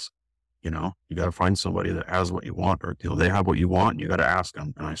to ask, you got to find somebody that has what you want, or, they have what you want, and you got to ask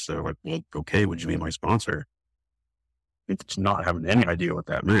them. And I said, like, well, okay, would you be my sponsor? It's not having any idea what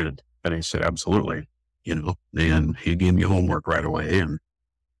that meant. And he said, absolutely, and he gave me homework right away.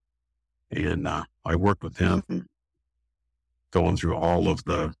 And I worked with him going through all of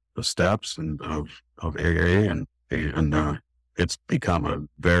the steps and of AA, and it's become a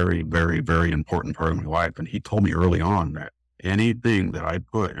very, very, very important part of my life. And he told me early on that anything that I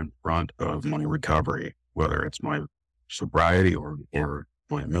put in front of my recovery, whether it's my sobriety or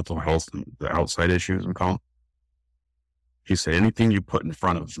my mental health and the outside issues and call, he said, anything you put in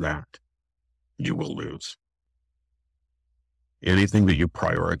front of that, you will lose. Anything that you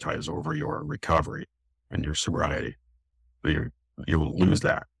prioritize over your recovery and your sobriety, you will lose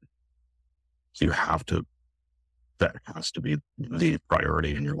that. So that has to be the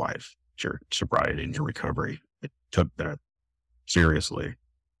priority in your life, your sobriety and your recovery. I took that seriously.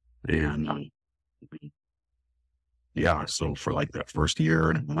 And so for like that first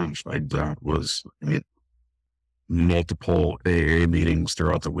year and a half, multiple AA meetings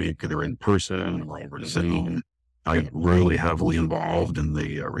throughout the week, either in person or over Zoom. I got really heavily involved in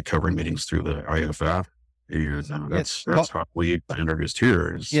the recovery meetings through the IFF. And that's how we introduced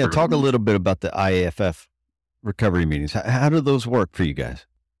here. Talk a little bit about the IFF recovery meetings. How do those work for you guys?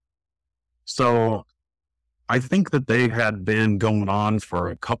 So I think that they had been going on for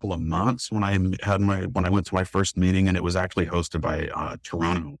a couple of months when I went to my first meeting, and it was actually hosted by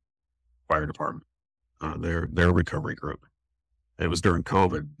Toronto Fire Department, their recovery group. It was during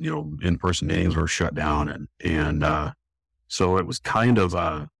COVID, in-person meetings were shut down, and so it was kind of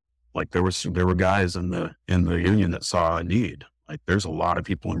like there were guys in the union that saw a need. Like there's a lot of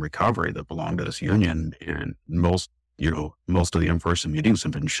people in recovery that belong to this union, and most of the in-person meetings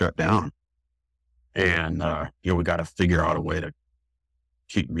have been shut down. And, we got to figure out a way to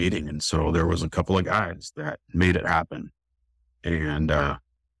keep meeting. And so there was a couple of guys that made it happen. And at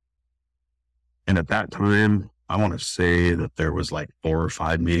that time, I want to say that there was like 4 or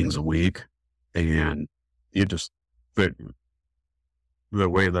 5 meetings a week. And the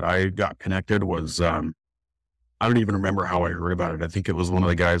way that I got connected was, I don't even remember how I heard about it. I think it was one of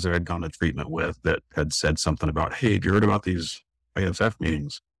the guys that I'd gone to treatment with that had said something about, hey, have you heard about these IFF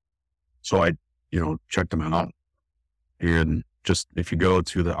meetings? So I, checked them out. And just, if you go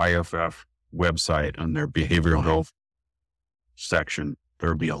to the IFF website on their behavioral health section,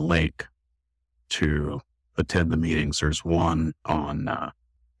 there'll be a link to attend the meetings. There's one on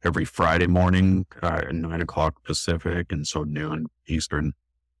every Friday morning at 9:00 Pacific, and so noon Eastern.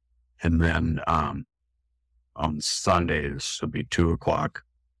 And then on Sundays, it'll be 2:00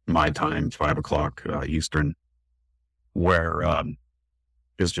 my time, 5:00 Eastern, where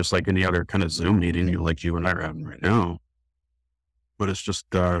it's just like any other kind of Zoom meeting like you and I are having right now. But it's just,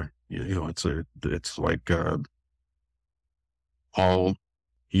 it's like all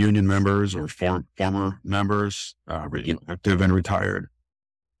union members or former members, active and retired,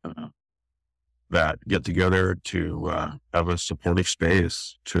 that get together to have a supportive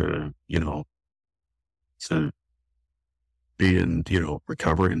space to, to be in,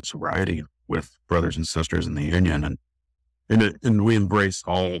 recovery and sobriety with brothers and sisters in the union. And we embrace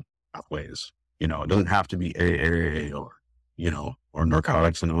all pathways. It doesn't have to be AA or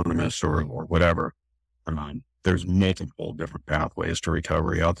Narcotics Anonymous or whatever. There's multiple different pathways to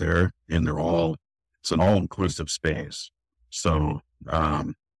recovery out there, and it's an all-inclusive space. So,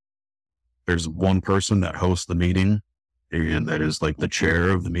 there's one person that hosts the meeting, and that is like the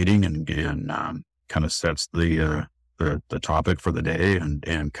chair of the meeting, and kind of sets the topic for the day,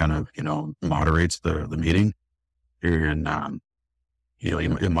 and kind of, moderates the meeting. And,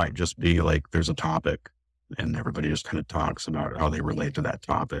 it might just be like, there's a topic and everybody just kind of talks about how they relate to that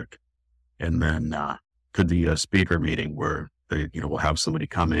topic. And then, could be a speaker meeting where they, will have somebody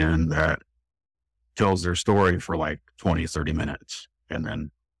come in that tells their story for like 20, 30 minutes. And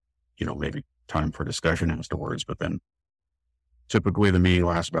then, maybe time for discussion afterwards. But then typically the meeting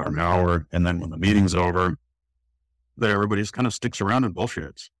lasts about an hour. And then when the meeting's over, then everybody just kind of sticks around and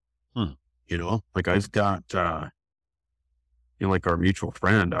bullshits. Like I've got, like our mutual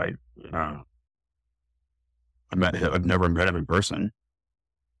friend, I met him. I've never met him in person,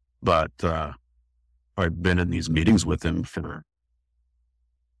 but, I've been in these meetings with him for a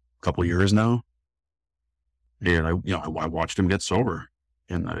couple of years now. And I watched him get sober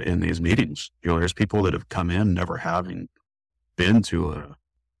in these meetings. There's people that have come in never having been to a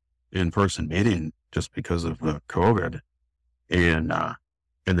in-person meeting just because of COVID, and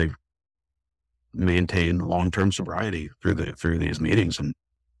they've maintained long-term sobriety through these meetings. And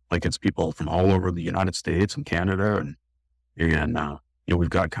like, it's people from all over the United States and Canada, and we've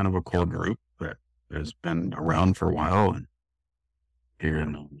got kind of a core group that has been around for a while,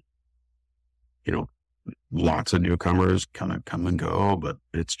 and lots of newcomers kind of come and go, but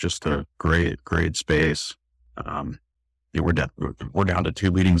it's just a great space. We're down to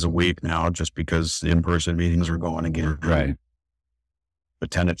 2 meetings a week now, just because in-person meetings are going again. Right.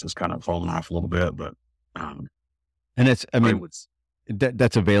 Attendance has kind of fallen off a little bit, but and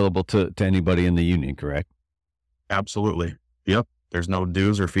that's available to anybody in the union, correct? Absolutely. Yep. There's no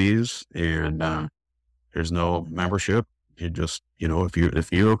dues or fees, and there's no membership. You just,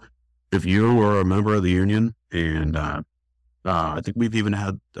 if you are a member of the union, and I think we've even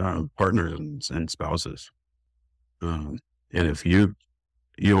had partners and spouses. And if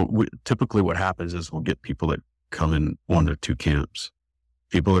typically what happens is we'll get people that come in 1 to 2 camps.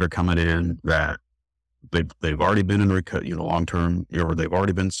 People that are coming in that they've already been in long term, or they've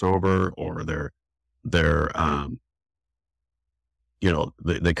already been sober, or they're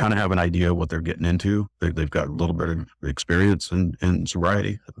they kind of have an idea what they're getting into. They've got a little bit of experience in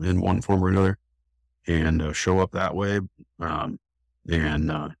sobriety in one form or another, and show up that way.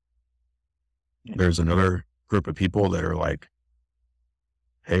 There's another group of people that are like,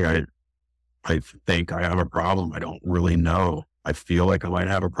 hey, I think I have a problem. I don't really know. I feel like I might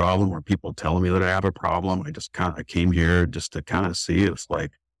have a problem, or people telling me that I have a problem. I came here just to kind of see. It's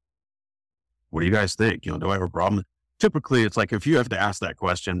like, what do you guys think? Do I have a problem? Typically, it's like, if you have to ask that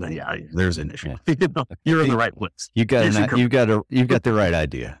question, then yeah, there's an issue. Yeah. You're in the right place. You've got the right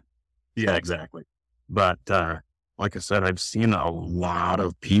idea. Yeah, exactly. But like I said, I've seen a lot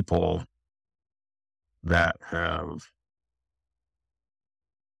of people that have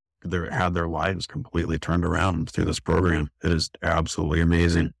had their lives completely turned around through this program. It is absolutely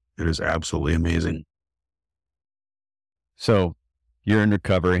amazing. It is absolutely amazing. So you're in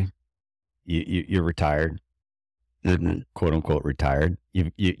recovery. You're retired. Mm-hmm. Quote unquote retired.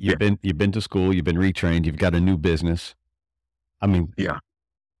 You've been to school, you've been retrained, you've got a new business. I mean, yeah,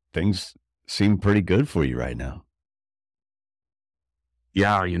 things seem pretty good for you right now.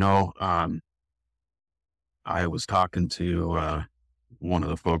 Yeah. I was talking to, one of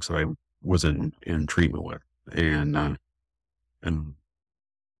the folks that I was in treatment with, and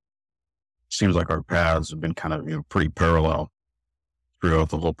seems like our paths have been kind of, pretty parallel throughout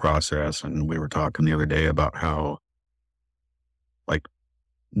the whole process. And we were talking the other day about how, like,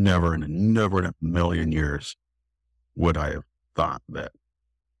 never in a million years would I have thought that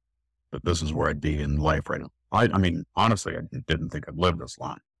this is where I'd be in life right now. I mean, honestly, I didn't think I'd live this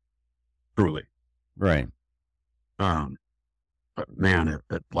long. Truly. Right. But man,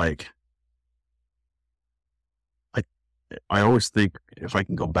 I always think, if I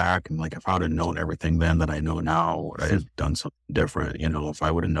can go back and, like, if I would have known everything then that I know now, would I have done something different? If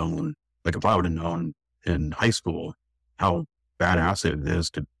I would have known, in high school how badass it is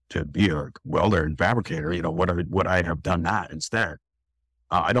to be a welder and fabricator, would I have done that instead?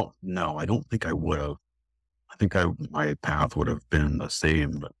 I don't know. I don't think I would have. I think my path would have been the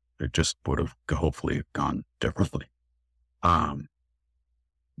same, but it just would have hopefully gone differently.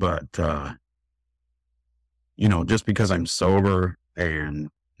 But just because I'm sober and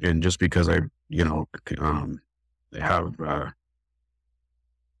just because I, have,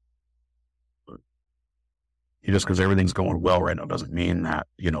 just because everything's going well right now doesn't mean that,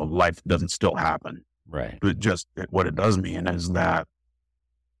 life doesn't still happen. Right. But just what it does mean is that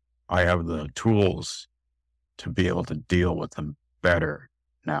I have the tools to be able to deal with them better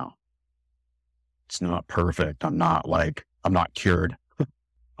now. It's not perfect. I'm not cured.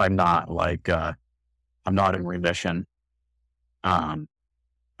 I'm not I'm not in remission. I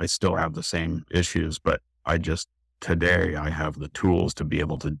still have the same issues, but today I have the tools to be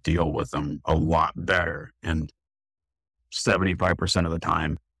able to deal with them a lot better. And 75% of the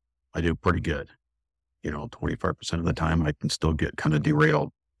time I do pretty good. 25% of the time I can still get kind of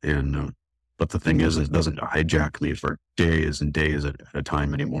derailed. And, but the thing is, it doesn't hijack me for days and days at a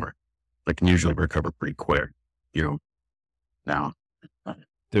time anymore. I can usually recover pretty quick, now.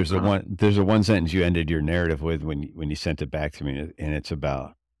 There's a one sentence you ended your narrative with when you sent it back to me, and it's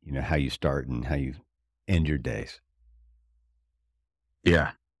about, how you start and how you end your days.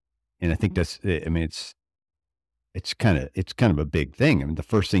 Yeah. And I think it's kind of a big thing. I mean, the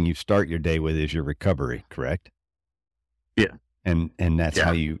first thing you start your day with is your recovery, correct? Yeah. And that's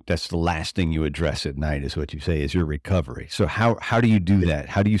that's the last thing you address at night is what you say is your recovery. So how do you do that?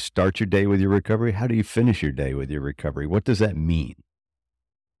 How do you start your day with your recovery? How do you finish your day with your recovery? What does that mean?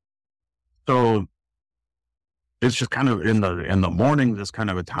 So it's just kind of in the morning, this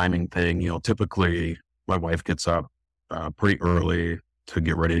kind of a timing thing. Typically my wife gets up pretty early to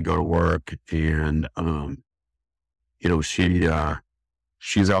get ready to go to work, and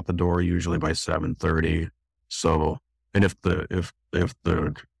she's out the door usually by 7:30. So, and if the I've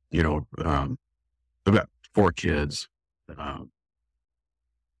got 4 kids,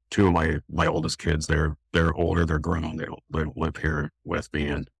 2 of my oldest kids, they're older, they're grown, they don't live here with me,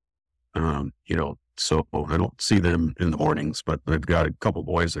 and so I don't see them in the mornings, but I've got a couple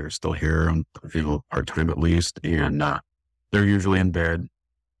boys that are still here, part-time at least. And, they're usually in bed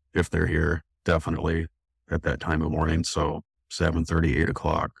if they're here, definitely at that time of morning. So 7:30,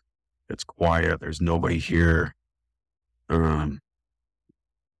 8:00, it's quiet. There's nobody here. Then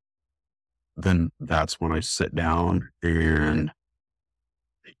that's when I sit down, and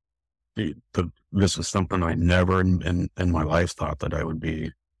this is something I never in my life thought that I would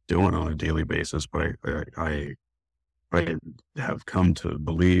be doing on a daily basis, but I have come to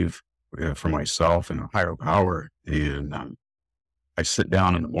believe for myself in a higher power. And I sit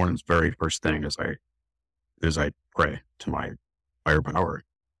down in the mornings, very first thing as I pray to my higher power.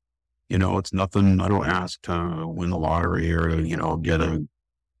 It's nothing. I don't ask to win the lottery or to get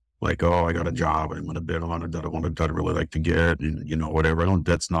I got a job I'm going to bid on it that I'd really like to get, and whatever.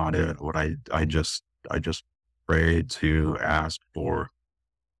 That's not it. What I just pray to ask for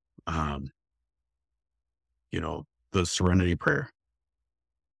the serenity prayer,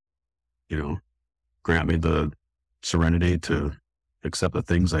 grant me the serenity to accept the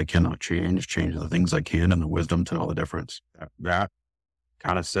things I cannot change the things I can, and the wisdom to know the difference. That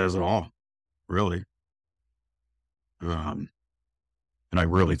kind of says it all, really. And I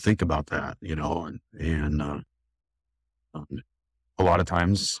really think about that, and a lot of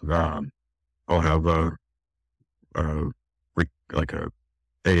times, I'll have a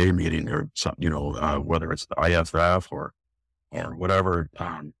AA meeting or something, whether it's the IFF or whatever,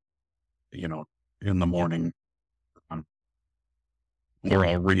 in the morning, where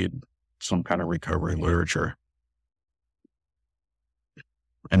I'll read some kind of recovery literature.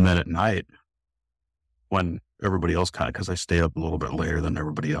 And then at night, when everybody else because I stay up a little bit later than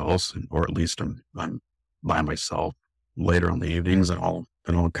everybody else, or at least I'm by myself later on the evenings, and I'll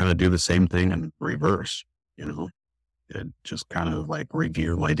kind of do the same thing in reverse, and just kind of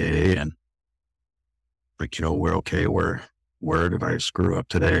review my day and where did I screw up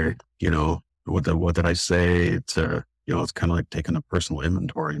today? What did I say to, it's kind of like taking a personal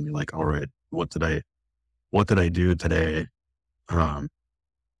inventory and be like, all right, what did I do today?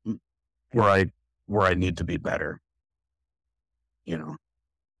 Where I need to be better, and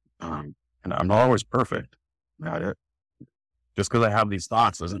I'm not always perfect at it. Just because I have these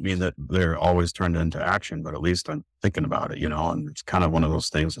thoughts doesn't mean that they're always turned into action, but at least I'm thinking about it, and it's kind of one of those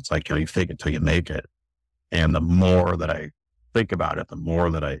things. It's like, you fake it till you make it. And the more that I think about it, the more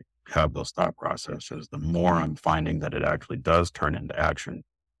that I have those thought processes, the more I'm finding that it actually does turn into action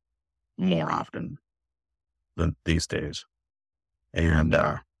more often than these days. And,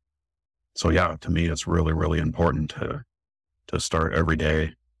 so yeah, to me, it's really, really important to start every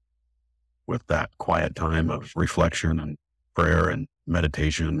day with that quiet time of reflection and prayer and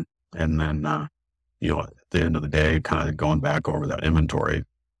meditation. And then, at the end of the day, kind of going back over that inventory,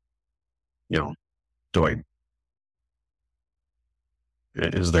 do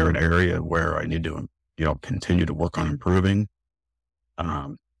is there an area where I need to, continue to work on improving?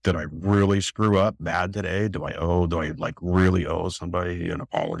 Did I really screw up bad today? Do I really owe somebody an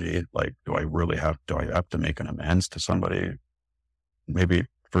apology? Like, do I have to make an amends to somebody? Maybe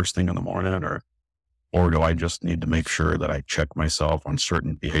first thing in the morning, or do I just need to make sure that I check myself on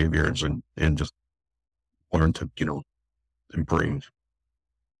certain behaviors and just learn to, improve?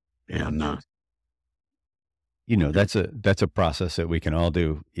 And, that's a process that we can all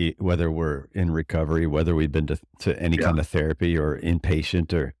do, whether we're in recovery, whether we've been to any kind of therapy or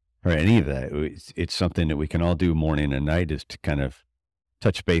inpatient or any of that. It's something that we can all do morning and night, is to kind of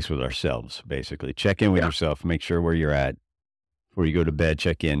touch base with ourselves, basically check in with yourself, make sure where you're at before you go to bed,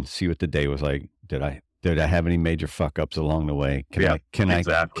 check in, see what the day was like. Did I have any major fuck ups along the way? Can I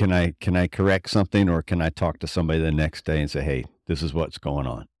correct something, or can I talk to somebody the next day and say, hey, this is what's going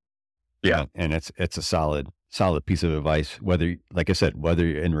on? Yeah. And it's a solid piece of advice, whether, like I said, whether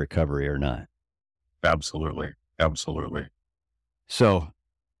you're in recovery or not. Absolutely. So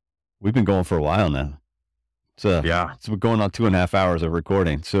we've been going for a while now. So we're going on 2.5 hours of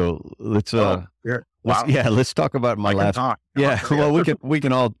recording. So let's let's talk about my last. Well, we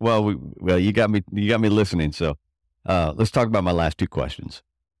can all. Well, you got me listening. So let's talk about my last two questions.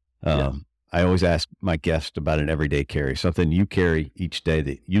 I always ask my guests about an everyday carry, something you carry each day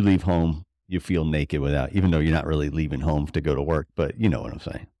that you leave home, you feel naked without, even though you're not really leaving home to go to work, but you know what I'm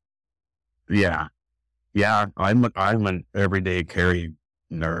saying? Yeah. I'm an everyday carry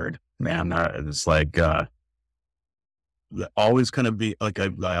nerd, man. It's like, always kind of be like,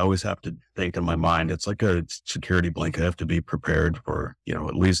 I always have to think in my mind, it's like a security blanket. I have to be prepared for,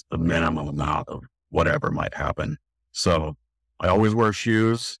 at least the minimum amount of whatever might happen. So I always wear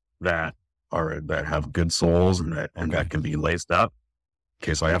shoes that have good soles and that can be laced up in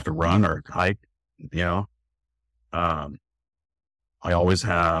case I have to run or hike, I always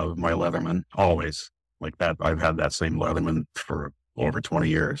have my Leatherman, always, like that. I've had that same Leatherman for over 20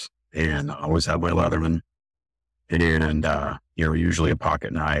 years, and I always have my Leatherman. And, usually a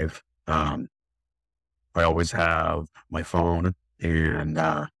pocket knife. I always have my phone, and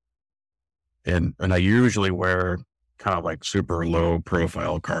I usually wear kind of like super low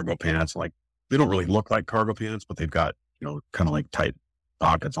profile cargo pants. Like, they don't really look like cargo pants, but they've got, kind of like tight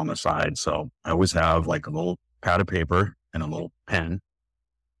pockets on the side. So I always have like a little pad of paper and a little pen,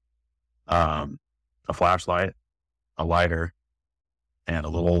 a flashlight, a lighter, and a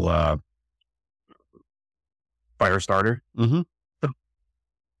little, fire starter. Mm-hmm.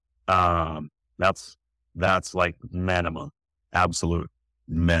 That's like minimum, absolute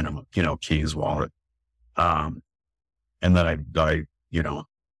minimum, keys, wallet. And then I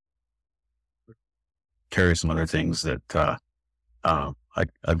carry some other things that,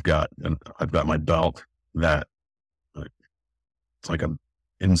 I've got my belt that it's like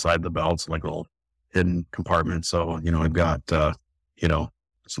inside the belt's like a little hidden compartment. So, I've got, just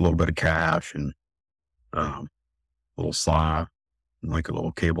a little bit of cash and, little saw, like a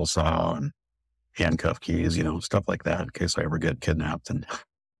little cable saw, and handcuff keys, stuff like that in case I ever get kidnapped. And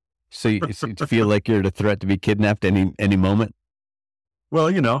so you feel like you're at a threat to be kidnapped any moment? Well,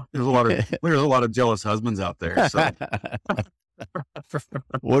 there's a lot of jealous husbands out there. So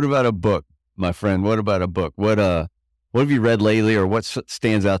what about a book, my friend? What about a book? What have you read lately, or what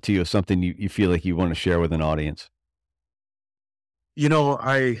stands out to you as something you feel like you want to share with an audience?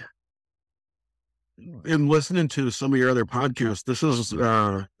 In listening to some of your other podcasts, this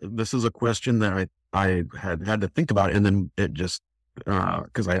is a question that I had to think about, and then it just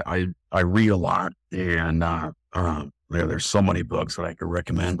because I read a lot, and there's so many books that I could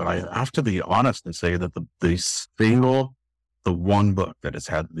recommend, but I have to be honest and say that the one book that has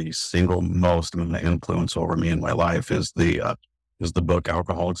had the single most amount of influence over me in my life is the book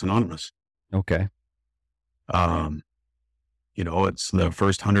Alcoholics Anonymous. Okay. It's the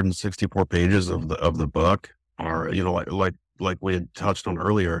first 164 pages of the book are, like we had touched on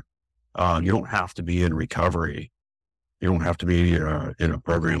earlier. You don't have to be in recovery. You don't have to be in a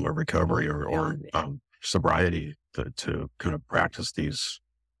program of recovery or sobriety to kind of practice these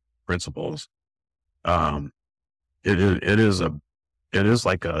principles. It is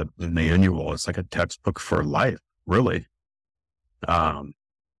like a manual. It's like a textbook for life, really.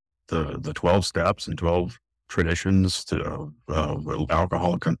 The 12 steps and 12 traditions to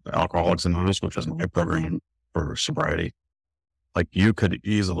Alcoholics Anonymous, which is my program for sobriety. Like, you could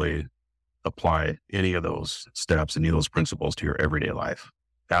easily apply any of those steps, any of those principles to your everyday life.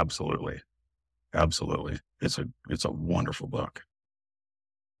 Absolutely. Absolutely. It's a wonderful book.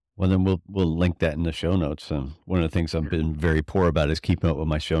 Well, then we'll link that in the show notes. One of the things I've been very poor about is keeping up with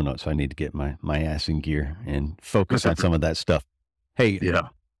my show notes. So I need to get my ass in gear and focus on some of that stuff. Hey, Yeah.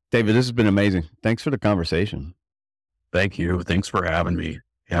 David, this has been amazing. Thanks for the conversation. Thank you. Thanks for having me.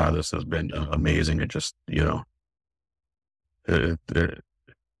 Yeah, this has been amazing. It just,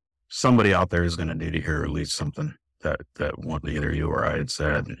 somebody out there is going to need to hear at least something that one either you or I had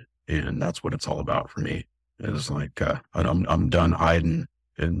said, and that's what it's all about for me. It's like I'm done hiding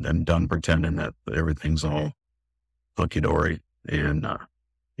and done pretending that everything's all hunky dory, and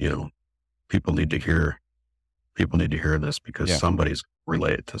people need to hear this because somebody's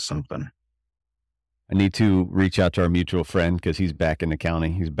related to something. I need to reach out to our mutual friend because he's back in the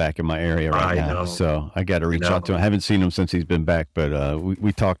county. He's back in my area right now. Know. So I got to reach out to him. I haven't seen him since he's been back, but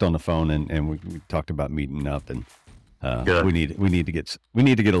we talked on the phone and we talked about meeting up, and we need to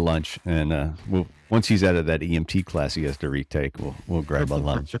get a lunch, and once he's out of that EMT class he has to retake, we'll grab a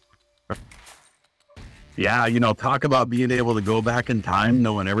lunch. Yeah, talk about being able to go back in time,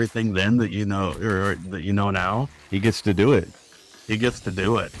 knowing everything then that or that now. He gets to do it. He gets to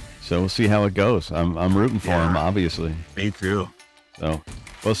do it. So we'll see how it goes. I'm rooting for him, obviously. Me too. So,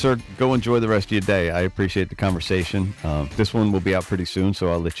 well, sir, go enjoy the rest of your day. I appreciate the conversation. This one will be out pretty soon, so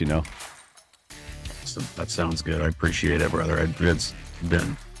I'll let you know. So that sounds good. I appreciate it, brother. It's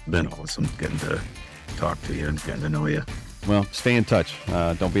been awesome getting to talk to you and getting to know you. Well, stay in touch.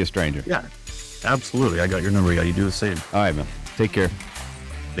 Don't be a stranger. Yeah, absolutely. I got your number. Yeah, you do the same. All right, man. Take care.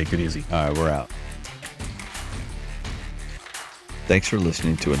 Take it easy. All right, we're out. Thanks for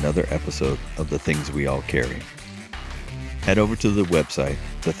listening to another episode of The Things We All Carry. Head over to the website,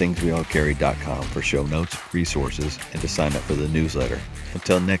 thethingsweallcarry.com, for show notes, resources, and to sign up for the newsletter.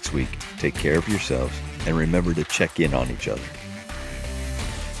 Until next week, take care of yourselves and remember to check in on each other.